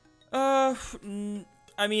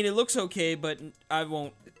 I mean, it looks okay, but I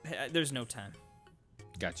won't. There's no time.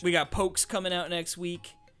 Gotcha. We got Pokes coming out next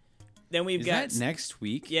week. Then we've Is got that next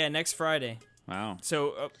week? Yeah, next Friday. Wow.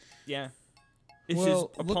 So yeah, it's Well, just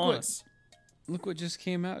look upon what- us. Look what just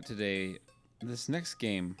came out today. This next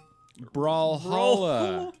game,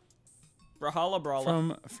 Brawlhalla,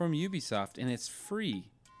 Brawlhalla. from Ubisoft, and it's free.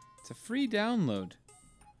 It's a free download.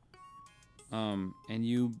 And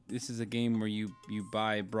this is a game where you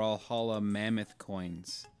buy Brawlhalla mammoth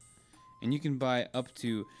coins, and you can buy up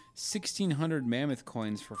to 1,600 mammoth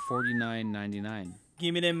coins for $49.99.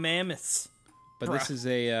 Give me them mammoths. But this is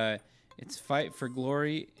it's Fight for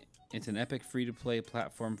Glory. It's an epic free-to-play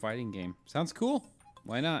platform fighting game. Sounds cool.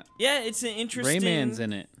 Why not? Yeah, it's an interesting. Rayman's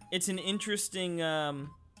in it. It's an interesting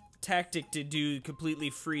tactic to do completely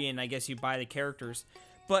free, and I guess you buy the characters.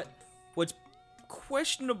 But what's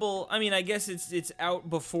questionable? I mean, I guess it's out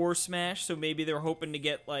before Smash, so maybe they're hoping to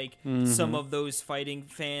get like some of those fighting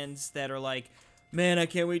fans that are like, "Man, I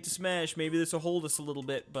can't wait to Smash. Maybe this will hold us a little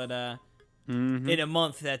bit." But in a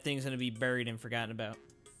month, that thing's gonna be buried and forgotten about.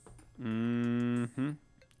 Mm-hmm.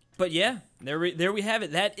 But yeah, there we have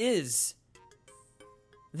it. That is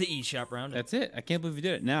the eShop Roundup. That's it. I can't believe you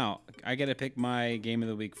did it. Now, I got to pick my game of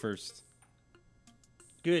the week first.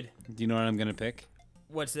 Good. Do you know what I'm going to pick?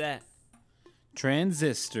 What's that?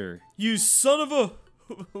 Transistor. You son of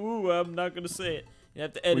a... Ooh, I'm not going to say it. You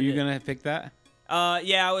have to edit Were you it. going to pick that?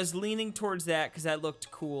 Yeah, I was leaning towards that because that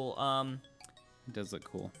looked cool. It does look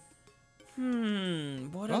cool.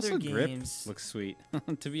 What Also, other Grip games? looks sweet,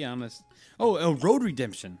 to be honest. Oh, Road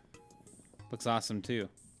Redemption. Looks awesome, too.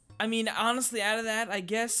 I mean, honestly, out of that, I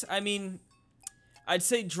guess, I mean, I'd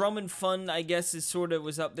say Drum and Fun, I guess, is sort of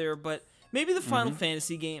was up there, but maybe the Final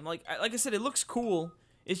Fantasy game. Like I said, it looks cool.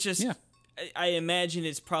 It's just, Yeah. I imagine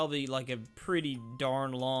it's probably like a pretty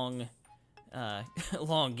darn long,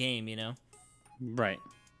 long game, you know? Right.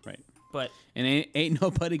 But And ain't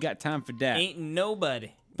nobody got time for that. ain't nobody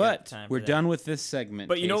got But time we're for that. done with this segment.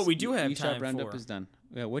 But you know what Case. we do have eShop time Roundup for? is done.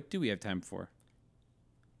 Yeah, what do we have time for?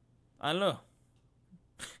 I don't know.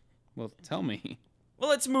 Well, tell me. Well,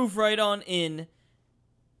 let's move right on in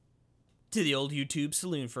to the old YouTube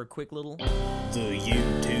saloon for a quick little The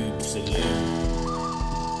YouTube Saloon.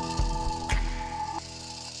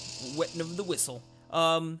 wetting of the whistle.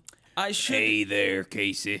 I should. Hey there,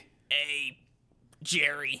 Casey. Hey,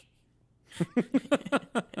 Jerry.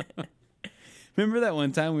 Remember that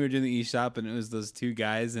one time we were doing the eShop and it was those two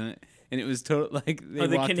guys and it was total like they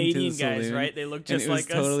The walked Canadian into the guys, saloon, right? They look and just it was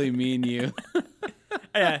like us. totally me and you.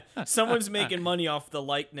 Yeah, someone's making money off the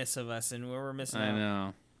likeness of us, and we're missing out. I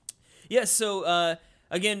know. Yeah, so,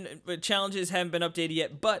 again, challenges haven't been updated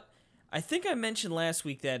yet, but I think I mentioned last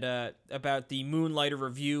week that, about the Moonlighter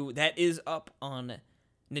review. That is up on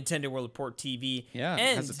Nintendo World Report TV. Yeah, and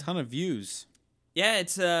it has a ton of views. yeah,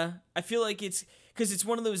 it's, I feel like it's, because it's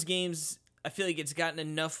one of those games, I feel like it's gotten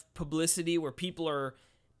enough publicity where people are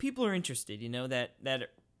interested, you know, that are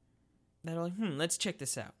like, let's check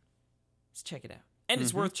this out. Let's check it out. And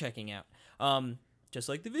it's worth checking out. Just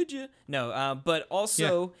like the video. No, but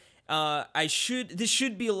also, this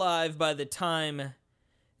should be live by the time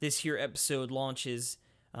this here episode launches.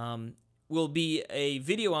 Will be a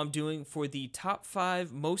video I'm doing for the top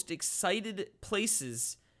 5 most excited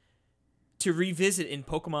places to revisit in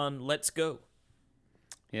Pokemon Let's Go.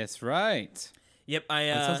 Yes, right. Yep,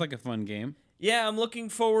 That sounds like a fun game. yeah, I'm looking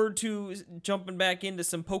forward to jumping back into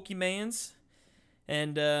some Pokemans,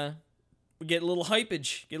 and we get a little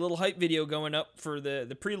hypage, get a little hype video going up for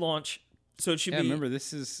the pre-launch. So it should Yeah, be. remember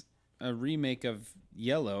this is a remake of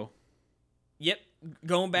Yellow. Yep,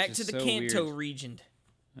 going back Which to is the so Kanto weird. region.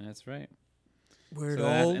 That's right. Where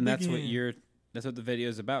So that's what that's what the video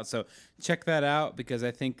is about. So check that out because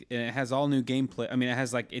I think it has all new gameplay. I mean, it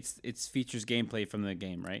has like it's features gameplay from the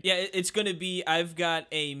game, right? Yeah, it's going to be, I've got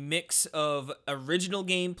a mix of original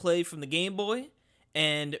gameplay from the Game Boy,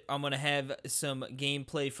 and I'm going to have some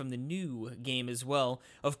gameplay from the new game as well.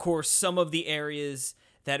 Of course, some of the areas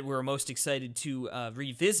that we're most excited to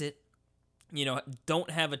revisit, don't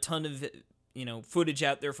have a ton of, footage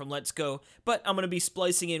out there from Let's Go, but I'm going to be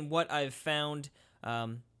splicing in what I've found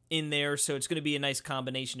in there, so it's going to be a nice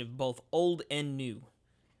combination of both old and new.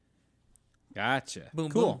 Gotcha. Boom,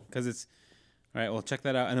 cool. boom. Because it's all right. Well, check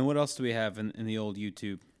that out. And then what else do we have in the old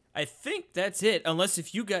YouTube? I think that's it, unless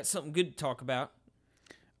if you got something good to talk about.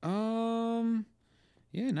 Yeah,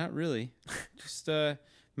 not really. Just the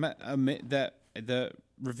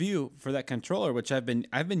review for that controller, which I've been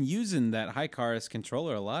using that Hycars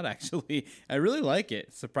controller a lot. Actually, I really like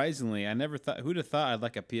it. Surprisingly, I never thought. Who'd have thought I'd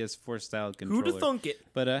like a PS4 style controller? Who'd have thunk it?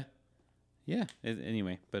 But yeah.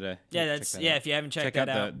 Anyway, but yeah, that's check that yeah. out. If you haven't checked check that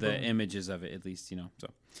out out, the boom. images of it at least, So,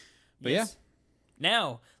 but Yes.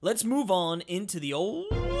 Now let's move on into the old.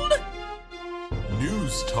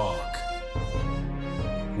 News Talk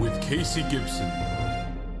with Casey Gibson.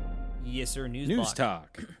 Yes, sir. News Block.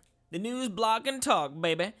 talk. The news block and talk,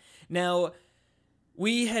 baby. Now,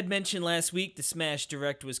 we had mentioned last week the Smash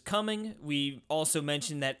Direct was coming. We also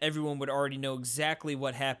mentioned that everyone would already know exactly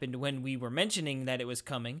what happened when we were mentioning that it was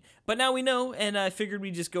coming. But now we know, and I figured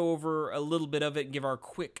we'd just go over a little bit of it and give our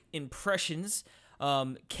quick impressions.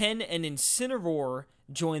 Ken and Incineroar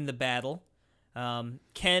joined the battle.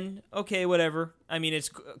 Ken, okay, whatever. I mean,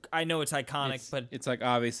 I know it's iconic, but it's like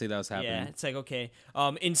obviously that was happening. yeah, it's like, okay.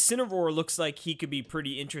 Incineroar looks like he could be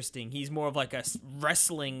pretty interesting. He's more of like a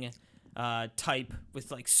wrestling type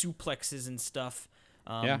with like suplexes and stuff.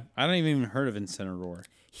 Yeah, I don't even heard of Incineroar.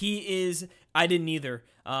 He is. I didn't either.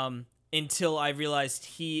 Until I realized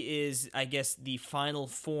he is, I guess, the final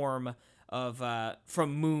form of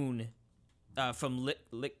from Moon, from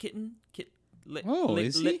Litkitten.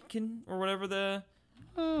 Is he? Litkin or whatever the.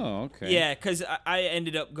 Oh, okay. Yeah, because I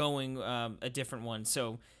ended up going a different one,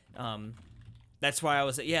 so that's why I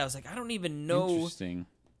was like, I don't even know. Interesting.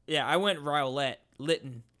 Yeah, I went Rowlett,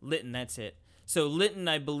 Litten, that's it. So Litten,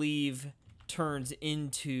 I believe, turns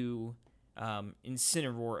into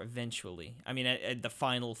Incineroar eventually. I mean, at the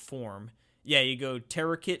final form. Yeah, you go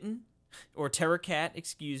Terrakitten, or Terracat,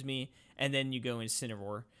 excuse me, and then you go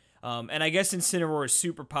Incineroar. And I guess Incineroar is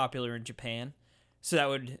super popular in Japan, so that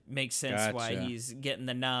would make sense why Gotcha. he's getting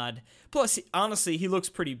the nod. Plus, honestly, he looks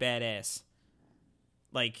pretty badass.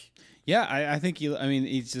 Like, Yeah, I think he's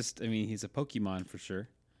a Pokemon for sure.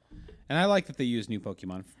 And I like that they use new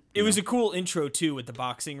Pokemon. it was a cool intro, too, with the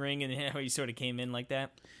boxing ring and how he sort of came in like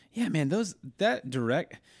that. Yeah, man, the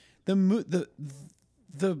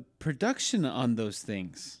production on those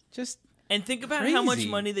things just And think about how much Crazy.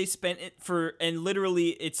 money they spent it for, and literally,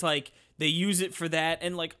 it's like they use it for that.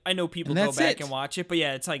 And like, I know people And go that's back it. and watch it, but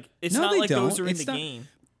yeah, it's like it's No, not they like those don't. are in It's the not- game.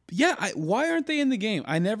 Yeah, why aren't they in the game?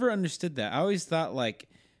 I never understood that. I always thought like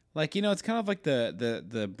it's kind of like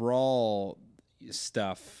the brawl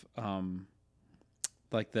stuff,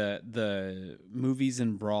 like the movies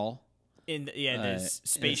in Brawl. The in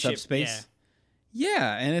spaceship. subspace.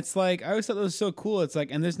 Yeah, and it's like I always thought that was so cool. It's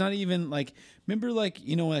like, and there's not even like, remember like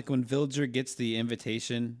like when Villager gets the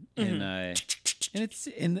invitation and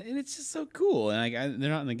it's just so cool, and they're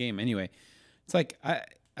not in the game anyway. It's like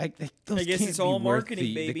those I guess can't it's all be worth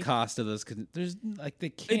marketing, baby. The cost of those, because there's like they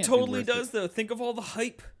can't. It totally be worth does, though. Think of all the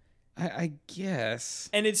hype. I guess.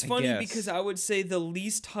 And it's I funny guess. because I would say the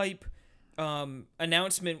least hype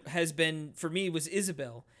announcement has been, for me, was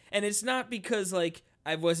Isabelle. And it's not because, like,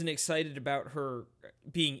 I wasn't excited about her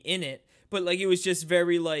being in it, but, like, it was just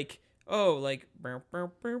very, like, oh, like,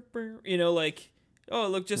 like, oh, it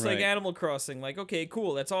looked just like Right. Animal Crossing. Like, okay,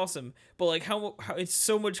 cool, that's awesome. But, like, how it's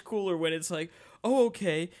so much cooler when it's like, oh,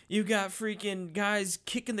 okay, you got freaking guys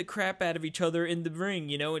kicking the crap out of each other in the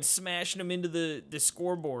ring, and smashing them into the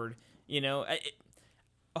scoreboard, God,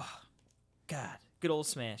 good old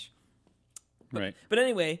Smash. Right. But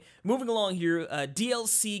anyway, moving along here,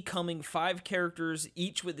 DLC coming, 5 characters,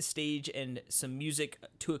 each with a stage and some music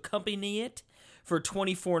to accompany it for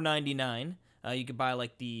 $24.99. You could buy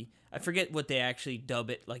like I forget what they actually dub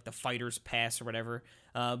it, like the Fighter's Pass or whatever,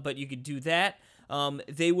 but you could do that.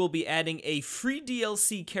 They will be adding a free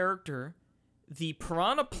DLC character, the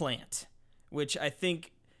Piranha Plant, which I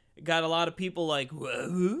think got a lot of people like,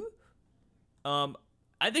 whoa.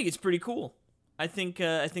 I think it's pretty cool. I think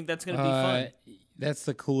that's gonna be fun. That's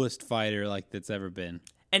the coolest fighter that's ever been.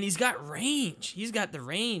 And he's got range. He's got the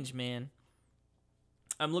range, man.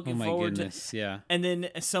 I'm looking Oh my forward goodness, to. yeah. And then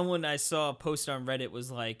someone I saw post on Reddit was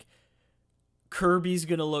like, Kirby's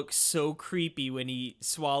gonna look so creepy when he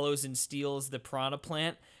swallows and steals the piranha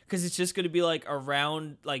plant, because it's just gonna be like a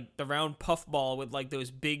round, like the round puffball with like those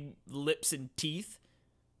big lips and teeth.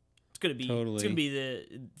 It's gonna be the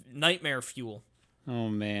nightmare fuel. Oh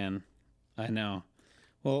man, I know.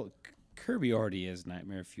 Well, Kirby already is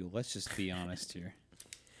nightmare fuel. Let's just be honest here.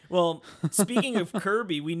 Well, speaking of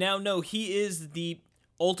Kirby, we now know he is the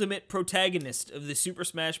ultimate protagonist of the Super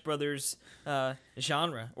Smash Brothers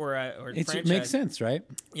genre or franchise. It makes sense, right?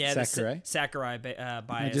 Yeah, Sakurai. Sakurai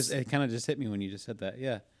bias. It kind of just hit me when you just said that.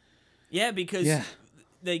 Yeah. Yeah, because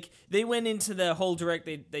they went into the whole direct.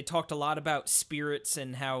 They talked a lot about spirits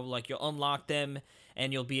and how like you'll unlock them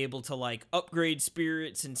and you'll be able to like upgrade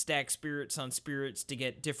spirits and stack spirits on spirits to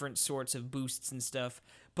get different sorts of boosts and stuff.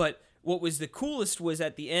 But what was the coolest was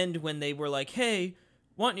at the end when they were like, "Hey,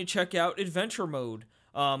 why don't you check out Adventure Mode?"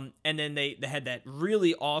 And then they had that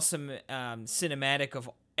really awesome cinematic of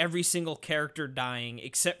every single character dying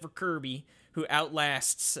except for Kirby, who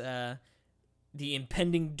outlasts the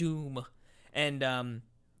impending doom. And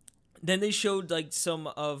then they showed like some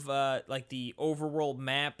of like the overworld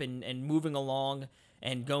map and moving along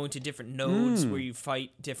and going to different nodes where you fight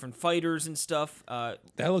different fighters and stuff. That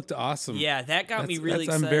looked awesome. Yeah, that got me really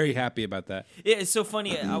excited. I'm very happy about that. Yeah, it's so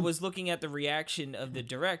funny. I was looking at the reaction of the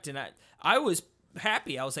direct, and I was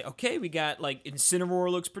happy. I was like, okay, we got like Incineroar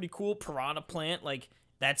looks pretty cool. Piranha Plant, like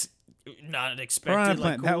that's not expected. Piranha like,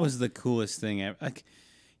 Plant, cool. that was the coolest thing ever. Like,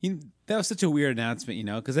 that was such a weird announcement,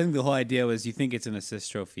 because I think the whole idea was you think it's an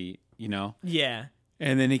assist trophy, Yeah.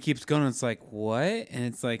 And then he keeps going, and it's like, what? And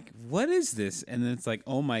it's like, what is this? And then it's like,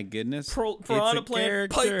 oh my goodness. Piranha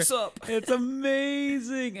Plant pipes up. It's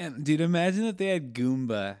amazing. And dude, imagine if they had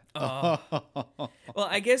Goomba. Well,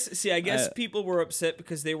 I guess people were upset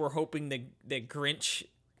because they were hoping the Grinch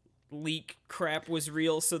leak crap was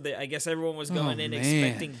real, so I guess everyone was going in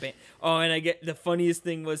expecting and I get the funniest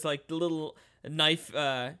thing was like the little knife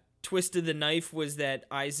twist of the knife was that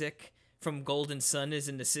Isaac from Golden Sun is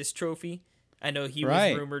an assist trophy. I know he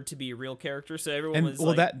was rumored to be a real character, so everyone was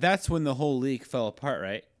like... that's when the whole leak fell apart,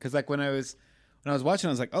 right? Because like when I was watching,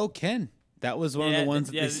 I was like, oh, Ken, that was one of the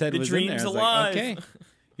ones that they said was in there. I was alive. like, okay,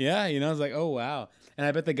 yeah, I was like, oh wow, and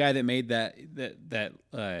I bet the guy that made that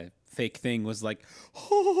fake thing was like,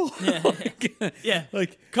 oh, yeah,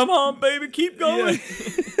 like, come on, baby, keep going.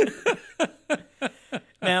 Yeah.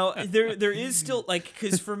 Now there is still like,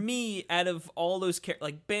 because for me, out of all those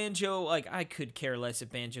like Banjo, like I could care less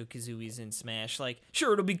if Banjo-Kazooie's in Smash. Like,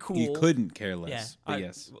 sure, it'll be cool. You couldn't care less, yeah, but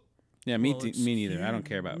yes. Yeah, me neither. I don't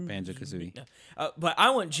care about Banjo-Kazooie. No. But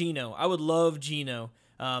I want Geno. I would love Geno.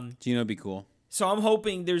 Geno would be cool. So I'm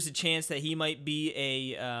hoping there's a chance that he might be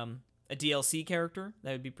a DLC character.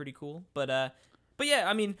 That would be pretty cool. But yeah,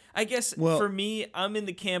 I mean, I guess for me, I'm in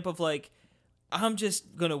the camp of like, I'm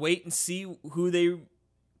just gonna wait and see who they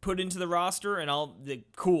put into the roster, and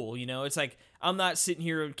cool. It's like I'm not sitting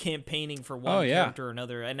here campaigning for one character or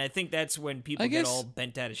another, and I think that's when people get all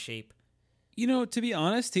bent out of shape. To be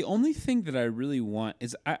honest, the only thing that I really want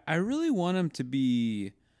is I really want them to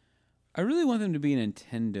be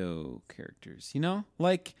Nintendo characters.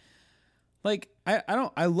 Like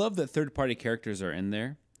I love that third party characters are in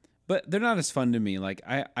there, but they're not as fun to me. Like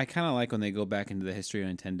I kind of like when they go back into the history of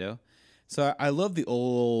Nintendo. So I love the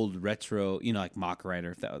old retro, like Mach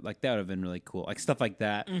Rider. If that would have been really cool, like stuff like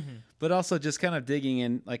that. Mm-hmm. But also just kind of digging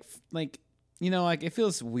in, like it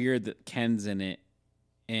feels weird that Ken's in it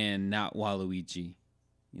and not Waluigi.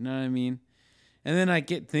 You know what I mean? And then I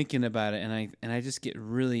get thinking about it, and I just get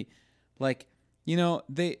really, like,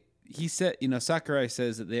 he said, Sakurai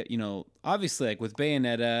says that they, obviously like with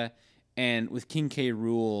Bayonetta and with King K.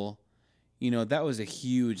 Rool. That was a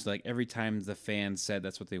huge, like, every time the fans said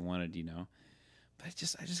that's what they wanted, But I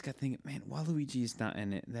just got thinking, man, Waluigi is not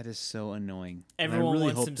in it. That is so annoying. Everyone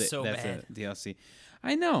really wants him so that's bad. A DLC.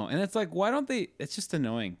 I know, and it's like, why don't they? It's just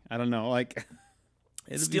annoying. I don't know, like,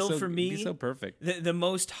 still for me, it'd be so perfect. The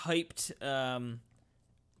most hyped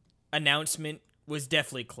announcement was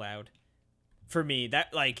definitely Cloud. For me, that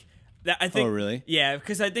I think. Oh, really? Yeah,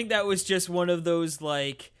 because I think that was just one of those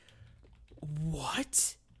like,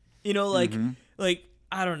 what? Like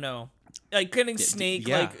I don't know. Like getting Snake,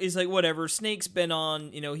 is like whatever. Snake's been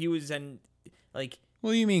on. He was in like.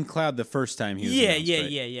 Well, you mean Cloud the first time he was announced,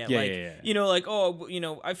 right?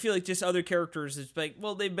 Yeah. I feel like just other characters. It's like,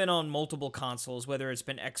 well, they've been on multiple consoles, whether it's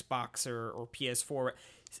been Xbox or PS4.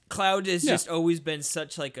 Cloud has just always been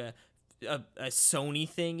such like a Sony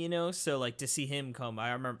thing, So like to see him come,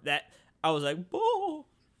 I remember that I was like, whoa.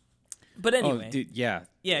 But anyway, dude, yeah.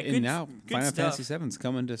 Good, and now good Final stuff. Fantasy VII's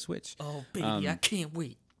coming to Switch. Oh baby, I can't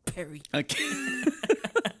wait, Perry.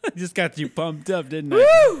 Just got you pumped up, didn't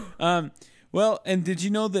I? Woo! Well, and did you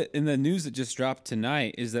know that in the news that just dropped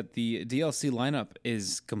tonight is that the DLC lineup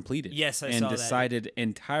is completed? Yes, I and saw that. decided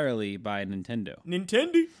entirely by Nintendo.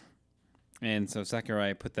 Nintendo. And so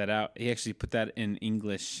Sakurai put that out. He actually put that in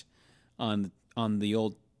English on the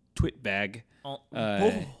old twit bag. Oh.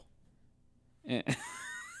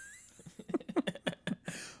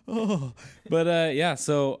 Oh, but yeah.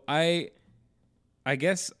 So I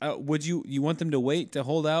guess would you want them to wait to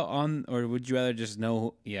hold out on, or would you rather just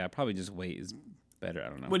know? Yeah, probably just wait is better. I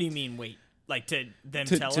don't know. What do you mean, wait? Like to them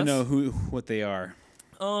tell us? To know what they are.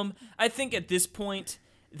 I think at this point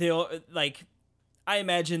they'll like. I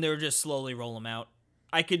imagine they'll just slowly roll them out.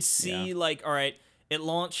 I could see like, all right, it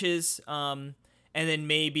launches, and then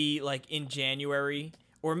maybe like in January.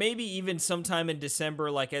 Or maybe even sometime in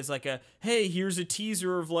December, like as like a, hey, here's a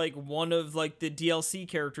teaser of like one of like the DLC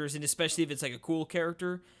characters, and especially if it's like a cool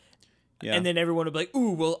character. Yeah. And then everyone will be like,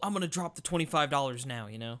 ooh, well, I'm going to drop the $25 now,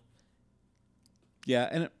 you know? Yeah,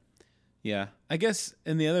 and I guess,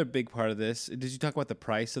 and the other big part of this, did you talk about the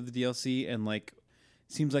price of the DLC? And like,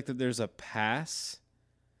 it seems like that there's a pass,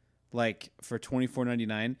 like for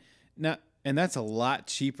 $24.99. Now, and that's a lot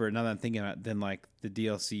cheaper now that I'm thinking about it, than like the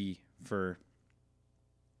DLC for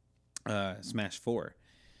Smash 4.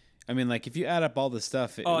 I mean, like if you add up all the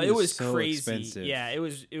stuff, it was so crazy. expensive. Yeah, it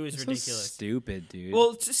was It's ridiculous. So stupid, dude.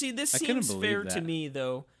 Well, see, this I couldn't seems believe fair to that. me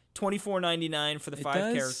though. $24.99 for the It 5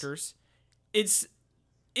 does? characters. It's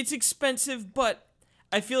expensive, but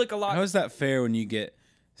I feel like a lot. How is that fair when you get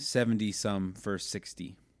 70 some for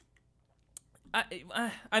 60?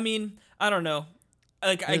 I mean, I don't know.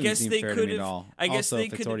 Like I Doesn't guess seem they fair to could me at have. all. I guess Also, they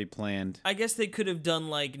if could. it's already planned. I guess they could have done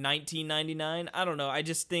like $19.99. I don't know. I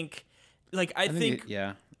just think, like, I think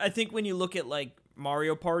yeah. I think when you look at like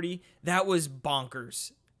Mario Party, that was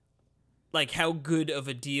bonkers. Like how good of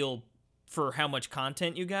a deal for how much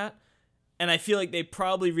content you got. And I feel like they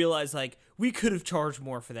probably realized like we could have charged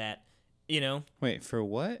more for that, you know? Wait, for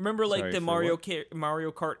what? Remember like Sorry, the for Mario what?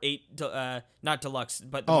 Mario Kart 8 not deluxe,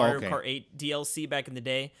 but the Oh, Mario okay. Kart 8 DLC back in the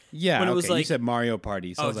day? Yeah, when it okay. was like You said Mario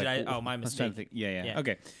Party. So Oh, I was did like, I? Oh, my I was trying to mistake. think. Yeah. Yeah.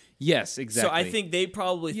 Okay. Yes, exactly. So I think they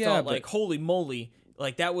probably Yeah, thought but- like, holy moly,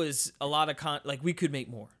 like that was a lot of like we could make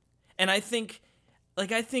more. And I think Well,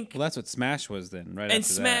 that's what Smash was then, right? and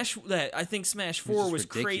after Smash that I think Smash 4 just was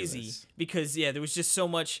crazy ridiculous. because there was just so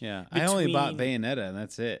much. That. Yeah, I only bought between- Bayonetta, and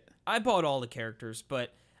that's it. I bought all the characters,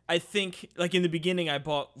 but I think like in the beginning I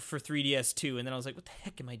bought for 3DS too, and then I was like, what the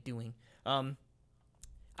heck am I doing?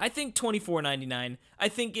 I think $24.99. I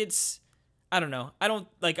think it's I don't know. I don't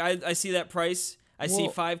like I see that price. I see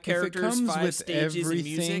Well, 5 if it characters, comes 5 with stages and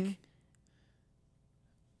music. everything-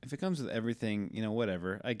 If it comes with everything,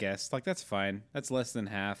 whatever. I guess that's fine. That's less than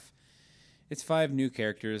half. It's 5 new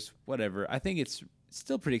characters, whatever. I think it's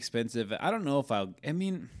still pretty expensive. I don't know if I'll. I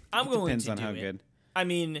mean, I'm it going depends to on do how it. good. I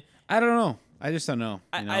mean, I don't know. I just don't know.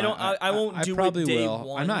 I won't do it probably day will.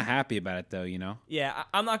 one. I'm not happy about it though. yeah,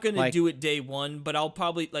 I'm not going to Like- do it day one, but I'll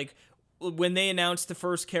probably like when they announce the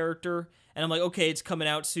first character and I'm like, okay, it's coming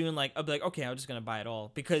out soon. Like I'll be like, okay, I'm just going to buy it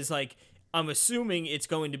all because like I'm assuming it's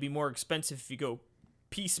going to be more expensive if you go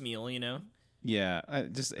piecemeal, Yeah, I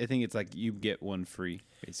think it's like you get one free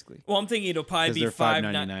basically. Well, I'm thinking it'll probably Because be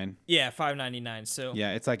they're $5.99. Yeah, $5.99. So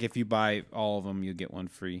Yeah, it's like if you buy all of them, you get one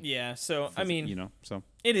free. yeah, so I mean, so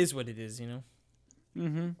it is what it is,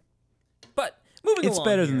 Mm-hmm. But moving it's along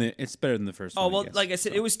better here. than the first Oh one. well, I guess, like I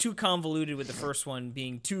said, so. it was too convoluted with the first one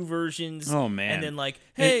being 2 versions. Oh, man. And then like,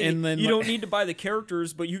 hey, and then, you like- don't need to buy the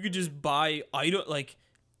characters, but you could just buy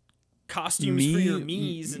costumes for your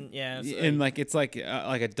Mii's, and yeah, it's like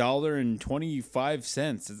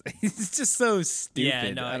 $1.25. It's just so stupid.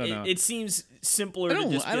 yeah, no, I don't know. it seems simpler to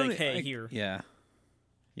just be like, hey, here. Yeah,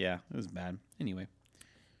 it was bad. Anyway,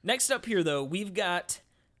 Next up here, though, we've got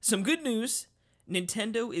some good news.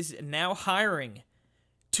 Nintendo is now hiring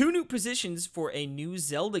 2 new positions for a new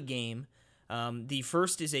Zelda game. The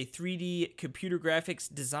first is a 3D computer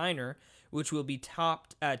graphics designer, which will be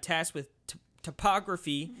tasked with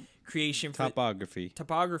topography creation for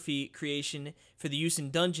the use in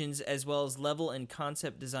dungeons, as well as level and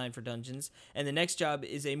concept design for dungeons. And the next job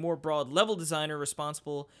is a more broad level designer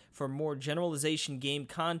responsible for more generalization game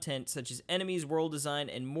content, such as enemies, world design,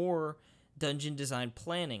 and more dungeon design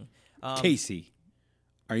planning. Casey,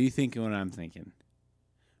 are you thinking what I'm thinking?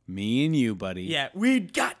 Me and you, buddy. Yeah, we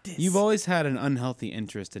got this. You've always had an unhealthy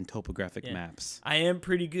interest in topographic maps. I am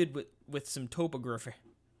pretty good with some topography.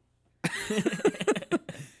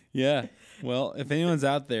 Yeah. Well, if anyone's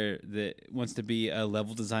out there that wants to be a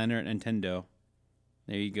level designer at Nintendo,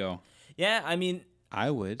 there you go. Yeah, I mean,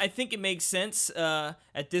 I would. I think it makes sense.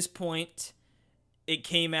 At this point, it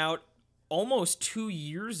came out almost 2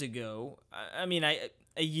 years ago. I mean,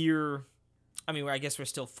 a year I mean, I guess we're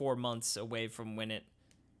still 4 months away from when it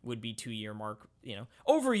would be 2-year mark,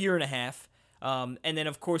 over a year and a half. And then,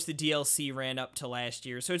 of course, the DLC ran up to last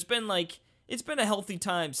year. So it's been a healthy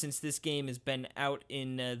time since this game has been out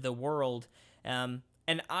in the world. And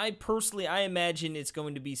I imagine it's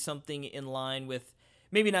going to be something in line with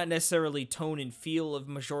maybe not necessarily tone and feel of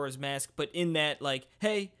Majora's Mask, but in that,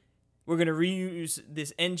 hey, we're going to reuse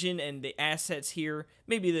this engine and the assets here.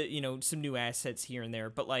 Maybe some new assets here and there,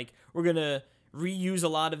 but we're going to reuse a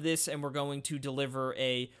lot of this, and we're going to deliver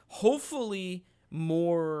a hopefully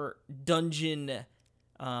more dungeon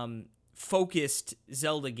focused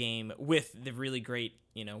Zelda game with the really great,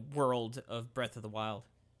 world of Breath of the Wild.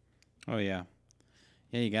 Oh yeah.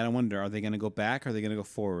 Yeah, you got to wonder, are they going to go back or are they going to go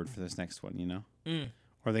forward for this next one,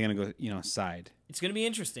 Or are they going to go, side? It's going to be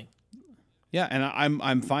interesting. Yeah, and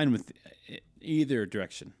I'm fine with either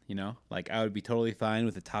direction, I would be totally fine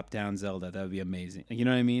with a top-down Zelda. That would be amazing. You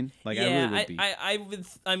know what I mean? I really would be.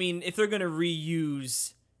 I mean, if they're going to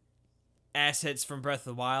reuse assets from Breath of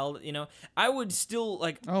the Wild, I would still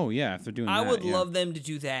Oh yeah, if they're doing I that, would yeah. love them to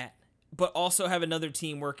do that, but also have another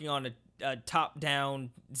team working on a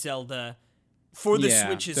top-down Zelda for the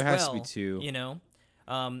Switch as well. There has to be two.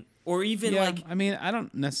 Or even I mean, I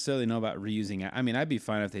don't necessarily know about reusing it. I mean, I'd be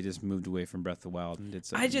fine if they just moved away from Breath of the Wild and did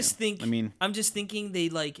something. I'm just thinking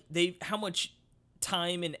they how much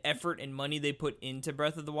time and effort and money they put into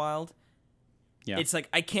Breath of the Wild. Yeah. It's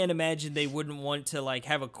I can't imagine they wouldn't want to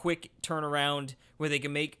have a quick turnaround where they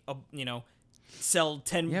can make sell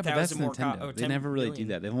 10,000 yeah, but that's more Nintendo. They never really do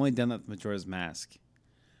that. They've only done that with Majora's Mask.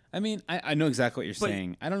 I mean, I know exactly what you're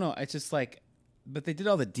saying. I don't know. It's just but they did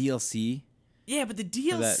all the DLC. Yeah, but the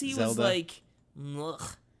DLC was ugh.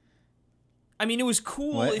 I mean, it was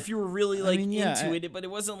cool if you were really into it, but it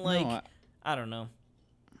wasn't I don't know.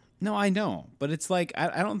 No, I know, but it's I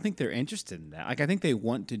don't think they're interested in that. I think they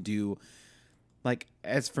want to do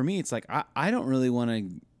as for me, it's I don't really want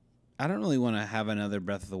to have another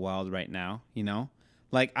Breath of the Wild right now,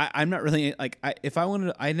 I'm not really if I wanted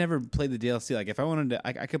to, I never played the DLC. If I wanted to,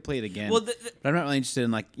 I could play it again. Well, but I'm not really interested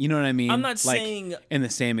in you know what I mean? I'm not saying in the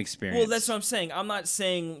same experience. Well, that's what I'm saying. I'm not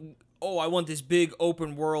saying, oh, I want this big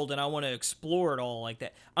open world and I want to explore it all like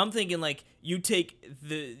that. I'm thinking you take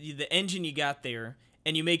the engine you got there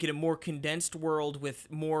and you make it a more condensed world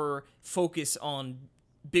with more focus on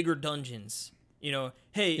bigger dungeons.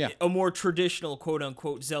 A more traditional quote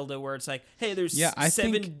unquote Zelda where it's hey, there's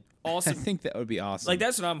seven awesome. I think that would be awesome.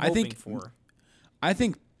 That's what I'm hoping for. I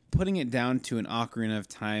think putting it down to an Ocarina of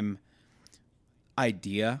Time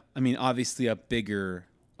idea. I mean, obviously a bigger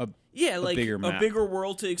bigger map, a bigger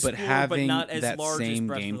world to explore, but having not as that large same as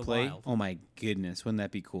Breath gameplay. of the Wild. Oh my goodness, wouldn't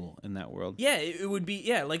that be cool in that world? Yeah, it would be.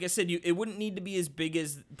 Yeah, like I said, it wouldn't need to be as big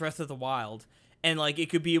as Breath of the Wild, and it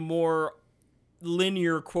could be a more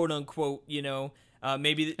linear, quote unquote.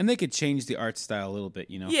 Maybe. And they could change the art style a little bit.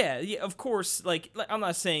 Yeah, of course. I'm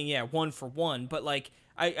not saying one for one, but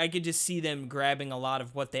I could just see them grabbing a lot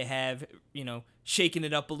of what they have, shaking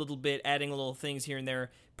it up a little bit, adding little things here and there,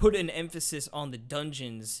 put an emphasis on the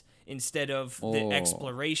dungeons instead of the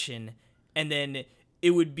exploration, and then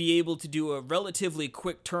it would be able to do a relatively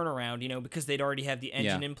quick turnaround, because they'd already have the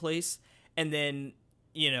engine in place, and then,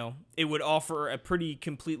 it would offer a pretty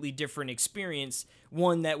completely different experience,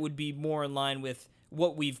 one that would be more in line with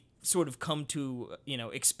what we've sort of come to,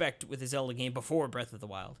 expect with a Zelda game before Breath of the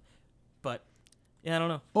Wild. But yeah, I don't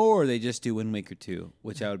know. Or they just do Wind Waker 2,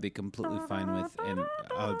 which I would be completely fine with, and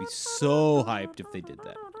I would be so hyped if they did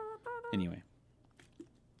that. Anyway.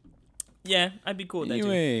 Yeah, I'd be cool with that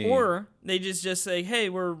too. Or they just say, hey,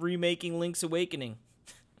 we're remaking Link's Awakening.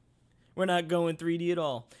 We're not going 3D at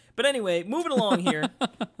all. But anyway, moving along here.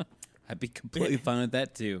 I'd be completely fine with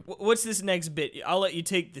that too. What's this next bit? I'll let you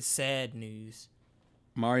take the sad news.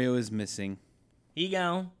 Mario is missing. He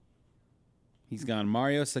gone. He's gone.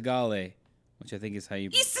 Mario Segale, which I think is how you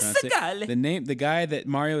pronounce Segale. it. The guy that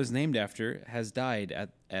Mario is named after has died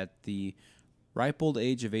at the ripe old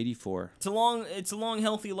age of 84. It's a long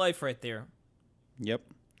healthy life right there. Yep.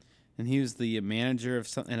 And he was the manager of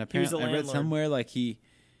something. And apparently, I read somewhere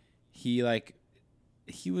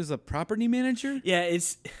he was a property manager. Yeah,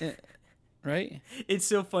 it's right. It's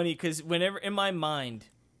so funny because whenever in my mind,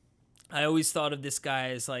 I always thought of this guy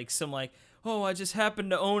as oh, I just happened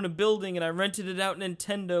to own a building and I rented it out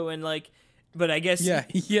Nintendo and but I guess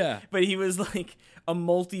yeah. But he was a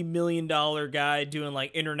multi-million-dollar guy doing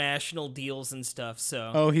international deals and stuff.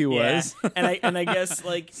 So he was, and I guess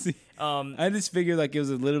See, I just figured it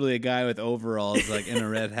was literally a guy with overalls in a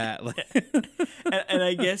red hat. and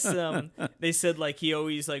I guess they said he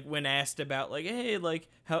always when asked about hey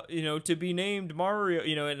how to be named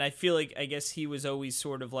Mario and I feel I guess he was always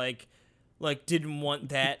sort of like didn't want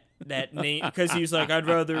that name because he was like, I'd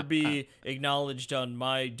rather be acknowledged on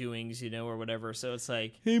my doings, or whatever. So it's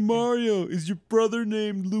like, Hey Mario, is your brother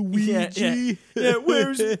named Luigi? yeah.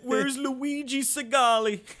 Where's Luigi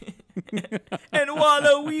Segali? And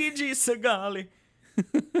Waluigi Segali.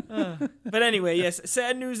 But anyway, yes,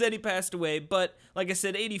 sad news that he passed away. But like I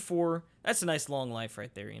said, 84, that's a nice long life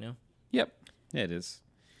right there, Yep, yeah, it is.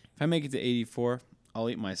 If I make it to 84, I'll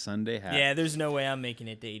eat my Sunday hat. Yeah, there's no way I'm making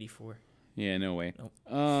it to 84. Yeah, no way. Nope.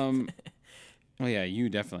 Well, yeah, you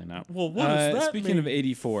definitely not. Well, what does that speaking of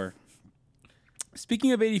 84,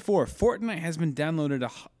 Fortnite has been downloaded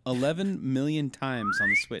 11 million times on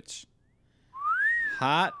the Switch.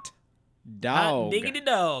 Hot dog. Hot diggity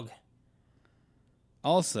dog.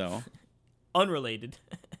 Also, Unrelated,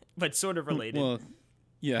 but sort of related. well,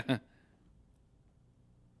 yeah.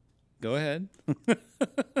 Go ahead.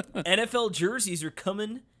 NFL jerseys are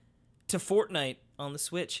coming to Fortnite on the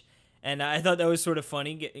Switch. And I thought that was sort of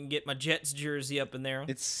funny, get my Jets jersey up in there.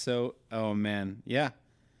 It's so, oh man, yeah.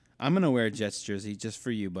 I'm gonna wear a Jets jersey just for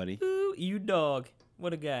you, buddy. Ooh, you dog.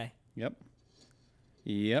 What a guy. Yep.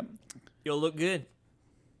 You'll look good.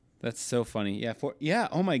 That's so funny. Yeah,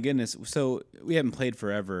 oh my goodness. So we haven't played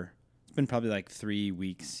forever. It's been probably like 3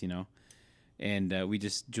 weeks, And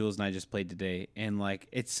Jules and I just played today. And like,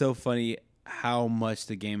 it's so funny how much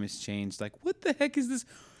the game has changed. Like, what the heck is this?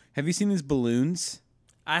 Have you seen these balloons?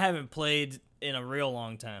 I haven't played in a real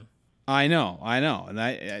long time. I know.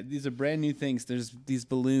 And these are brand new things. There's these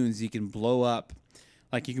balloons you can blow up.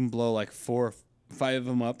 Like you can blow like 4 or 5 of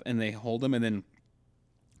them up and they hold them. And then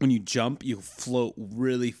when you jump, you float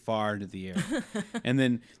really far into the air. And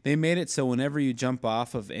then they made it so whenever you jump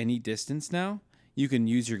off of any distance now, you can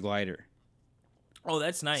use your glider. Oh,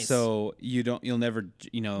 that's nice. So you'll never,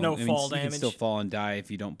 No fall damage. You can still fall and die if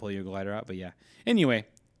you don't pull your glider out. But yeah. Anyway,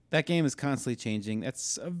 that game is constantly changing.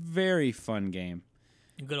 That's a very fun game.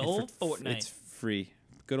 Good old Fortnite. It's free.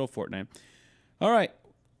 Good old Fortnite. All right.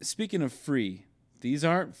 Speaking of free, these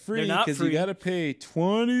aren't free because you got to pay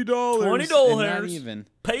 $20. $20. And not even.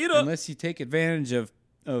 Pay it up. Unless you take advantage of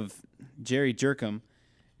Jerry Jerkum,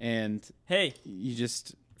 and hey, you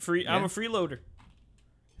just free. Yeah. I'm a freeloader.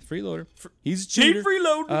 Freeloader. He's a cheater. He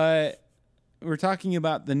freeloader. We're talking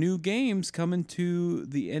about the new games coming to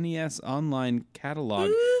the NES Online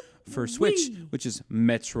catalog for Switch, which is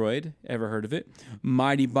Metroid, ever heard of it?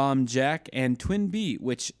 Mighty Bomb Jack, and Twin B,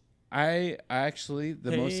 which I actually,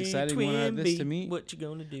 the most exciting one out of this to me. What you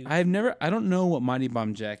gonna do? I don't know what Mighty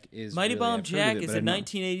Bomb Jack is. Mighty Bomb Jack is a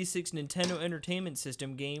 1986 Nintendo Entertainment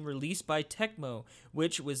System game released by Tecmo,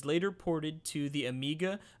 which was later ported to the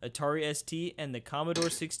Amiga, Atari ST, and the Commodore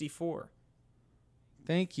 64.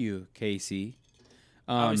 Thank you, Casey.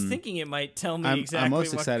 I was thinking it might tell me exactly. I'm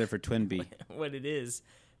most excited for Twin B. What it is,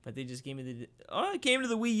 but they just gave me it came to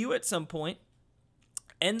the Wii U at some point,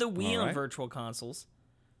 and the Wii on Virtual Consoles.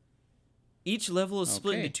 Each level is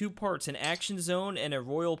split into 2 parts, an action zone and a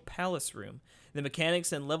Royal Palace room. The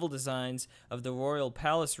mechanics and level designs of the Royal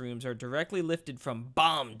Palace rooms are directly lifted from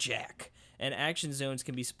Bomb Jack, and action zones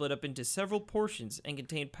can be split up into several portions and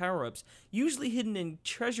contain power-ups, usually hidden in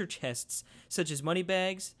treasure chests, such as money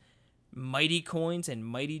bags, mighty coins, and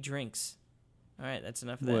mighty drinks. All right, that's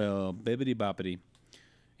enough of that. Well, bibbity boppity.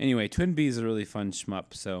 Anyway, Twin B is a really fun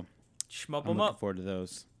shmup, so Shmup I'm 'em looking up. forward to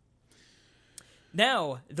those.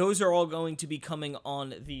 Now, those are all going to be coming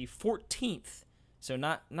on the 14th, so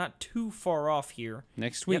not too far off here.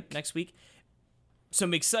 Next week. Yep, next week.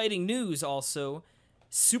 Some exciting news also.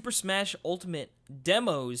 Super Smash Ultimate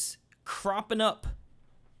demos cropping up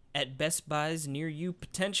at Best Buys near you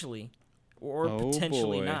potentially, or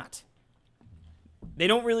potentially boy. not. They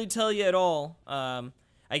don't really tell you at all.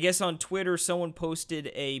 I guess on Twitter someone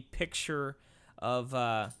posted a picture of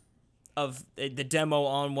the demo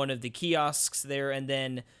on one of the kiosks there, and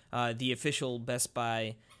then the official Best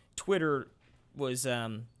Buy Twitter was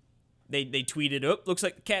they tweeted, "Oh, looks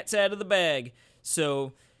like the cat's out of the bag."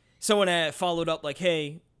 So someone followed up like,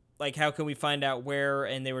 "Hey, like how can we find out where?"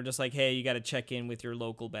 And they were just like, "Hey, you got to check in with your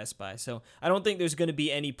local Best Buy." So I don't think there's going to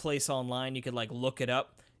be any place online you could like look it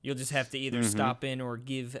up. You'll just have to either stop in or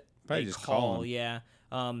give Probably a just call. call 'em. Yeah.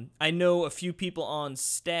 I know a few people on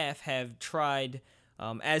staff have tried.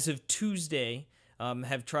 As of Tuesday,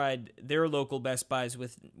 have tried their local Best Buys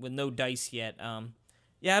with no dice yet.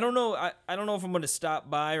 Yeah, I don't know. I don't know if I'm going to stop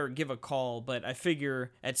by or give a call, but I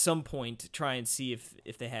figure at some point to try and see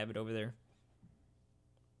if they have it over there.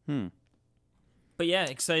 But yeah,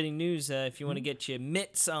 exciting news if you want to get your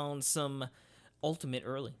mitts on some Ultimate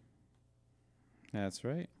early. That's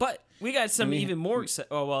right. But we got some even more exciting.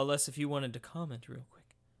 Oh, well, unless if you wanted to comment real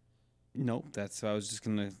quick. Nope, that's I was just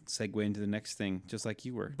gonna segue into the next thing, just like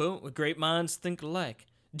you were. Boom. Great minds think alike.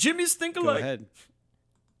 Jimmy's think Go alike. ahead.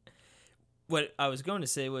 What I was going to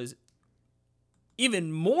say was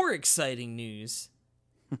even more exciting news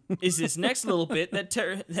is this next little bit that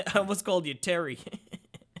I almost called you Terry.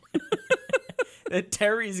 That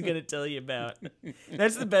Terry's going to tell you about.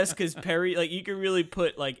 That's the best because Perry, like, you can really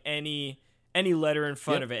put like any letter in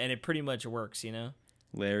front of it and it pretty much works, you know?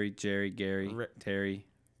 Larry, Jerry, Gary, Terry,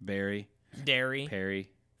 Barry, Dairy,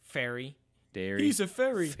 Perry, Ferry. Dairy. He's a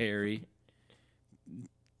fairy. Fairy.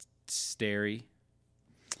 Starry.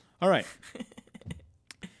 All right.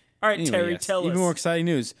 All right, Anyway, Terry, yes, tell even us. more exciting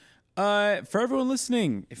news. For everyone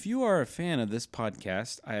listening, if you are a fan of this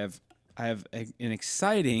podcast, I have an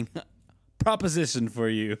exciting proposition for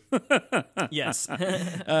you. Yes.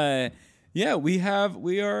 Yeah,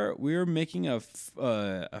 we are making a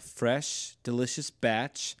fresh, delicious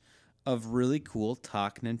batch of really cool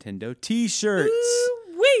Talk Nintendo T-shirts.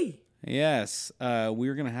 Wee. Yes,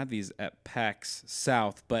 we're gonna have these at PAX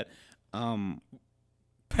South, but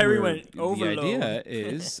Perry went overload. The idea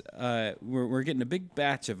is we're getting a big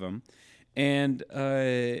batch of them, and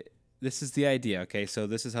this is the idea. Okay, so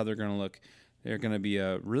this is how they're gonna look. They're gonna be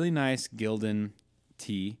a really nice Gildan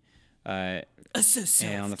tee, and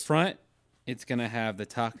on the front, it's gonna have the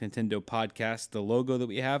Talk Nintendo podcast, the logo that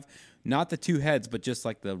we have, not the two heads, but just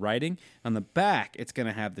like the writing. On the back, it's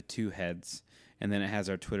gonna have the two heads, and then it has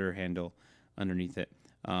our Twitter handle underneath it.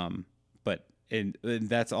 And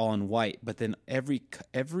that's all in white. But then every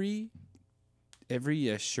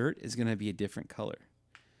shirt is gonna be a different color.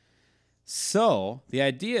 So the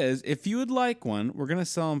idea is, if you would like one, we're gonna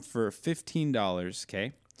sell them for $15.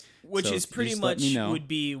 Okay, which so is pretty just let much me know. would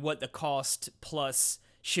be what the cost plus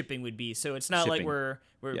shipping would be. So it's not like Shipping.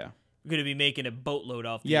 we're Yeah. going to be making a boatload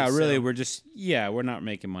off these. Yeah, really, so. we're not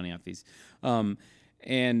making money off these. And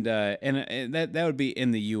that would be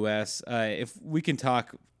in the U.S. If we can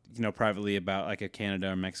talk, privately about like a Canada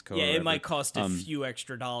or Mexico. Yeah, or it whatever. might cost a few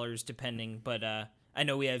extra dollars depending, but I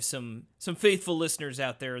know we have some faithful listeners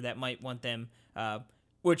out there that might want them,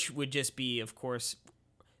 which would just be, of course,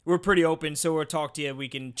 we're pretty open, so we'll talk to you. We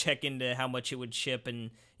can check into how much it would ship, and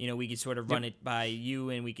we could sort of run it by you,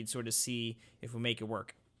 and we could sort of see if we make it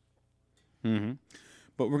work. Mm-hmm.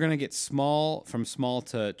 But we're gonna get from small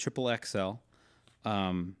to triple XL.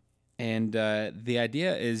 And the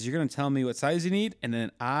idea is you're going to tell me what size you need, and then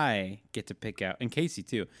I get to pick out, and Casey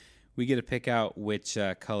too, we get to pick out which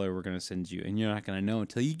color we're going to send you, and you're not going to know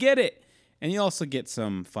until you get it. And you also get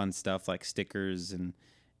some fun stuff like stickers, and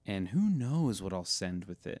who knows what I'll send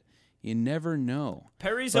with it. You never know.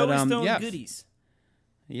 Perry's always throwing goodies.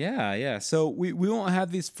 Yeah. So we won't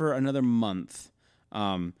have these for another month.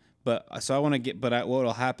 What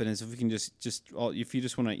will happen is if we can if you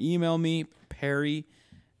just want to email me,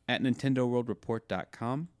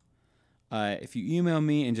 Perry@NintendoWorldReport.com. If you email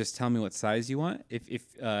me and just tell me what size you want,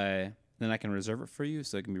 then I can reserve it for you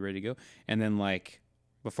so it can be ready to go. And then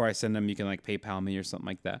before I send them, you can PayPal me or something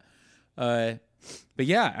like that. But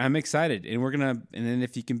yeah, I'm excited, and then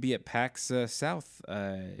if you can be at PAX South,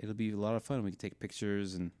 it'll be a lot of fun. We can take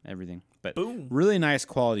pictures and everything. But Boom. Really nice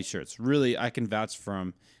quality shirts. Really, I can vouch for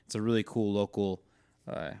them. It's a really cool local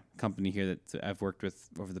company here that I've worked with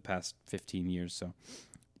over the past 15 years. So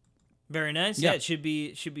very nice. Yeah, it should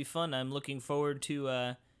be fun. I'm looking forward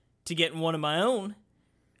to getting one of my own,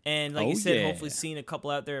 and like you said, hopefully seeing a couple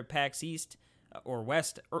out there at PAX East or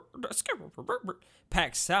West or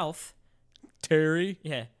PAX South. Terry.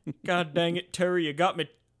 Yeah. God dang it, Terry, you got me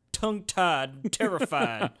tongue-tied,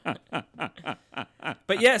 terrified.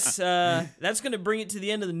 But yes, that's going to bring it to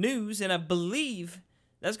the end of the news, and I believe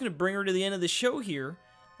that's going to bring her to the end of the show here.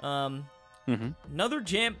 Another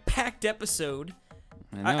jam-packed episode.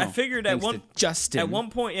 I figured at one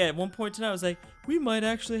point tonight, I was like, we might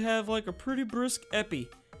actually have a pretty brisk epi.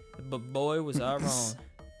 But boy, was I wrong.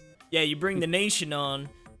 Yeah, you bring the nation on,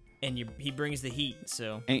 and he brings the heat,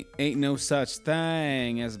 so. Ain't no such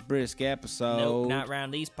thing as a brisk episode. Nope, not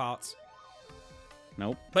around these parts.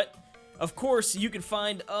 Nope. But, of course, you can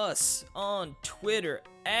find us on Twitter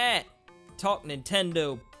at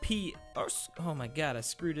TalkNintendoP. Oh my god, I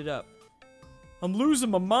screwed it up. I'm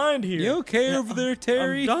losing my mind here. You okay over there,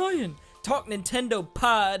 Terry? I'm dying. Talk Nintendo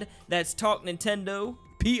Pod. That's Talk Nintendo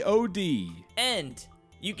POD. And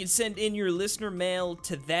you can send in your listener mail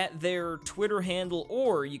to their Twitter handle,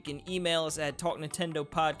 or you can email us at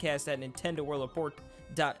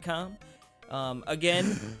talknintendopodcast@nintendoworldreport.com.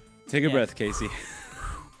 Again, take a breath, Casey.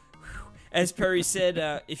 As Perry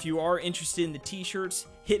said, if you are interested in the t-shirts,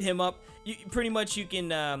 hit him up. You can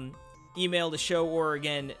email the show, or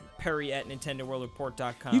again,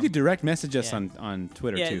 perry@nintendoworldreport.com. You could direct message us on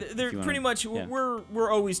Twitter yeah, too. they're if you pretty wanna, much yeah.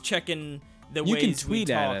 we're always checking the You ways can we tweet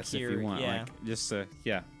talk at us here. if you want, Yeah. like just if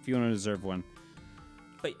you want to reserve one.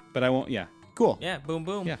 But I won't. Yeah, cool. yeah, boom,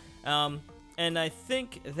 boom. Yeah. And I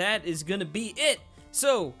think that is gonna be it.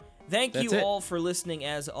 So thank That's you it. all for listening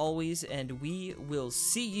as always, and we will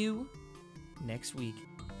see you next week.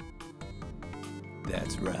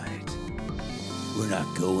 That's right. We're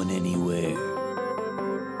not going anywhere.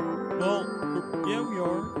 Well, yeah, we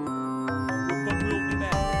are. But we'll be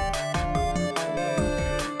back.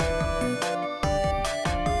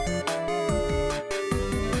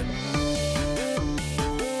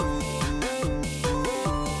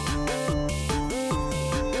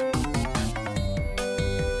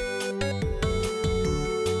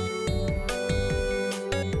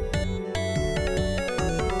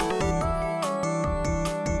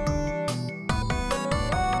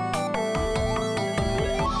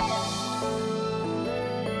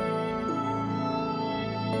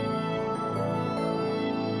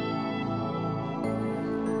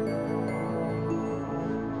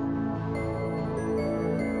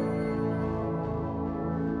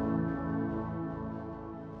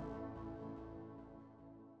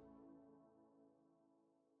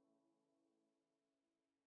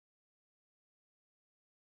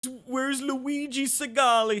 Where's Luigi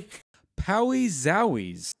Segali? Powie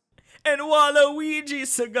Zowies. And Waluigi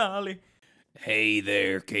Segali. Hey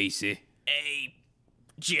there, Casey. Hey,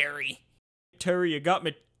 Jerry. Terry, you got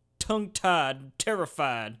me tongue-tied and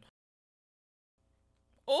terrified.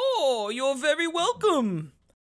 Oh, you're very welcome.